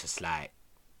very like, just like,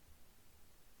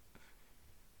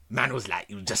 man was like,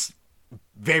 he was just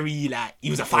very like, he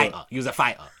was a fighter.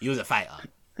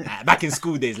 Like, back in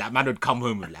school days, like man would come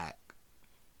home with like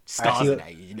scars and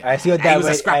that. You know, I see your and dad he was a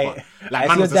was- scrapper. I Like see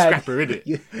man your was a dad- scrapper,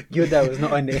 innit? Your dad was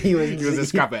not on there. He was. He was a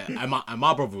scrapper, and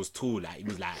my brother was tall. Like he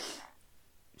was like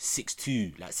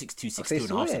 6'2", like 6'2", 6'2 and a half.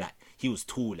 So swear. like he was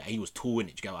tall. Like he was tall in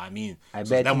it. Do you get what I mean? I So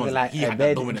bet them he ones, was like- he I had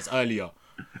bet- that dominance earlier.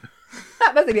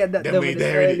 That's what he had that Them done way with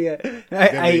this there, innit? earlier.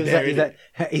 Them way there,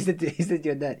 He said to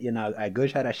your dad, you know, I go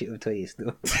try that shit with Toy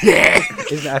still. Yeah.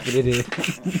 It's not happening. Is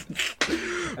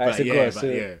it? Alright, so go on, so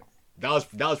yeah. That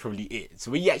was probably it.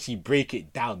 So when you actually break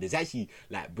it down, there's actually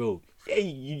like, bro, yeah,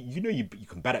 you know you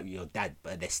can bad up with your dad,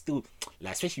 but there's still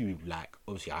like, especially with like,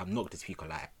 obviously I'm not going to speak on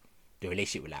like the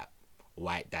relationship with like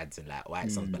white dads and like white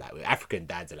sons, but like with African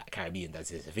dads and like Caribbean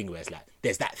dads, there's a thing where it's like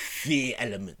there's that fear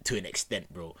element to an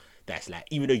extent, bro. That's like,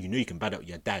 even though you know you can bad up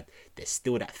your dad, there's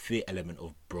still that fear element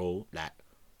of, bro, like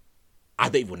I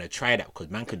don't even want to try that, because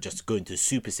man could just go into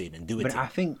Super Saiyan and do it. But I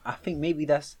think maybe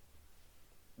that's,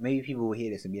 maybe people will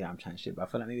hear this and be like, I'm trying shit, but I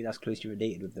feel like maybe that's closely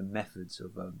related with the methods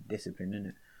of discipline, isn't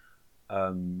it?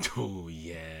 Oh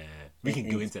yeah, we can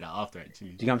go into that after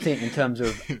actually. Do you know what I'm saying? In terms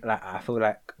of like, I feel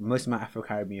like most of my Afro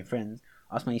Caribbean friends,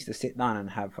 us man used to sit down and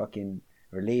have fucking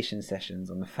relation sessions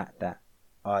on the fact that,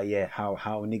 oh yeah, how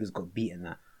niggas got beaten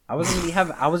that. I wasn't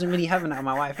really having that with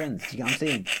my white friends. Do you get what I'm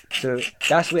saying? So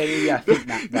that's where really I think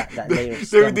that layer of They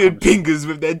STEM were doing comes from. pingers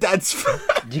with their dads.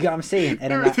 Do you get what I'm saying? And then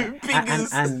They were like, doing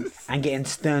fingers. and getting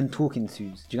stern talking tos. Do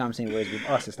you get what I'm saying? Whereas with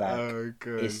us, it's like Oh,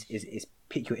 God. it's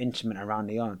pick your instrument around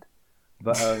the yard.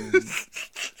 But I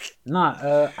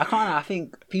can't. I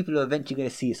think people are eventually going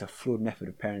to see it's a flawed method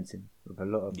of parenting with a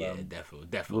lot of Yeah, definitely.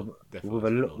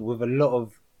 with a lot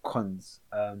of cons.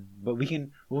 But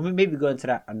we'll maybe go into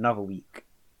that another week.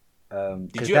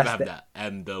 Did you ever have that?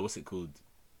 The what's it called?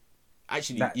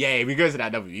 Actually, yeah, we go to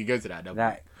that another week.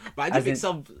 But I just think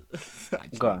some.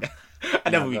 Go on.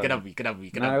 Another week. What you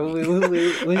gonna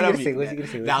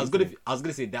say? I was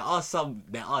gonna say there are some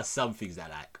things that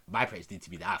like my parents need to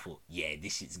be that I thought, yeah,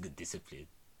 this shit's good discipline.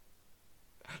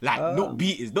 Like not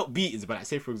beatings, but like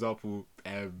say for example,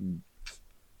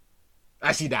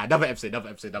 actually another episode.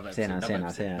 Say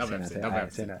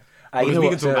that. We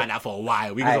can talk about that for a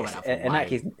while. In that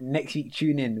case, next week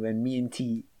tune in when me and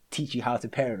T teach you how to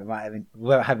parent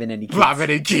without having any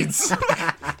kids.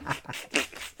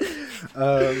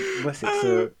 What's it?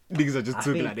 So niggas are just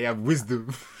talking like they have wisdom.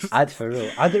 For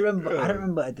real. I don't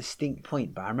remember a distinct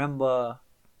point, but I remember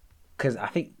because I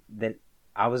think that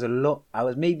I was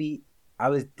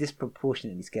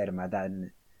disproportionately scared of my dad,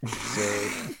 innit? So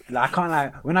like, I can't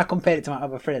lie. When I compared it to my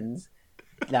other friends,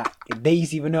 like they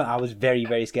used to even know I was very,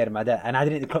 very scared of my dad, and I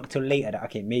didn't clock till later that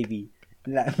okay, maybe.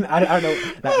 Like, I don't know.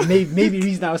 Like maybe the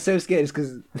reason I was so scared is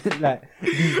because like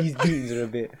these beatings are a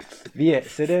bit. But yeah.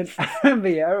 So then I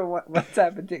remember one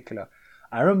time in particular.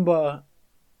 I remember.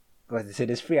 So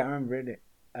there's three. I remember it.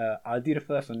 I'll do the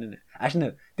first one, innit? Actually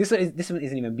no. This one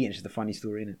isn't even beating. It's just a funny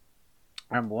story, innit?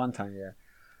 I remember one time, yeah.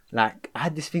 Like I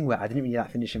had this thing where I didn't really like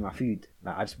finishing my food.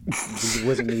 Like I just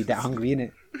wasn't really that hungry,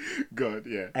 innit? God,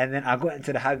 yeah. And then I got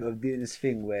into the habit of doing this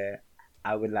thing where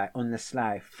I would like on the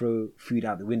sly throw food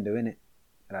out the window, innit?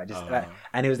 And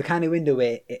it was the kind of window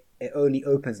where it only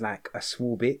opens like a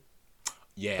small bit.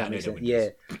 Yeah, I know that.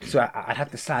 Yeah. So I'd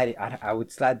have to slide it. I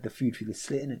would slide the food through the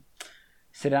slit, innit?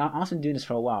 So then I was been doing this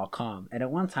for a while, calm. And at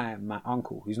one time, my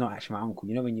uncle, who's not actually my uncle,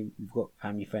 you know when you've got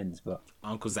family friends, but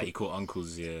uncles that you call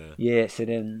uncles, yeah. Yeah. So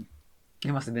then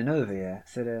he must have been over, yeah.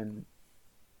 So then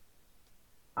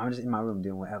I'm just in my room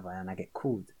doing whatever, and I get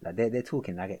called. Like they're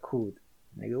talking, I get called.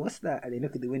 And they go, "What's that?" And they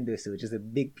look at the windowsill, just a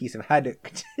big piece of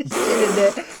haddock sitting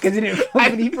there because it didn't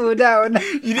properly fall down.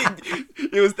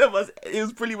 It was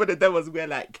probably one of them ones where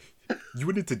like you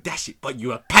wanted to dash it, but you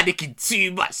were panicking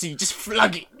too much, so you just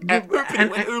flung it and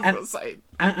went over or something.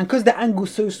 And because the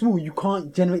angle's so small, you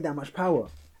can't generate that much power.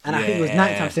 And I think it was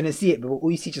nighttime, so I didn't see it, but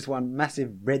all you see is just one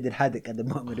massive breaded haddock at the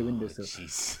bottom of the windowsill.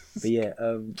 But yeah,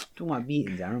 talking about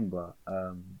beatings, I remember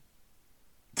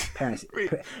parents.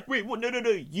 Wait, what? No.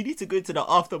 You need to go to the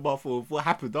aftermath of what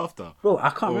happened after. Bro, I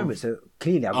can't remember. So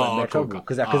clearly, I got in trouble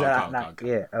because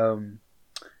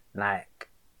like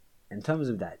in terms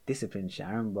of that discipline shit,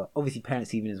 I remember obviously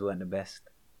parents' evenings weren't the best.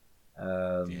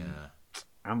 I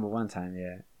remember one time,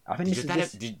 yeah. I think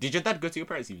did your dad go to your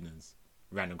parents' evenings?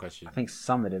 Random question. I think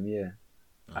some of them, yeah.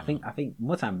 I think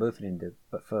more time both of them did,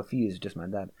 but for a few years just my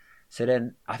dad. So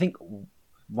then I think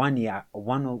one year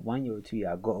or 2 years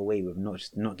I got away with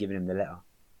not giving him the letter.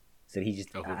 So he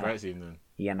just for parents' evening.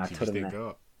 Yeah, and I told him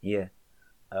that. Yeah.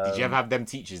 Did you ever have them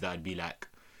teachers that would be like,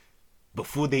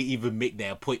 before they even make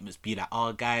their appointments, be like,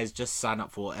 "Oh, guys, just sign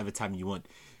up for whatever time you want."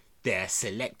 There are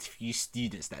select few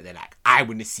students that they're like, "I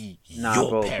want to see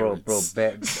your parents."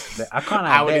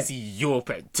 I want to see your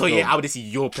parents. So yeah, I want to see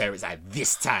your parents at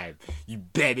this time. You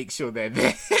better make sure they're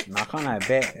there. I can't lie.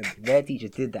 Their teachers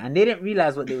did that, and they didn't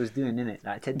realize what they was doing, innit?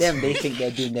 Like to them, they think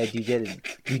they're doing their due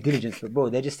diligence, but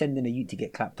bro, they're just sending a youth to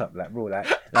get clapped up. Like bro, like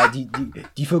do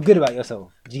you feel good about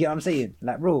yourself? Do you get what I'm saying?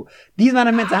 Like bro, these men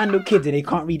are meant to handle kids, and they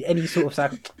can't read any sort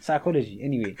of psychology.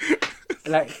 Anyway.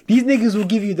 Like these niggas will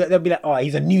give you that, they'll be like, "Oh,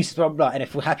 he's a nuisance, blah blah," and they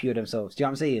feel happy with themselves. Do you know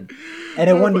what I'm saying? And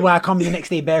then wonder why I come the next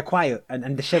day bare quiet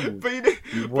and disheveled. But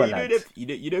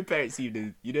you know parents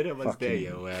evenings. You know that one's there,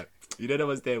 yo. Where you know that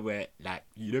one's there where like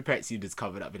parents evenings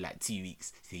covered up in like 2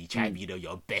 weeks. So you try and be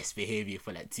your best behavior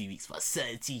for like 2 weeks. But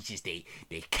certain teachers they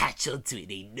catch on to it.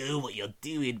 They know what you're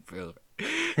doing, bro.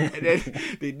 And then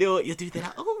they know what you're doing. They're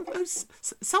like, "Oh,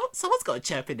 someone's got a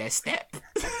chirp in their step."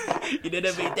 You know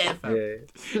what I mean? There, fam. Yeah.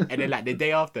 And then like the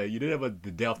day after,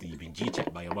 the day after you've been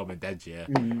G-checked by your mum and dad, yeah.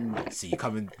 So you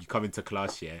come into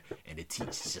class, yeah, and the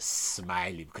teacher's just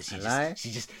smiling because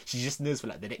she just knows for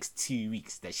like the next 2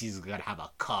 weeks that she's gonna have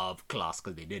a carb class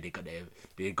because they know they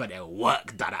got their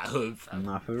work done at home, fam.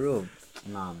 Nah, for real.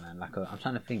 Nah, man. Like I'm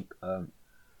trying to think.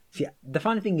 See, the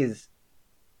funny thing is,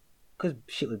 because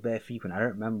shit was bare frequent, I don't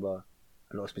remember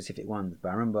a lot of specific ones, but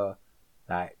I remember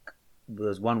like there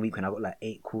was 1 week when I got like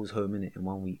 8 calls home in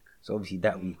 1 week. So obviously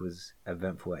that week was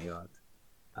eventful at yard.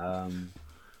 I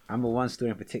remember one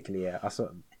story in particular. Yeah, I saw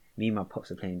me and my pops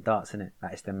were playing darts in it.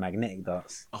 Like it's the magnetic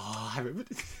darts. Oh, I remember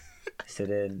this. So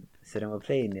then we're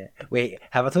playing it. Wait,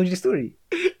 have I told you the story?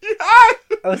 Oh,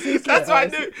 that's why I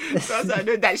knew. That's why I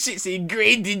know that shit's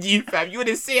ingrained in you, fam. You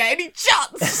wouldn't say any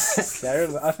chance. So I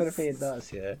remember I started playing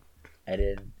darts, yeah, and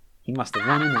then he must have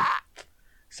won in it.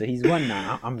 So he's won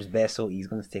now. I'm just bare salty. He's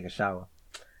going to take a shower.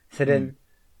 So then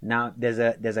now there's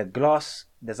a glass.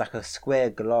 There's like a square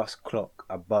glass clock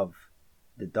above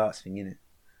the darts thing in it.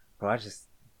 Bro, I just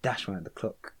dashed one at the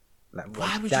clock. Like,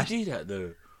 Why would you do that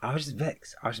though? I was just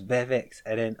vexed. I was just bare vexed.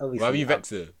 And then obviously, Why were you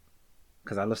vexed?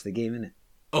 Because I lost the game, innit?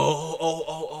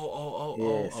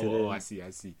 I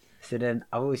see. So then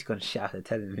I've always gone shit after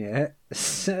telling him, yeah.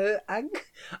 So I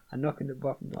knock on the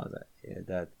bathroom. I was like, yeah,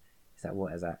 Dad. Is that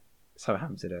what? Is that something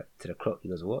happened to the clock? He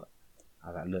goes, what? I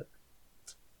was like, look.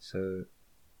 So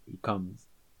he comes,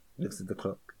 looks at the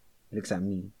clock, looks at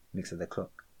me, looks at the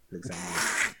clock, looks at me.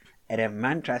 And then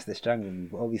man tries to strangle me,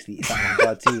 but obviously it's like my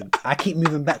cartoon. I keep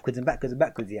moving backwards and backwards and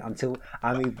backwards here until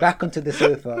I move back onto the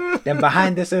sofa, then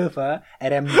behind the sofa,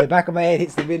 and then the back of my head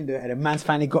hits the window, and the man's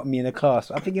finally got me in the car.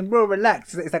 So I'm thinking, bro,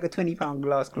 relax. It's like a £20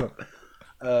 glass clock.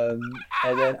 And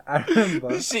then I remember...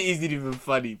 This shit isn't even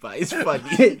funny, but it's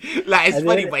funny. Like, it's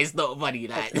funny, but it's not funny.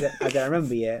 Like. And then I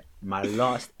remember, yeah, my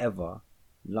last ever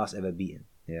beating,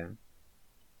 yeah.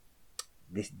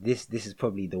 This is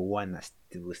probably the one that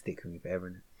will stick with me forever,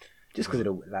 innit? Just because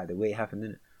of the way it happened,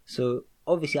 innit? So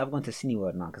obviously I've gone to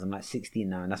Cineworld now because I'm like 16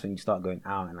 now, and that's when you start going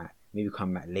out and like maybe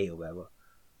come back late or whatever.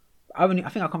 I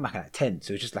think I'll come back at like 10,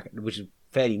 so it's just like, which is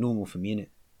fairly normal for me, innit?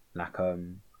 Like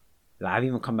I've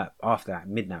even come back after like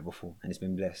midnight before, and it's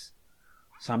been blessed.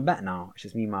 So I'm back now. It's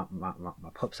just me, my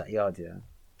pops at yard, yeah.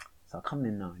 So I come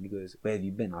in now, and he goes, "Where have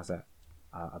you been?" I was like,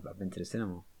 "I've been to the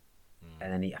cinema."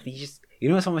 And then I think he's just, you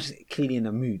know, someone's just clearly in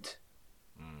a mood.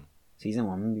 So he's in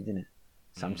one mood, innit?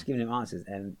 So I'm just giving him answers,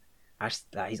 and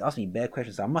he's asked me bare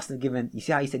questions. So I must have given. You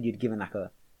see how you said you'd given like a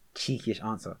cheeky-ish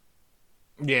answer?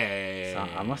 Yeah. So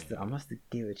I must have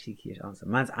given a cheeky-ish answer.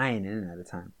 Man's ironing at the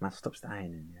time. Man stops the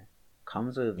ironing. Yeah,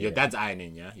 comes over. Your dad's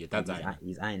ironing, yeah.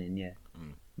 He's ironing, yeah.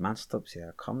 Man stops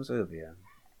here, comes over here,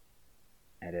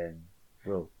 and then,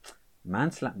 bro,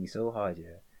 man slapped me so hard,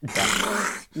 yeah.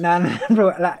 Nah,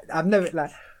 bro. Like I've never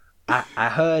like. I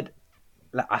heard,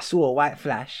 like I saw a white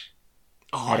flash.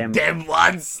 Oh, them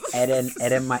ones. and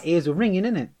then my ears were ringing,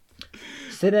 innit?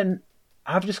 So then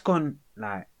I've just gone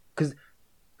like, because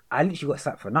I literally got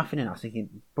slapped for nothing, and I was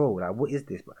thinking, bro, like what is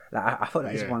this? Like I felt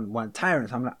like it's one tyrant.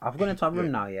 So I'm like, I've gone into our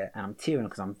room now, yeah, and I'm tearing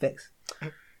because I'm vexed.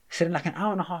 So then like an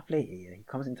hour and a half later, yeah, he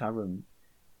comes into our room,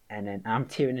 and then I'm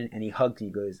tearing in, and he hugs me,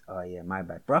 he goes, "Oh yeah, my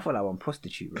bad, bro." I felt like one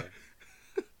prostitute, bro.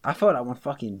 I felt like one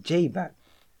fucking J bag.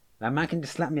 Like man can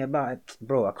just slap me about it,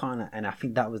 bro. I can't, and I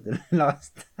think that was the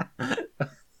last.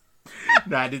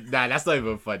 Nah, that's not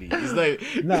even funny.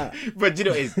 It's not. But you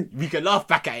know, we can laugh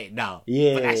back at it now.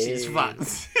 Yeah, but that shit's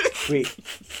fucked. Wait,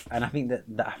 and I think that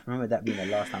I remember that being the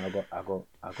last time I got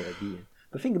a beating.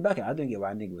 But thinking back, I don't get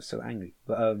why a nigga was so angry.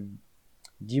 But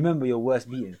do you remember your worst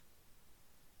beating?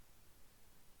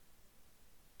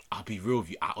 I'll be real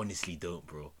with you. I honestly don't,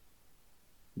 bro.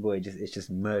 Boy, it's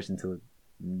just merged into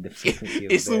the frequency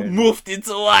of it's all morphed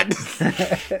into one.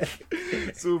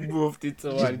 It's all morphed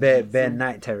into just one. Bare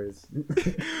night terrors.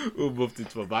 All morphed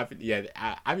into one. But I think, yeah,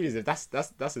 I mean, that's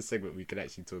a segment we can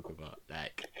actually talk about,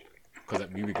 like, because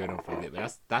we were going on for a bit.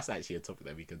 But that's actually a topic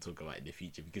that we can talk about in the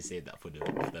future. We can save that for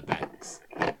the banks.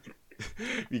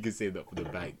 We can save that for the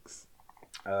banks.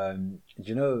 Do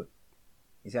you know?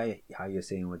 You see how you're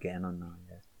saying we're getting on now?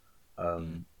 Yeah.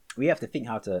 We have to think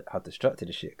how to structure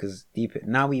the shit, because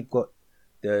now we've got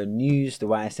the news, the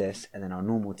YSS, and then our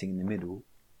normal thing in the middle.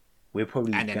 We're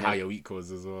probably and then how your week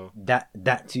was as well.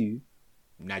 That too.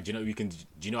 Now, do you know what we can? Do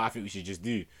you know what I think we should just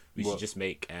do? We should just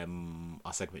make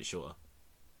our segment shorter.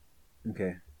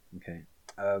 Okay.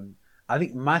 I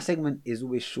think my segment is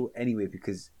always short anyway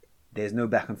because there's no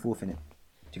back and forth in it.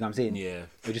 Do you know what I'm saying? Yeah.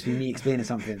 It'll just be me explaining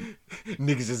something.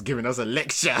 Niggas just giving us a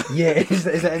lecture. Yeah,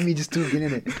 it's like me just talking,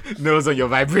 innit? Nose on your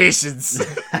vibrations.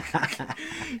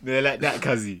 They're like that,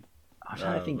 cuzzy. I'm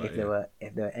trying to think if there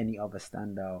were any other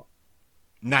standout.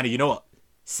 Nah, you know what?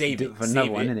 Save it for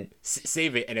another one, innit?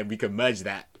 Save it, and then we can merge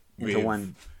that into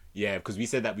one. Yeah, because we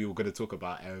said that we were going to talk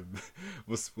about I don't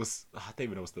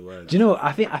even know what's the word. Do you know?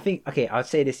 I think. Okay, I'll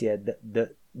say this here.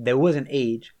 There was an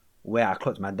age where I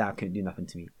clocked my dad couldn't do nothing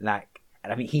to me. Like.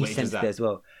 And I think he sensed it as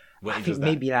well. I think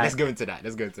maybe like... Let's go into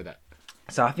that.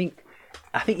 So I think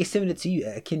it's similar to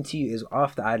you, akin to you, is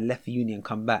after I left the uni and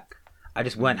come back, I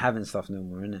just weren't having stuff no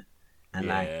more, innit? And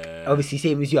like, obviously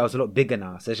same as you, I was a lot bigger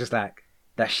now. So it's just like,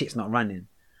 that shit's not running.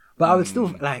 But I would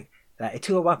still, like it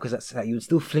took a while because that's like, you would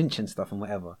still flinch and stuff and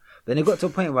whatever. But then it got to a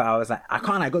point where I was like, I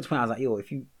got to a point where I was like, yo,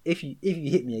 if you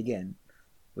hit me again,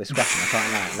 we're scrapping. I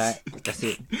can't lie. Like that's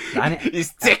it. Like,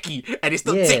 it's techie, and it's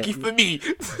not techie for me.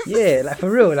 Yeah, like for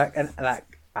real. Like and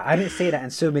like I didn't say that in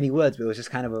so many words, but it was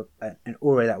just kind of an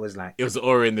aura that was like. It was the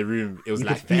aura in the room. It was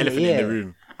like the elephant in the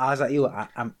room. I was like, yo,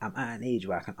 I'm at an age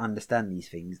where I can understand these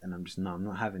things, and I'm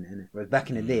not having it, innit? Whereas back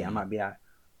in the day, I might be like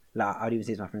I'd even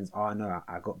say to my friends, oh no,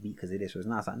 I got beat because of this. Whereas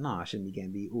now it's like, no, I shouldn't be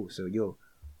getting beat. Oh, so yo,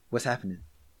 what's happening?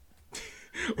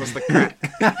 What's the crack?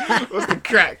 What's the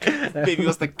crack? Baby,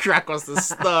 what's the crack? What's the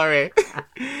story?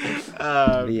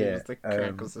 Yeah, what's the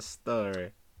crack? What's the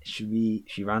story? Should we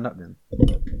round up then?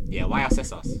 Yeah, why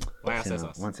assess us? Why assess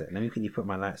us? One sec. Let me quickly put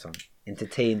my lights on.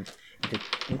 Entertain for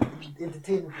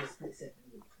a split second.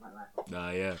 My light on.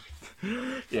 Nah, yeah.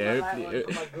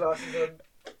 Put my glasses on.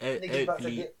 Niggas about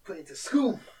to get put into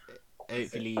school.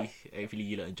 Hopefully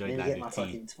you lot enjoyed Let me get my Live with Tea.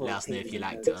 fucking 12 Let us know if you pages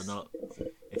liked of it or not.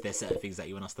 If there's certain things that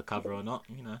you want us to cover or not,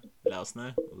 you know, let us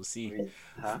know. We'll see.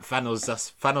 Huh?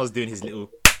 Fanos doing his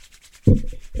little.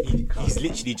 He's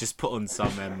literally just put on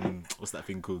some what's that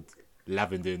thing called?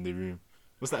 Lavender in the room.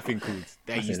 What's that thing called?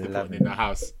 They used to put on in the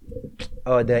house.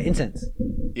 Oh, the incense.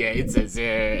 Yeah, incense.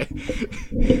 Yeah.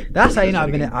 That's how you know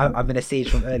I've been a sage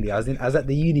from early. I was at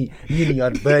the uni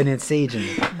yard burning sage.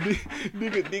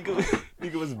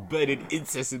 Nigga was burning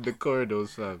incense in the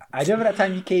corridors, fam. I remember that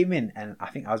time you came in, and I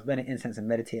think I was burning incense and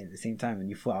meditating at the same time, and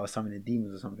you thought I was summoning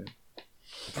demons or something.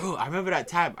 Bro, I remember that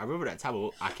time.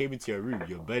 I came into your room.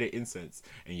 You're burning incense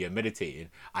and you're meditating.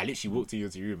 I literally walked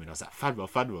into your room and I was like,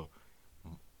 Fadwell.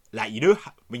 Like, you know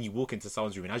when you walk into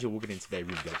someone's room and as you're walking into their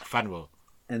room, you're like, Fadwell.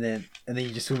 And then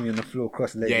you just saw me on the floor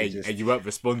cross-legged. Yeah, and you weren't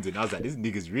responding. I was like, this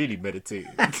nigga's really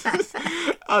meditating.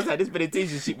 I was like, this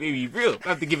meditation shit may be real. I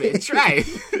have to give it a try.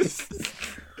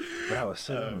 But that was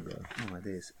so long ago. Oh my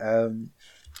days.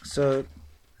 So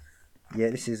yeah,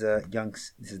 this is the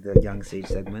young sage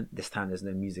segment. This time there's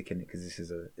no music in it because this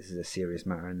is a serious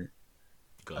matter, isn't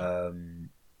it?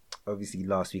 Obviously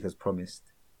last week as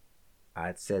promised, I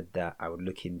had said that I would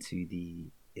look into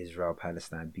the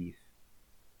Israel-Palestine beef.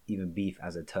 Even beef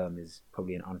as a term is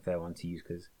probably an unfair one to use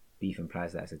because beef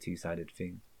implies that it's a two-sided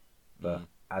thing. But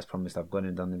as promised, I've gone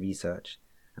and done the research,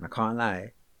 and I can't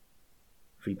lie,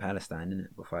 free Palestine,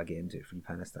 innit? Before I get into it, free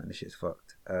Palestine, this shit's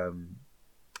fucked.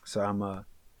 So I'm gonna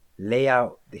lay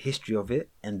out the history of it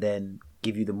and then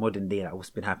give you the modern day, like what's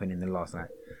been happening in the last like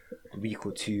week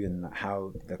or two, and like,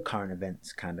 how the current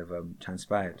events kind of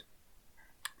transpired.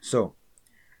 So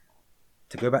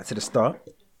to go back to the start,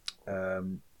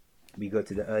 we go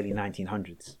to the early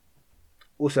 1900s.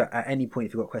 Also, at any point,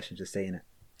 if you've got questions, just say in it.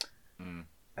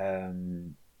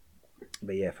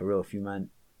 But yeah, for real, if you man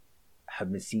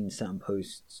have been seeing certain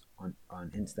posts on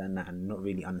Insta and not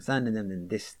really understanding them, then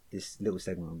this little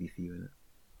segment will be for you, innit?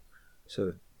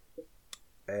 So,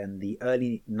 in the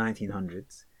early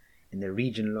 1900s, in the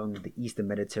region along the Eastern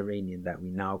Mediterranean that we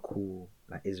now call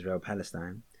like Israel,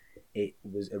 Palestine, it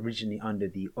was originally under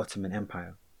the Ottoman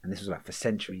Empire, and this was like for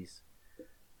centuries.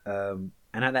 And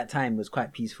at that time, it was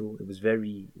quite peaceful. It was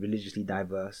very religiously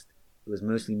diverse. It was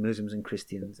mostly Muslims and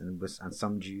Christians, and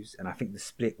some Jews. And I think the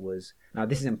split was, now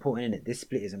this is important, innit? This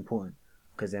split is important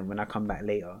because then when I come back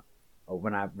later, or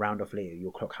when I round off later,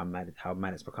 you'll clock how mad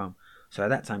it's become. So at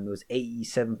that time, it was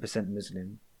 87%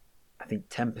 Muslim, I think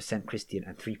 10% Christian,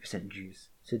 and 3% Jews.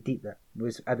 So deep that it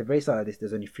was at the very start of this.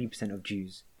 There's only 3% of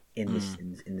Jews in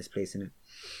this place, innit?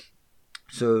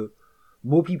 So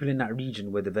more people in that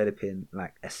region were developing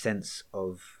like a sense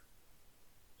of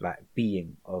like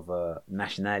being of a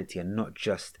nationality and not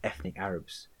just ethnic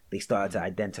Arabs. They started to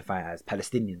identify as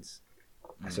Palestinians,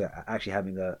 so actually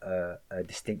having a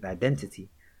distinct identity.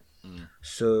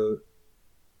 So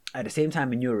at the same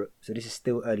time in Europe, so this is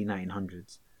still early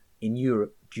 1900s, in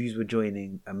Europe, Jews were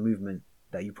joining a movement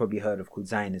that you probably heard of called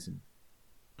Zionism.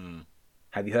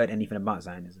 Have you heard anything about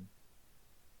Zionism?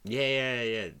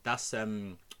 Yeah. That's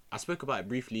I spoke about it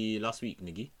briefly last week,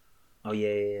 Niggy. Oh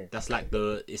yeah. That's like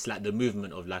it's like the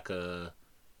movement of like a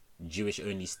Jewish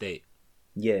only state.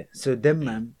 Yeah. So them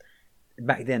man,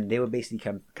 back then they were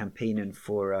basically campaigning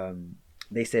for.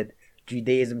 They said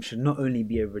Judaism should not only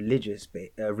be a religion,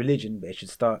 but it should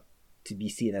start to be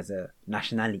seen as a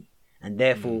nationality, and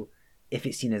therefore, if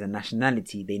it's seen as a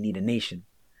nationality, they need a nation.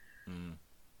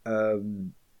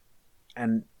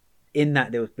 And in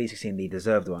that, they were basically saying they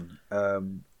deserved one.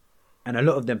 And a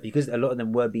lot of them, because a lot of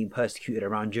them were being persecuted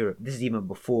around Europe, this is even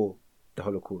before the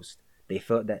Holocaust, they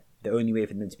felt that the only way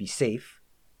for them to be safe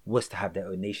was to have their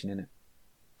own nation in it.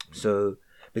 So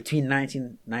between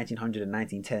 1900 and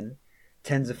 1910,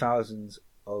 tens of thousands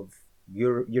of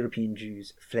European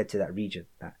Jews fled to that region,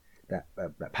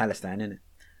 that Palestine in it.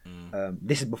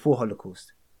 This is before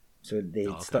Holocaust, so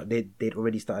they'd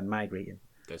already started migrating.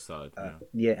 They started,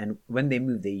 yeah, and when they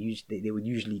moved, they would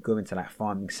usually go into like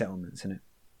farming settlements in it.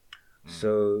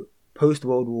 So post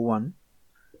World War One,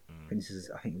 I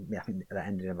think that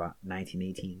ended in about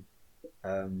 1918.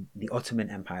 the Ottoman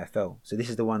Empire fell. So this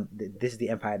is the one. This is the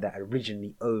empire that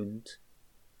originally owned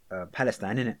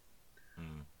Palestine, innit?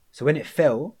 So when it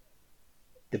fell,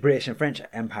 the British and French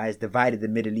empires divided the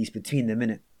Middle East between them,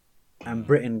 innit? And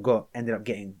Britain ended up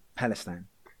getting Palestine.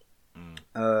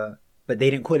 But they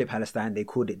didn't call it Palestine. They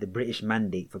called it the British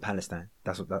Mandate for Palestine.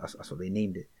 That's what they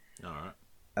named it. All right.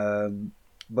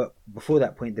 But before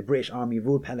that point, the British Army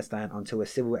ruled Palestine until a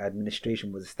civil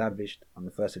administration was established on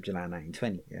the 1st of July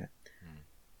 1920. Yeah.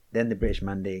 Then the British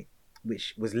Mandate,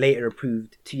 which was later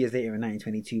approved 2 years later in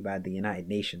 1922 by the United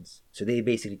Nations. So they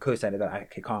basically co-sided that,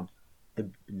 okay, calm.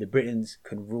 The Britons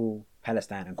can rule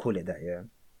Palestine and call it that, yeah.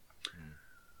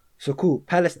 So cool.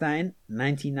 Palestine,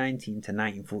 1919 to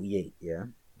 1948, yeah.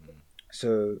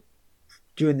 So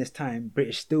during this time,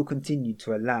 British still continued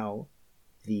to allow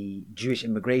the Jewish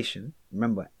immigration.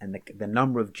 Remember, and the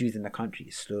number of Jews in the country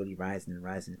is slowly rising and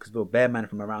rising because we're bare man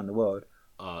from around the world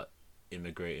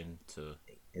immigrating to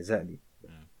exactly.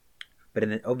 But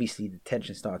then obviously the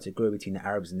tension started to grow between the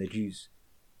Arabs and the Jews.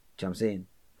 Do you know what I'm saying?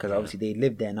 Because obviously they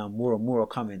live there now. More and more are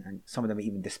coming, and some of them are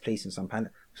even displacing some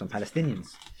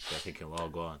Palestinians. They're thinking, well,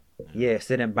 go on. Yeah.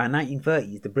 So then by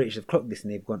 1930s, the British have clocked this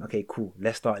and they've gone, okay, cool.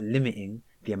 Let's start limiting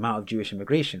the amount of Jewish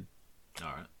immigration. All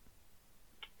right.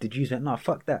 The Jews went, no,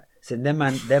 fuck that. So them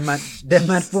man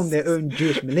formed their own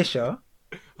Jewish militia,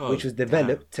 which was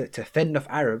developed to fend off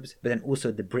Arabs, but then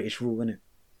also the British rule, innit?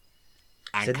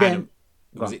 And so kind then,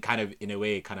 was it kind of in a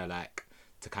way kind of like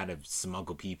to kind of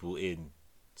smuggle people in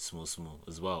small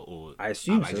as well, or I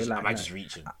assume so. Am I just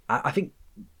reaching? I think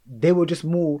they were just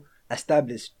more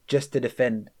established just to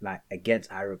defend like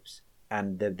against Arabs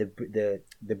and the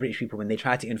British people when they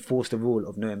tried to enforce the rule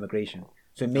of no immigration.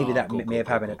 So maybe may have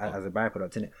happened as a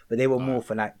byproduct, innit? But they were more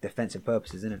for like defensive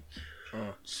purposes, innit?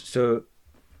 So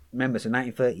remember, so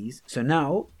 1930s. So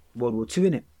now World War II,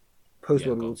 innit? Post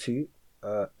World War II,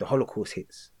 the Holocaust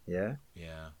hits. Yeah.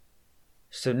 Yeah.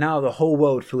 So now the whole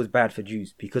world feels bad for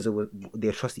Jews because of the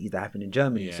atrocities that happened in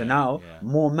Germany. Yeah, so now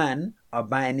more men are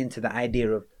buying into the idea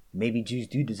of maybe Jews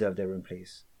do deserve their own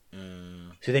place.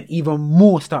 So then even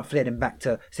more start flooding back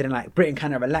to, so then like Britain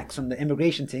kind of relax on the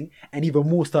immigration thing and even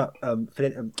more start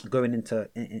going into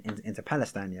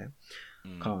Palestine, yeah?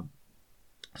 Calm.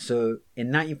 So in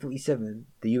 1947,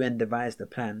 the UN devised a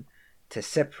plan to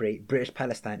separate British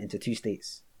Palestine into two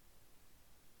states.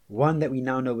 One that we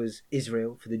now know as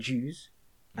Israel for the Jews,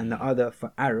 and the other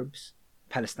for Arabs,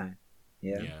 Palestine.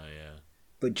 Yeah.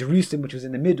 But Jerusalem, which was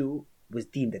in the middle, was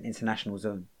deemed an international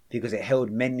zone because it held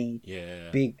many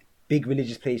big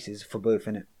religious places for both,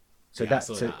 innit? So I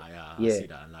see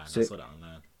that online. So I saw that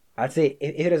online. I'd say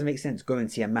if it doesn't make sense, go and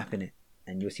see a map in it,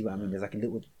 and you'll see what I mean. There's like a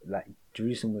little like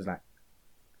Jerusalem was like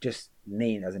just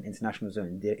named as an international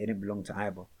zone. It didn't belong to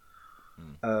either.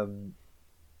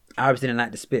 Arabs didn't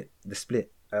like the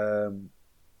split.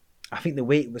 I think the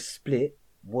way it was split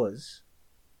was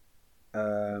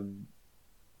I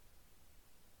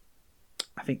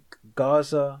think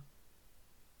Gaza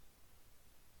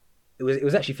it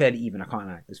was actually fairly even, I can't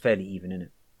lie. It was fairly even,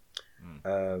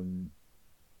 innit?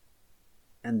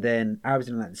 And then Arabs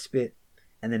didn't like the split,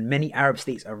 and then many Arab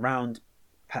states around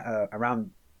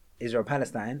Israel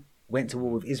Palestine went to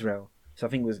war with Israel. So I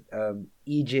think it was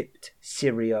Egypt,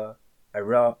 Syria,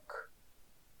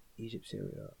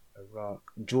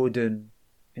 Jordan.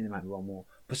 I think there might be one more.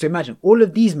 But so imagine all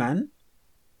of these men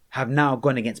have now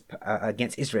gone against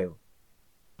Israel.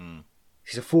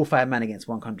 It's a 4 or 5 men against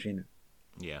one country, innit?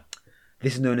 Yeah.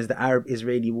 This is known as the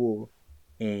Arab-Israeli War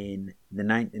from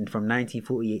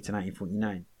 1948 to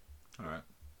 1949. All right.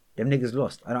 Them niggas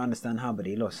lost. I don't understand how, but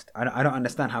they lost. I don't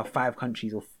understand how 5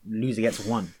 countries will lose against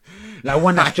one. Like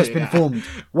one that's just been formed.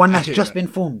 One that's just been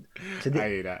formed. So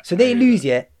they lose,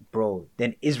 bro.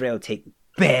 Then Israel take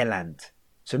bare land.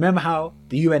 So remember how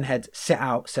the UN had set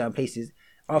out certain places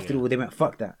after the war? They went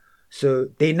fuck that. So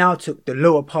they now took the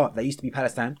lower part that used to be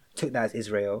Palestine, took that as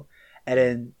Israel, and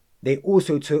then they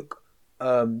also took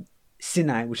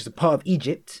Sinai, which is a part of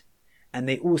Egypt, and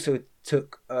they also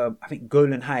took I think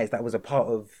Golan Heights, that was a part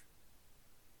of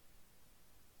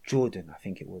Jordan, I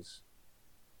think it was.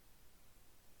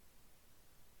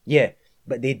 Yeah,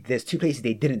 but there's 2 places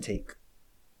they didn't take.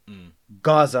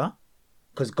 Gaza,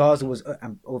 because Gaza was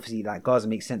obviously like Gaza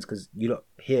makes sense because you don't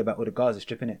hear about all the Gaza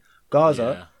Strip in it.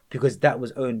 Gaza, because that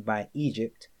was owned by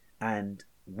Egypt, and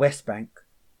West Bank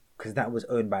because that was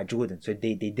owned by Jordan. So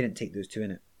they didn't take those 2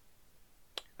 in it.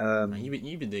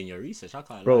 You've been doing your research. I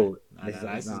can't bro.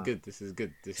 This is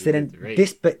good. So then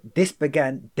this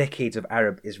began decades of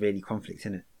Arab-Israeli conflict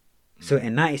in it. So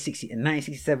in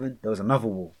 1967 there was another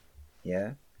war.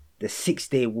 Yeah, the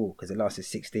 6-day war because it lasted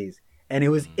 6 days, and it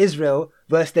was Israel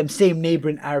versus them same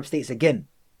neighboring Arab states again.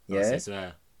 Yeah, I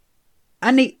swear.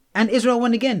 and Israel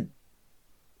won again.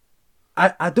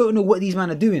 I don't know what these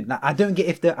men are doing. Like, I don't get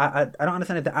if I don't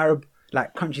understand if the Arab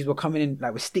like countries were coming in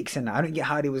like with sticks and that. I don't get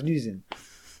how they was losing.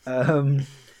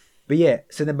 But yeah,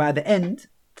 so then by the end,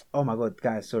 oh my god,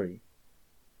 guys, sorry,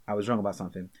 I was wrong about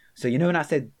something. So you know when I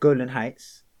said Golan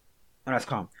Heights, oh, that's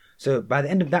calm. So by the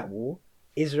end of that war,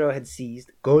 Israel had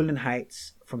seized Golan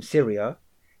Heights from Syria.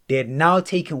 They had now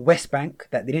taken West Bank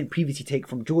that they didn't previously take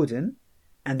from Jordan,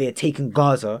 and they had taken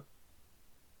Gaza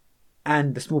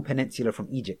and the small peninsula from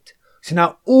Egypt. So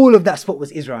now all of that spot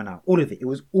was Israel now. All of it. It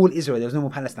was all Israel. There was no more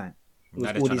Palestine. It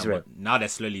was all Israel. Now they're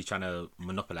slowly trying to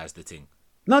monopolize the thing.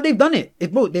 No, they've done it.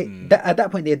 At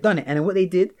that point, they had done it. And then what they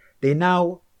did, they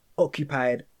now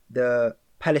occupied the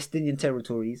Palestinian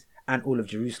territories and all of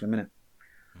Jerusalem, innit?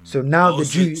 So now the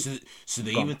Jews... So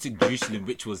they even took Jerusalem,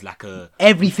 which was like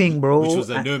everything, bro. Which was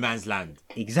a no man's land.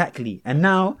 Exactly. And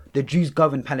now the Jews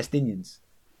govern Palestinians.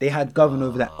 They had govern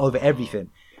over everything.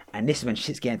 And this is when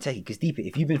shit's getting techie. Because deep it,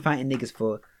 if you've been fighting niggas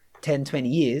for 10, 20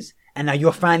 years, and now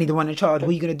you're finally the one in charge, what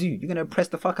are you going to do? You're going to oppress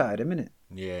the fuck out of them, innit?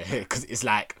 Yeah, because it's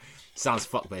like... Sounds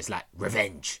fucked, but it's like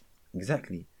revenge.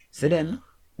 Exactly. So then,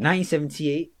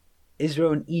 1978,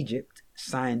 Israel and Egypt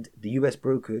signed the US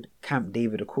brokered Camp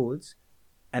David Accords.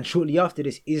 And shortly after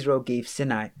this, Israel gave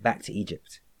Sinai back to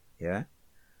Egypt. Yeah.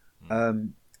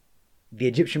 The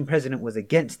Egyptian president was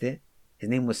against it. His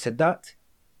name was Sadat.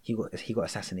 He got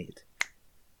assassinated.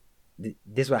 This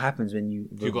is what happens when you...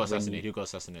 Who got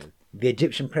assassinated? The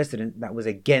Egyptian president that was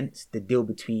against the deal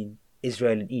between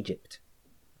Israel and Egypt.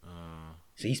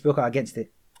 So he spoke out against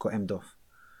it, got emmed off.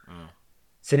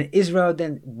 So then Israel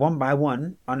then, one by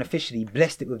one, unofficially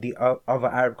blessed it with the other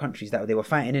Arab countries that they were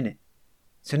fighting in it.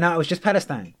 So now it was just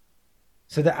Palestine.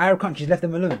 So the Arab countries left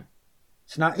them alone.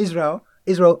 So now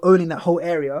Israel owning that whole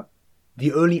area,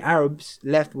 the only Arabs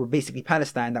left were basically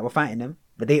Palestine that were fighting them,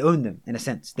 but they own them in a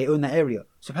sense. They own that area.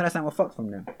 So Palestine were fucked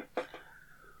from them.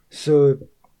 So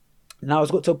now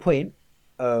it's got to a point,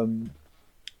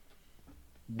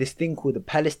 this thing called the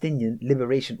Palestinian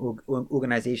Liberation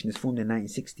Organization is formed in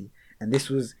 1960, and this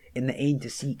was in the aim to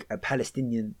seek a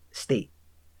Palestinian state.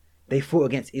 They fought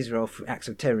against Israel through acts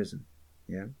of terrorism.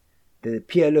 Yeah, the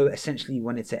PLO essentially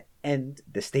wanted to end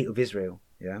the state of Israel.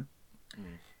 Yeah,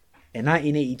 in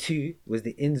 1982 was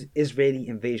the Israeli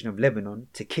invasion of Lebanon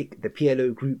to kick the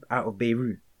PLO group out of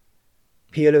Beirut.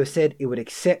 PLO said it would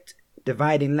accept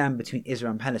dividing land between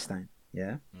Israel and Palestine.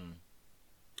 Yeah.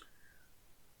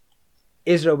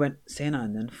 Israel went, say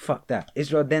nothing then, fuck that.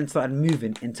 Israel then started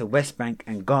moving into West Bank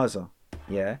and Gaza.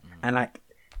 Yeah. And like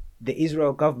the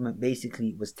Israel government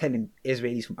basically was telling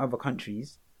Israelis from other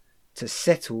countries to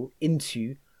settle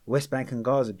into West Bank and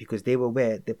Gaza because they were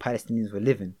where the Palestinians were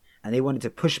living. And they wanted to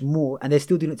push more, and they're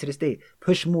still doing it to this day,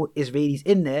 push more Israelis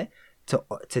in there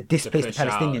to displace the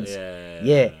Palestinians.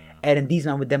 Yeah. And then these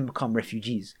men would then become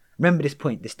refugees. Remember this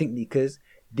point distinctly because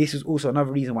this is also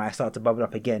another reason why I start to bubble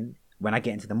up again when I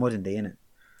get into the modern day, innit?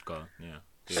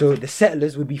 So the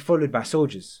settlers would be followed by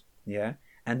soldiers, yeah?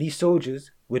 And these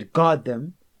soldiers would guard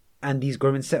them and these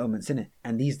growing settlements, innit?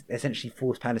 And these essentially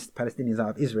forced Palestinians out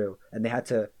of Israel, and they had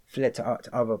to flee to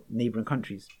other neighbouring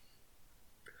countries.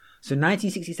 So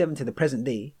 1967 to the present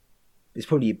day, there's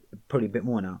probably a bit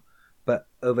more now, but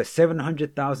over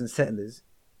 700,000 settlers,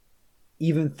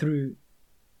 even through,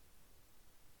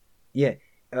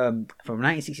 from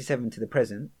 1967 to the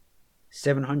present,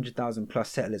 700,000 plus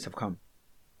settlers have come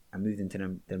and moved into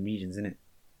them regions, innit?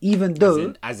 Even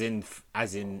though, as in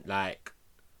like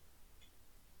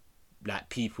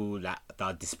people that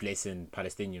are displacing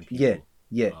Palestinian people.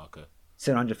 Yeah. Oh, okay.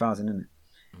 700,000, innit?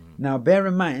 Now, bear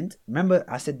in mind, remember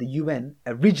I said the UN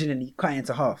originally cut it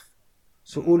into half.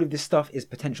 So all of this stuff is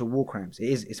potential war crimes.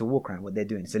 It's a war crime, what they're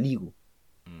doing. It's illegal.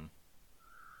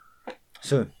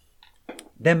 So,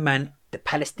 them man, the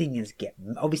Palestinians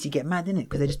obviously get mad, innit?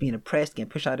 Because they're just being oppressed, getting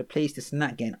pushed out of place, this and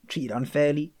that, getting treated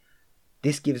unfairly.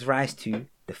 This gives rise to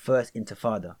the first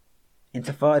Intifada.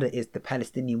 Intifada is the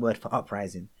Palestinian word for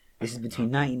uprising. This is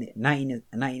between 1987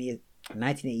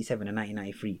 and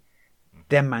 1993.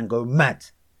 Them man go mad.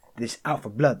 They're just out for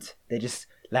blood. They're just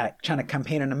like trying to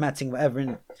campaign on a mad thing, whatever,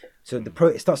 innit? So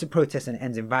it starts with protests and it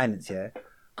ends in violence, yeah? A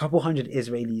couple hundred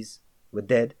Israelis were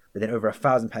dead, but then over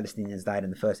 1,000 Palestinians died in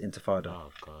the first Intifada.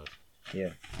 Oh, God.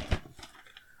 Yeah.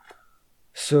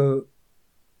 So,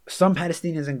 some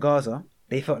Palestinians in Gaza,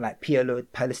 they felt like PLO,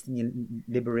 Palestinian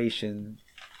Liberation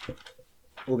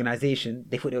Organization,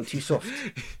 they thought they were too soft.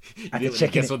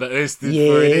 Guess what the O stood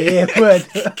for, innit? Yeah, word.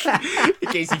 In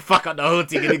case you fuck up the whole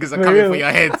thing and niggas are coming for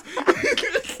your head.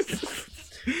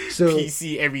 So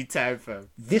PC every time, fam.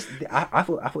 I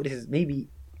thought this is maybe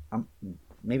I'm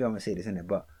gonna say this, innit?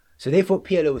 But So they thought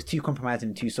PLO was too compromising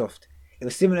and too soft. It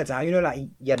was similar to how, you know, like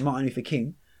you had Martin Luther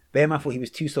King. Bear thought he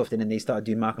was too soft, and then they started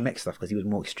doing Malcolm X stuff because he was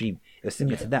more extreme. It was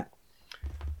similar to that.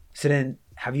 So then,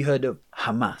 have you heard of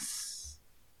Hamas?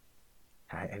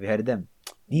 Have you heard of them?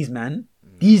 These man,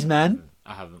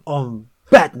 I haven't. on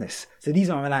badness. So these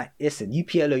are like, listen, you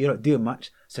PLO, you're not doing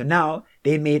much. So now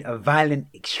they made a violent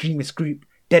extremist group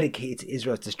dedicated to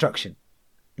Israel's destruction.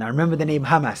 Now remember the name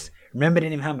Hamas. Remember the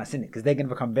name Hamas, innit? Because they're gonna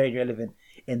become very relevant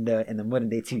in the modern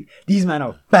day too. These men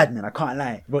are bad men. I can't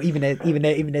lie. But even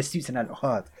their suits and that look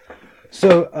hard.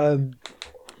 So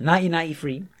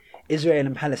 1993, Israel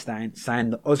and Palestine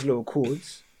signed the Oslo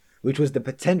Accords, which was the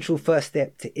potential first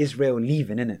step to Israel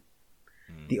leaving, innit?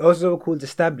 The Oslo Accords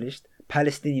established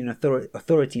Palestinian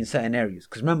authority in certain areas.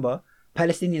 Because remember,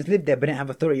 Palestinians lived there but didn't have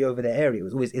authority over their area. It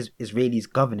was always Israelis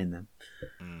governing them.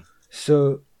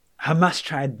 So Hamas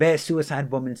tried bare suicide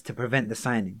bombings to prevent the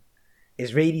signing.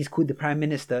 Israelis called the Prime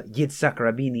Minister Yitzhak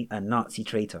Rabini a Nazi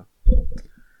traitor.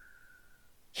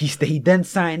 He then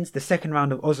signs the second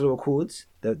round of Oslo Accords,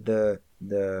 the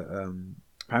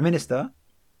Prime Minister.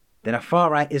 Then a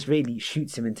far-right Israeli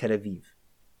shoots him in Tel Aviv.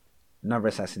 Another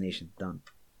assassination, done.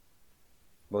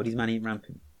 Well, these men ain't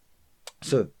ramping.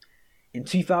 So, in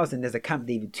 2000, there's a Camp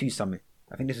David II summit.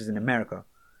 I think this was in America.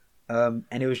 And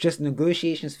it was just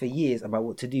negotiations for years about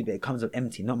what to do, but it comes up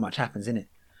empty. Not much happens, innit?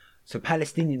 So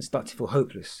Palestinians start to feel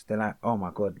hopeless. They're like, oh my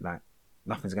God, like,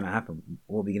 nothing's going to happen.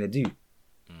 What are we going to do?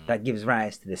 That gives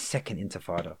rise to the second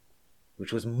Intifada,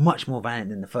 which was much more violent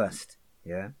than the first.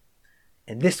 Yeah?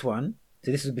 And this one,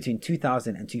 so this was between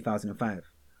 2000 and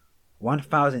 2005.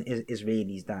 1,000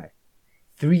 Israelis died.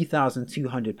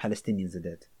 3,200 Palestinians are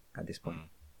dead at this point.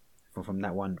 From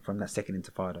that second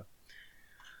Intifada.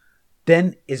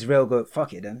 Then Israel go,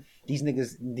 fuck it then. These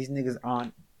niggas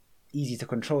aren't easy to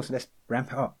control, so let's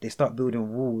ramp it up. They start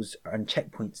building walls and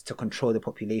checkpoints to control the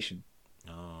population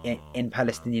in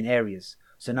Palestinian areas.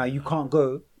 So now you can't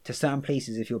go to certain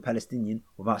places if you're Palestinian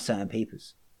without certain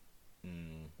papers.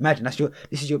 Imagine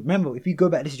remember, if you go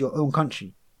back, this is your own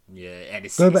country. Yeah, and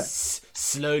it's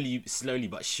slowly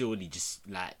but surely just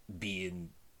like being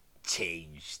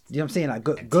changed. You know what I'm saying? Like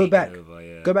go back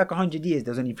 100 years,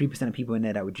 there was only 3% of people in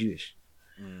there that were Jewish.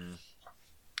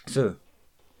 So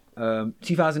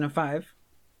 2005,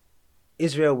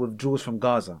 Israel withdraws from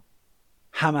Gaza.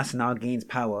 Hamas now gains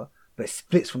power but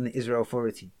splits from the Israel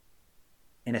Authority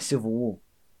in a civil war,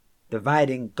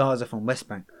 dividing Gaza from West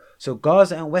Bank. So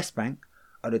Gaza and West Bank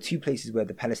are the two places where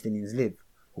the Palestinians live.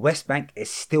 West Bank is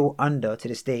still under, to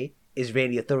this day,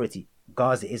 Israeli authority.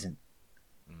 Gaza isn't.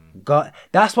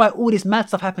 That's why all this mad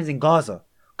stuff happens in Gaza,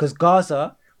 because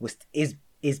Gaza is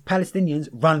Palestinians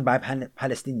run by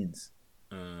Palestinians.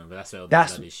 But that's where all the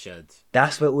blood is shed.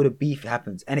 That's where all the beef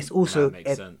happens, and it's also that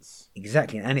makes sense.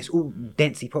 Exactly, and it's all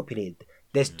densely populated.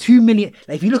 There's 2 million.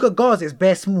 Like if you look at Gaza, it's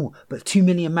bare small, but 2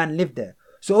 million men live there.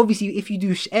 So obviously, if you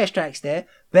do airstrikes there,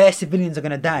 bare civilians are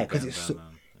gonna die because it's so,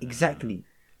 exactly.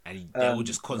 And they're all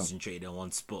just concentrated in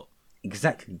one spot.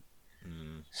 Exactly.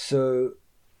 So,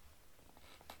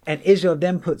 and Israel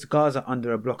then puts Gaza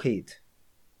under a blockade.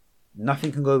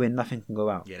 Nothing can go in, nothing can go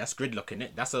out. Yeah, that's gridlock,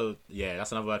 innit? That's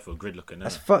another word for gridlock, innit?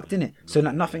 That's fucked, innit? So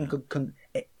like nothing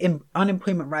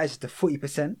unemployment rises to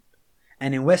 40%,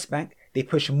 and in West Bank they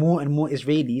push more and more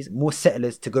Israelis, more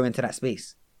settlers to go into that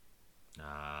space.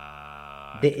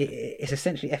 It's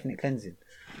essentially ethnic cleansing.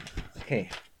 Okay,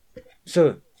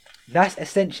 so that's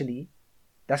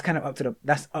kind of up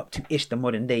to ish the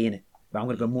modern day, innit? But I'm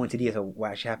gonna go more into detail of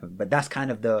what actually happened. But that's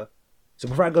kind of the. So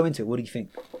before I go into it, what do you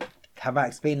think? Have I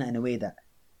explained that in a way that?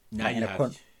 No, you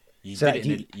have. You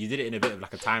did it in a bit of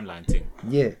like a timeline thing.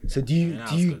 Yeah. So do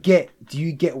you get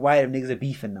why the niggas are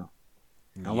beefing now,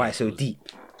 and why it's so deep?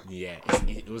 Yeah,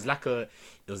 it was like a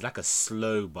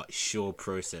slow but sure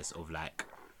process of like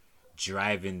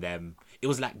driving them. It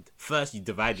was like first you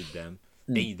divided them,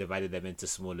 then you divided them into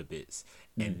smaller bits,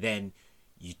 and then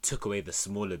you took away the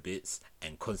smaller bits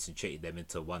and concentrated them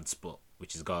into one spot,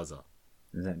 which is Gaza.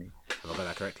 Exactly. Have I got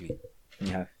that correctly?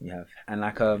 You have. And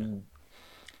like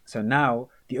so now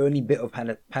the only bit of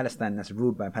Palestine that's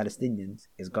ruled by Palestinians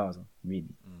is Gaza,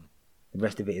 really. The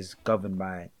rest of it is governed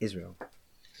by Israel.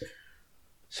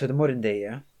 So the modern day,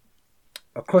 yeah,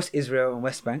 across Israel and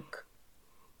West Bank,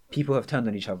 people have turned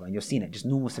on each other, and you're seeing it. Just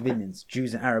normal civilians,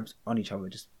 Jews and Arabs, on each other,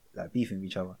 just like beefing with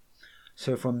each other.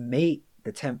 So from May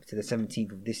the 10th to the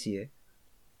 17th of this year,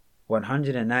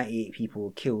 198 people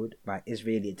were killed by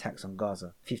Israeli attacks on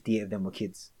Gaza. 58 of them were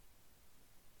kids.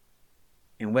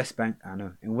 In West Bank,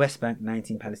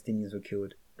 19 Palestinians were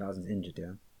killed, thousands injured,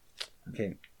 yeah.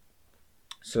 Okay.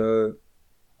 So,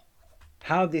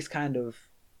 how this kind of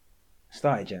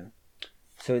started, yeah.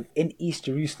 So in East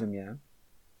Jerusalem, yeah,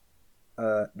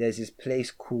 there's this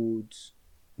place called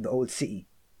the Old City,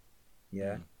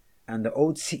 yeah, and the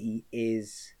Old City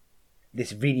is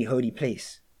this really holy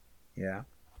place, yeah.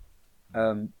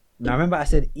 Now remember I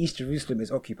said East Jerusalem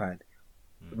is occupied.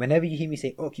 Whenever you hear me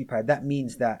say occupied, that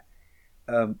means that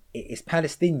it's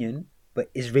Palestinian,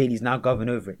 but Israelis now govern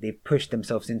over it. They pushed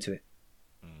themselves into it.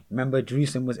 Remember,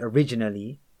 Jerusalem was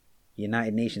originally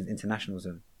United Nations International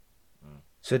Zone.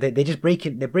 So they're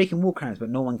breaking war crimes, but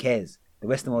no one cares. The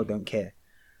Western world don't care.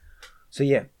 So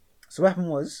yeah. So what happened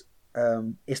was,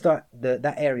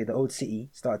 that area, the Old City,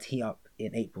 started to heat up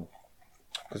in April.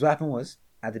 Because what happened was,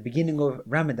 at the beginning of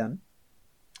Ramadan,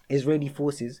 Israeli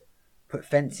forces put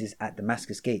fences at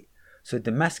Damascus Gate. So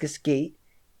Damascus Gate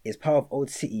is part of Old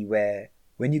City, where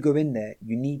when you go in there,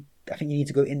 you need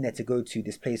to go in there to go to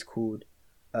this place called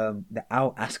the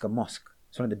Al Aqsa Mosque.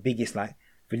 It's one of the biggest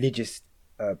religious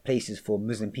places for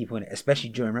Muslim people in it, especially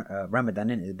during Ramadan.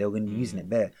 In it, they were going to be using it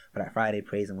there for Friday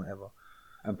prayers and whatever,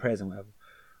 and prayers and whatever.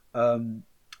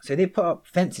 So they put up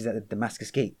fences at the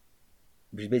Damascus Gate,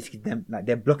 which is basically them,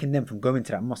 they're blocking them from going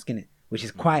to that mosque, in it, which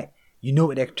is quite. You know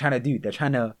what they're trying to do? They're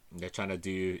trying to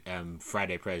do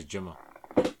Friday prayers, Jummah.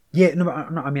 Yeah, no,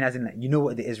 I mean, as in, you know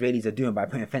what the Israelis are doing by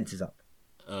putting fences up.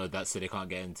 That's so they can't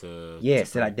get into. Yeah,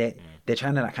 so they're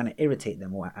trying to kind of irritate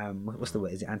them, or what's the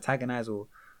word? Is it antagonize, or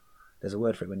there's a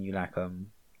word for it when you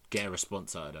get a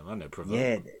response out of them? I don't know, provoke.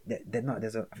 Yeah, they're not.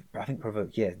 I think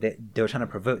provoke. Yeah, they were trying to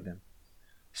provoke them.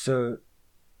 So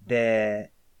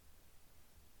after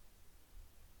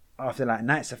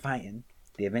nights of fighting,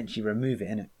 they eventually remove it,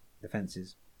 innit? The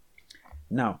fences.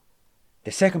 Now,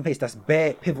 the second place that's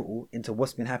bare pivotal into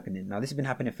what's been happening. Now, this has been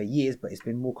happening for years, but it's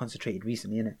been more concentrated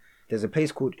recently, innit? There's a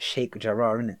place called Sheikh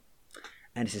Jarrah, innit?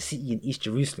 And it's a city in East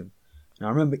Jerusalem. Now,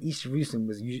 remember, East Jerusalem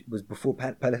was before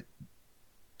Palestinian.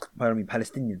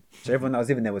 So everyone that was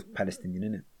living there was Palestinian,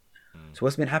 innit? So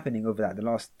what's been happening over the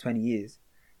last 20 years,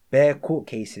 bare court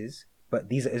cases, but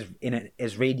these are in an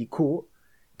Israeli court,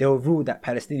 they'll rule that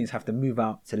Palestinians have to move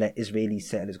out to let Israeli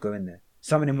settlers go in there.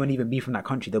 Some of them won't even be from that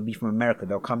country. They'll be from America.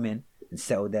 They'll come in and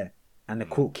settle there. And the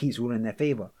court keeps ruling in their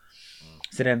favour.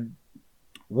 So then,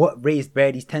 what raised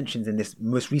these tensions in this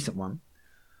most recent one?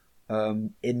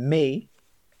 In May,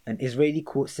 an Israeli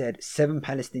court said 7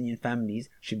 Palestinian families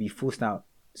should be forced out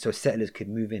so settlers could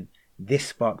move in. This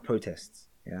sparked protests.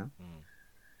 Yeah.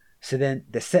 So then,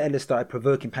 the settlers started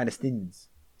provoking Palestinians,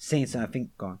 saying something.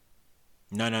 Go on.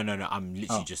 No. I'm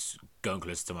literally just going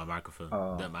close to my microphone.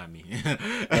 Don't mind me.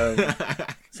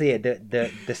 So yeah,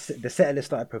 the settlers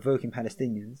started provoking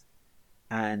Palestinians,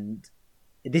 and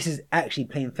this is actually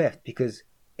plain theft because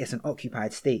it's an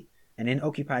occupied state, and in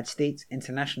occupied states,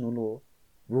 international law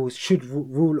rules should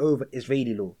rule over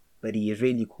Israeli law, but the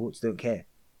Israeli courts don't care.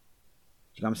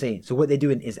 You know what I'm saying? So what they're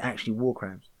doing is actually war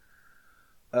crimes.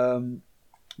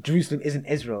 Jerusalem isn't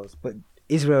Israel's, but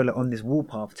Israel are on this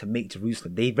warpath to make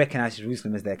Jerusalem. They recognize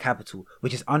Jerusalem as their capital,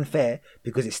 which is unfair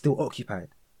because it's still occupied.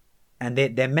 And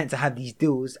they're meant to have these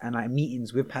deals and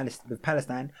meetings with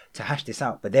Palestine to hash this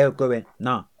out. But they're going,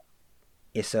 nah.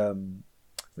 It's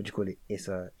it's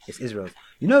Israel's.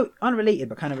 Unrelated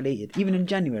but kind of related. Even in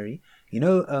January,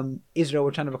 Israel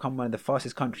were trying to become one of the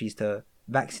fastest countries to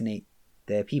vaccinate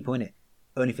their people, in it.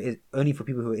 Only for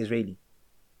people who are Israeli.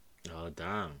 Oh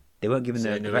damn. They weren't given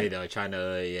in a way they were trying to.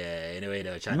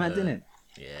 Mad, didn't it?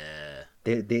 Yeah.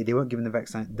 They weren't giving the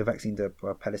vaccine to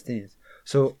Palestinians.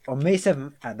 So on May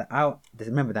 7th at the Al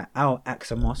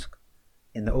Aqsa Mosque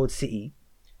in the Old City,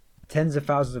 tens of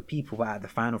thousands of people were at the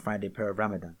final Friday prayer of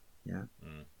Ramadan. Yeah.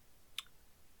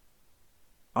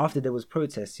 After there was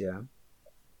protests, yeah,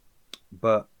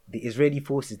 but the Israeli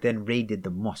forces then raided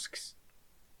the mosques.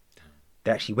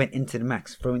 They actually went into the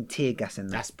mosques, throwing tear gas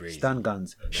and stun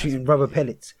guns, shooting rubber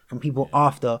pellets from people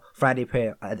after Friday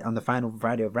prayer on the final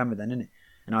Friday of Ramadan, innit?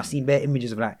 And I've seen bare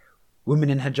images of women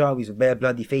in hijabis with bare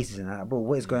bloody faces and bro,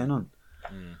 what is going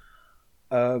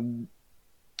on?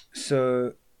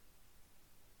 So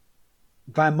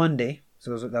by Monday,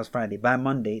 that was Friday. By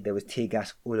Monday, there was tear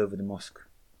gas all over the mosque.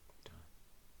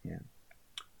 Yeah.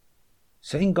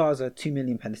 So in Gaza, 2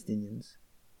 million Palestinians.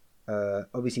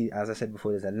 Obviously, as I said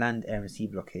before, there's a land, air and sea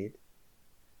blockade.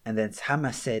 And then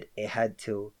Hamas said it had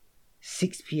till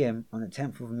 6 p.m. on the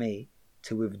 10th of May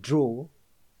to withdraw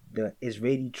the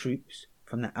Israeli troops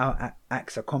from the Al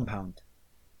Aqsa compound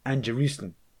and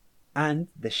Jerusalem and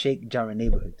the Sheikh Jarrah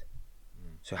neighborhood.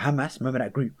 So Hamas, remember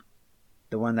that group,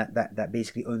 the one that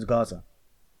basically owns Gaza,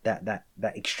 that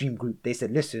extreme group, they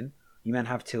said, listen, you man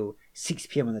have till 6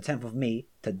 p.m. on the 10th of May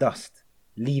to dust,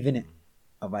 leave in it,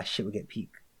 otherwise shit will get peak.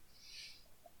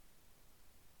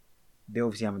 They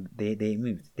obviously haven't. They ain't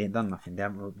moved. They ain't done nothing. They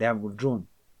haven't withdrawn.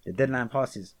 The deadline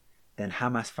passes, then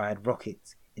Hamas fired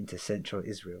rockets into central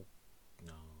Israel.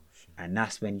 No shit. And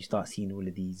that's when you start seeing all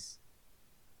of these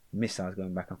missiles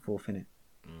going back and forth in it.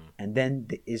 Mm. And then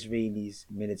the Israelis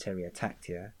military attacked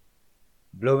here,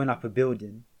 blowing up a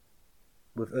building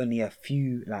with only a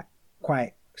few, like,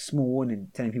 quite small warning,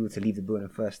 telling people to leave the building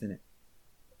first, innit?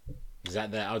 Is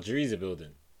that the Al Jazeera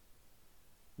building?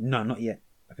 No, not yet.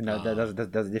 I think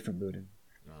that's a different building.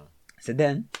 No. So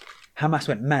then, Hamas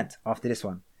went mad after this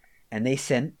one, and they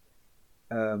sent,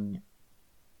 they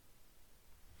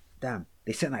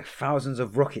sent like thousands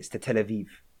of rockets to Tel Aviv.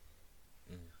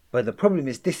 But the problem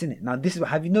is this, innit? Now, this is what,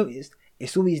 have you noticed?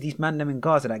 It's always these man them in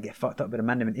Gaza that get fucked up, but the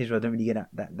man them in Israel don't really get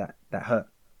that hurt.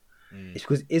 It's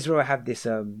because Israel have this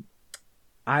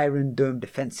Iron Dome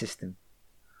defense system.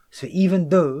 So even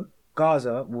though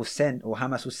Gaza will send, or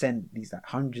Hamas will send these like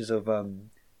hundreds of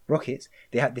rockets,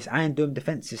 they have this Iron Dome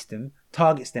defense system,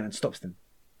 targets them and stops them.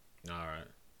 Alright.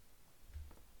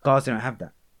 Gaza don't have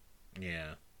that.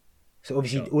 Yeah. So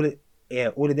obviously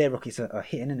Sure. all of their rockets are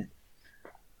hitting, innit?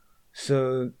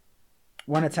 So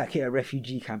one attack hit a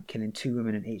refugee camp, killing 2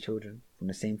 women and 8 children from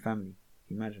the same family.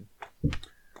 Can you imagine?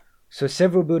 So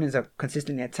several buildings are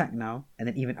consistently attacked now, and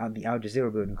then even the Al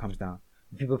Jazeera building comes down.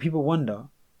 People wonder,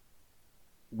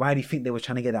 why do you think they were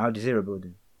trying to get the Al Jazeera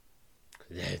building?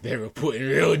 They're reporting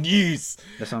real news.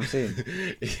 That's what I'm saying.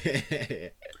 Yeah.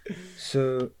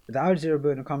 So the Al Jazeera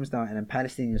building comes down, and then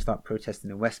Palestinians start protesting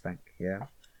in the West Bank. Yeah,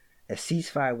 a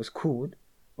ceasefire was called,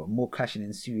 but more clashing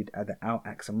ensued at the Al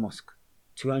Aqsa Mosque.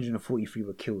 243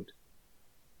 were killed.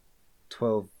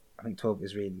 12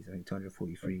 Israelis.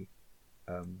 243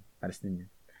 Palestinian.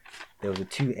 There was a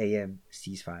 2 a.m.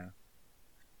 ceasefire,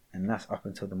 and that's up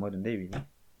until the modern day, really.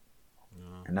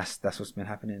 No. And that's what's been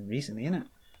happening recently, innit?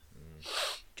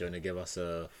 Do you want to give us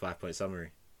a 5-point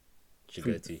summary? Should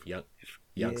go to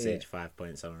Young Sage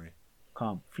 5-point summary.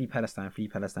 Calm. Free Palestine. Free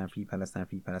Palestine. Free Palestine.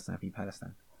 Free Palestine. Free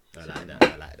Palestine. I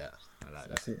like that.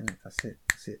 That's it, innit? That's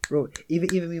it. Bro,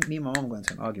 even me and my mom got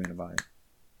into an argument about it.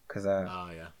 Because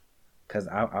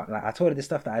I told her the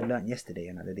stuff that I learned yesterday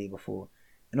and the day before.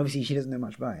 And obviously she doesn't know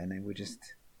much about it. And then we're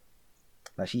just...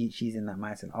 Like, she's in that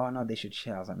mindset. Oh, no, they should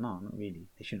share. I was like, no, not really.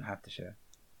 They shouldn't have to share.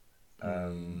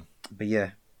 But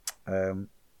yeah.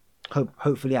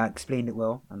 Hopefully I explained it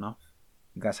well enough.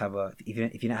 You guys have if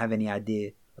you don't have any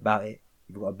idea about it,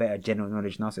 you've got a better general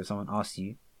knowledge now. So if someone asks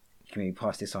you, you can maybe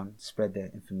pass this on, spread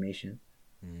the information.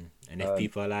 And if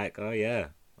people are like, oh yeah,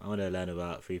 I want to learn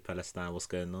about Free Palestine, what's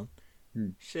going on?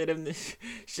 Share them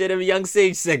Young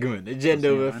Sage segment, Agenda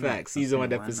Over Facts, season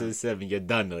 1, episode 7. You're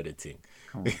done with the thing.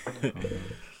 Come on.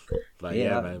 But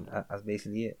man, that's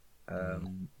basically it. So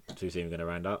you saying we're gonna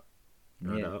round up?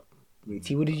 Wait,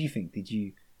 T, what did you think? Did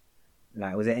you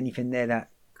was there anything there that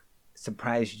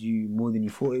surprised you more than you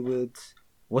thought it would?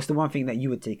 What's the one thing that you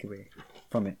would take away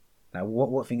from it? Like,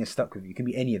 what thing has stuck with you? It can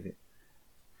be any of it.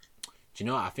 Do you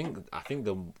know what? I think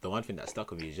the one thing that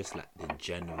stuck with me is just like the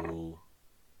general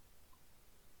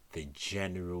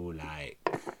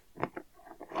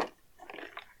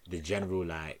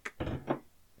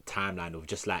timeline of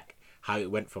just like how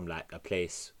it went from like a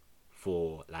place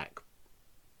for like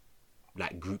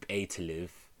Group A to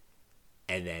live,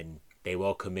 and then they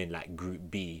welcome in like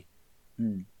Group B,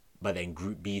 but then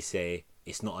Group B say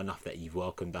it's not enough that you've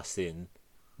welcomed us in,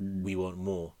 we want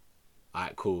more.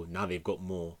 Alright, cool. Now they've got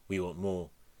more. We want more.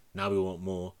 Now we want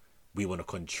more. We want to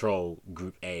control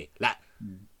Group A. Like,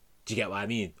 do you get what I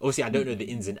mean? Obviously, I don't know the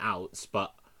ins and outs,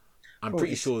 but I'm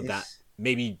pretty sure that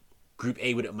maybe Group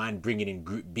A wouldn't mind bringing in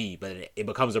Group B, but it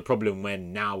becomes a problem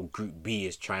when now Group B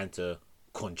is trying to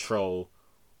control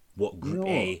what Group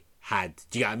A had.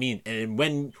 Do you get what I mean? And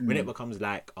when it becomes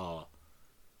like,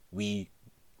 the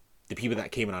people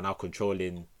that came in are now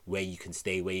controlling where you can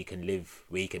stay, where you can live,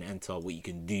 where you can enter, what you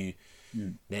can do,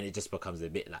 then it just becomes a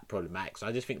bit like problematic. So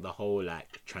I just think the whole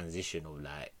like transition of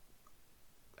like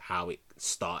how it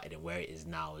started and where it is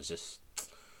now is just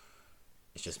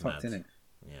fucked, mad. Innit?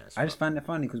 Yeah, I just find it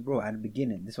funny because, bro, at the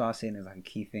beginning, this is what I was saying is like a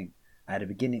key thing. At the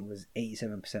beginning, it was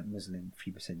 87% Muslim,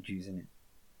 3% Jews, innit?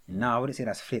 Now I wouldn't say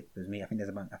that's flipped with me. I think there's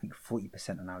about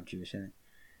 40% are now Jewish, innit?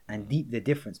 And deep the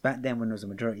difference back then when there was a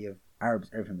majority of Arabs,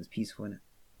 everything was peaceful, innit?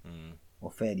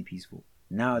 Or fairly peaceful.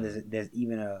 Now there's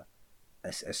even a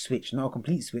switch, not a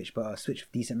complete switch, but a switch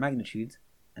of decent magnitude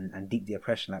and deep the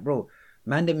oppression. Like, bro,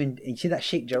 man, them in you see that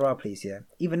Sheikh Jarrah place, yeah?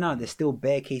 Even now there's still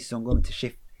bare cases ongoing to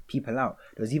shift people out.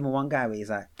 There was even one guy where he's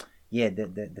like, yeah,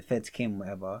 the feds came,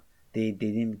 whatever. They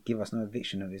didn't give us no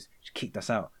eviction notice. Just kicked us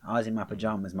out. I was in my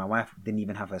pajamas. My wife didn't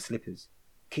even have her slippers.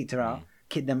 Kicked her out.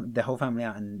 Kicked the whole family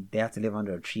out, and they had to live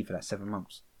under a tree for like 7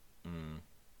 months. And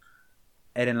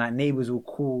then like neighbors will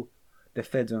call the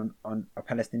feds on a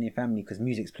Palestinian family because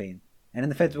music's playing, and then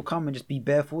the feds will come and just be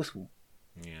bare forceful.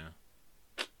 Yeah.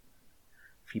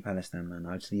 Free Palestine, man.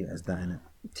 I'll just leave it as that, innit?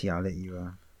 T, I'll let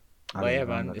you. But yeah,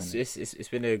 man, it's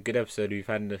been a good episode. We've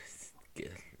had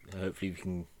hopefully we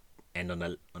can end on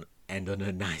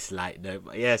a nice light note.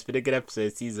 But yeah, it's been a good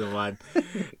episode. Season 1,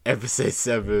 episode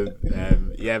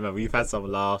 7. Yeah, man, we've had some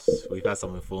laughs. We've had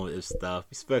some informative stuff.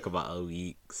 We spoke about our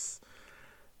weeks.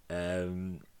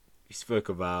 We spoke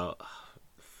about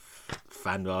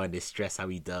Fanwell and the stress, how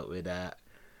he dealt with that.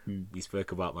 We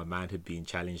spoke about my manhood being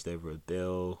challenged over a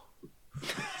bill. We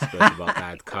spoke about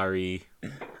bad curry.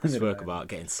 We spoke about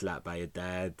getting slapped by your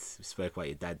dad. We spoke about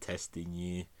your dad testing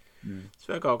you. We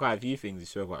spoke about quite a few things. We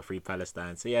spoke about Free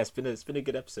Palestine. So yeah, it's been a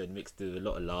good episode mixed with a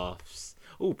lot of laughs.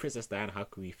 Oh, Princess Diana, how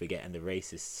can we forget? And the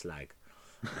racist slag.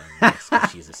 Yes,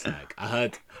 'cause she's a slag.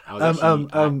 I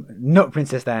was not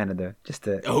Princess Diana though. Just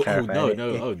to clarify.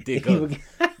 Oh, dear God.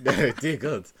 No, dear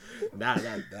God.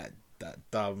 That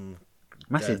dumb.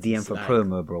 Massive DM for slag.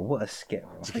 promo, bro. What a skit,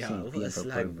 bro. Yeah, what a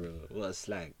slag, bro. What a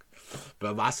slag.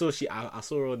 But I saw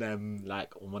her on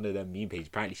like on one of them meme pages.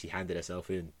 Apparently she handed herself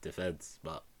in to feds,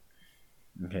 but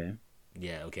Okay.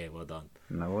 yeah, okay, well done.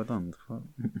 No, well done.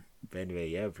 But anyway,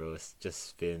 yeah, bro,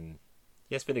 it's been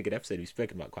a good episode. We've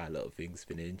spoken about quite a lot of things. It's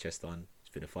been an interesting one. It's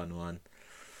been a fun one.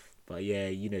 But yeah,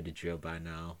 you know the drill by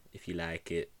now. If you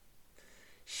like it,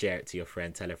 share it to your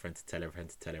friend, tell a friend to tell a friend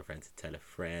to tell a friend to tell a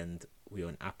friend. We're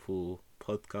on Apple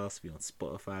Podcasts, we're on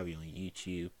Spotify, we're on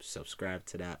YouTube. Subscribe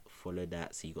to that, follow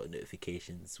that so you got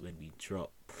notifications when we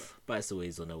drop. But it's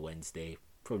always on a Wednesday,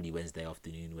 probably Wednesday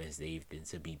afternoon, Wednesday evening,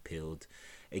 to be peeled.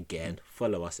 Again,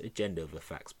 follow us, Agenda Over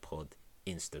Facts Pod,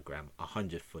 Instagram,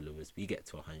 100 followers. We get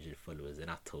to 100 followers, and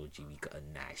I told you we got a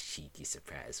nice cheeky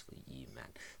surprise for you, man.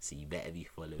 So you better be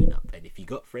following up. And if you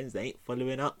got friends that ain't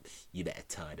following up, you better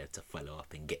tell them to follow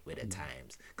up and get with the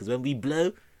times. Because when we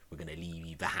blow, we're gonna leave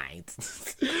you behind.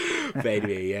 But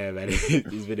anyway, yeah, man,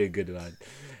 it's been a good one.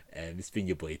 It's been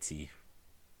your boy T.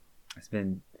 It's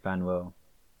been Fanwell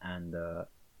and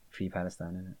Free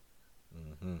Palestine,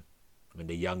 innit? When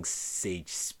the young sage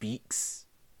speaks,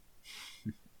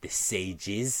 the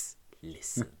sages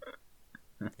listen.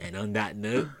 And on that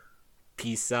note,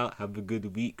 peace out. Have a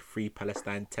good week. Free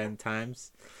Palestine 10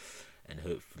 times. And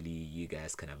hopefully you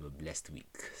guys can have a blessed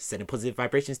week. Sending positive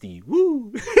vibrations to you.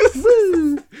 Woo!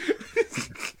 Woo!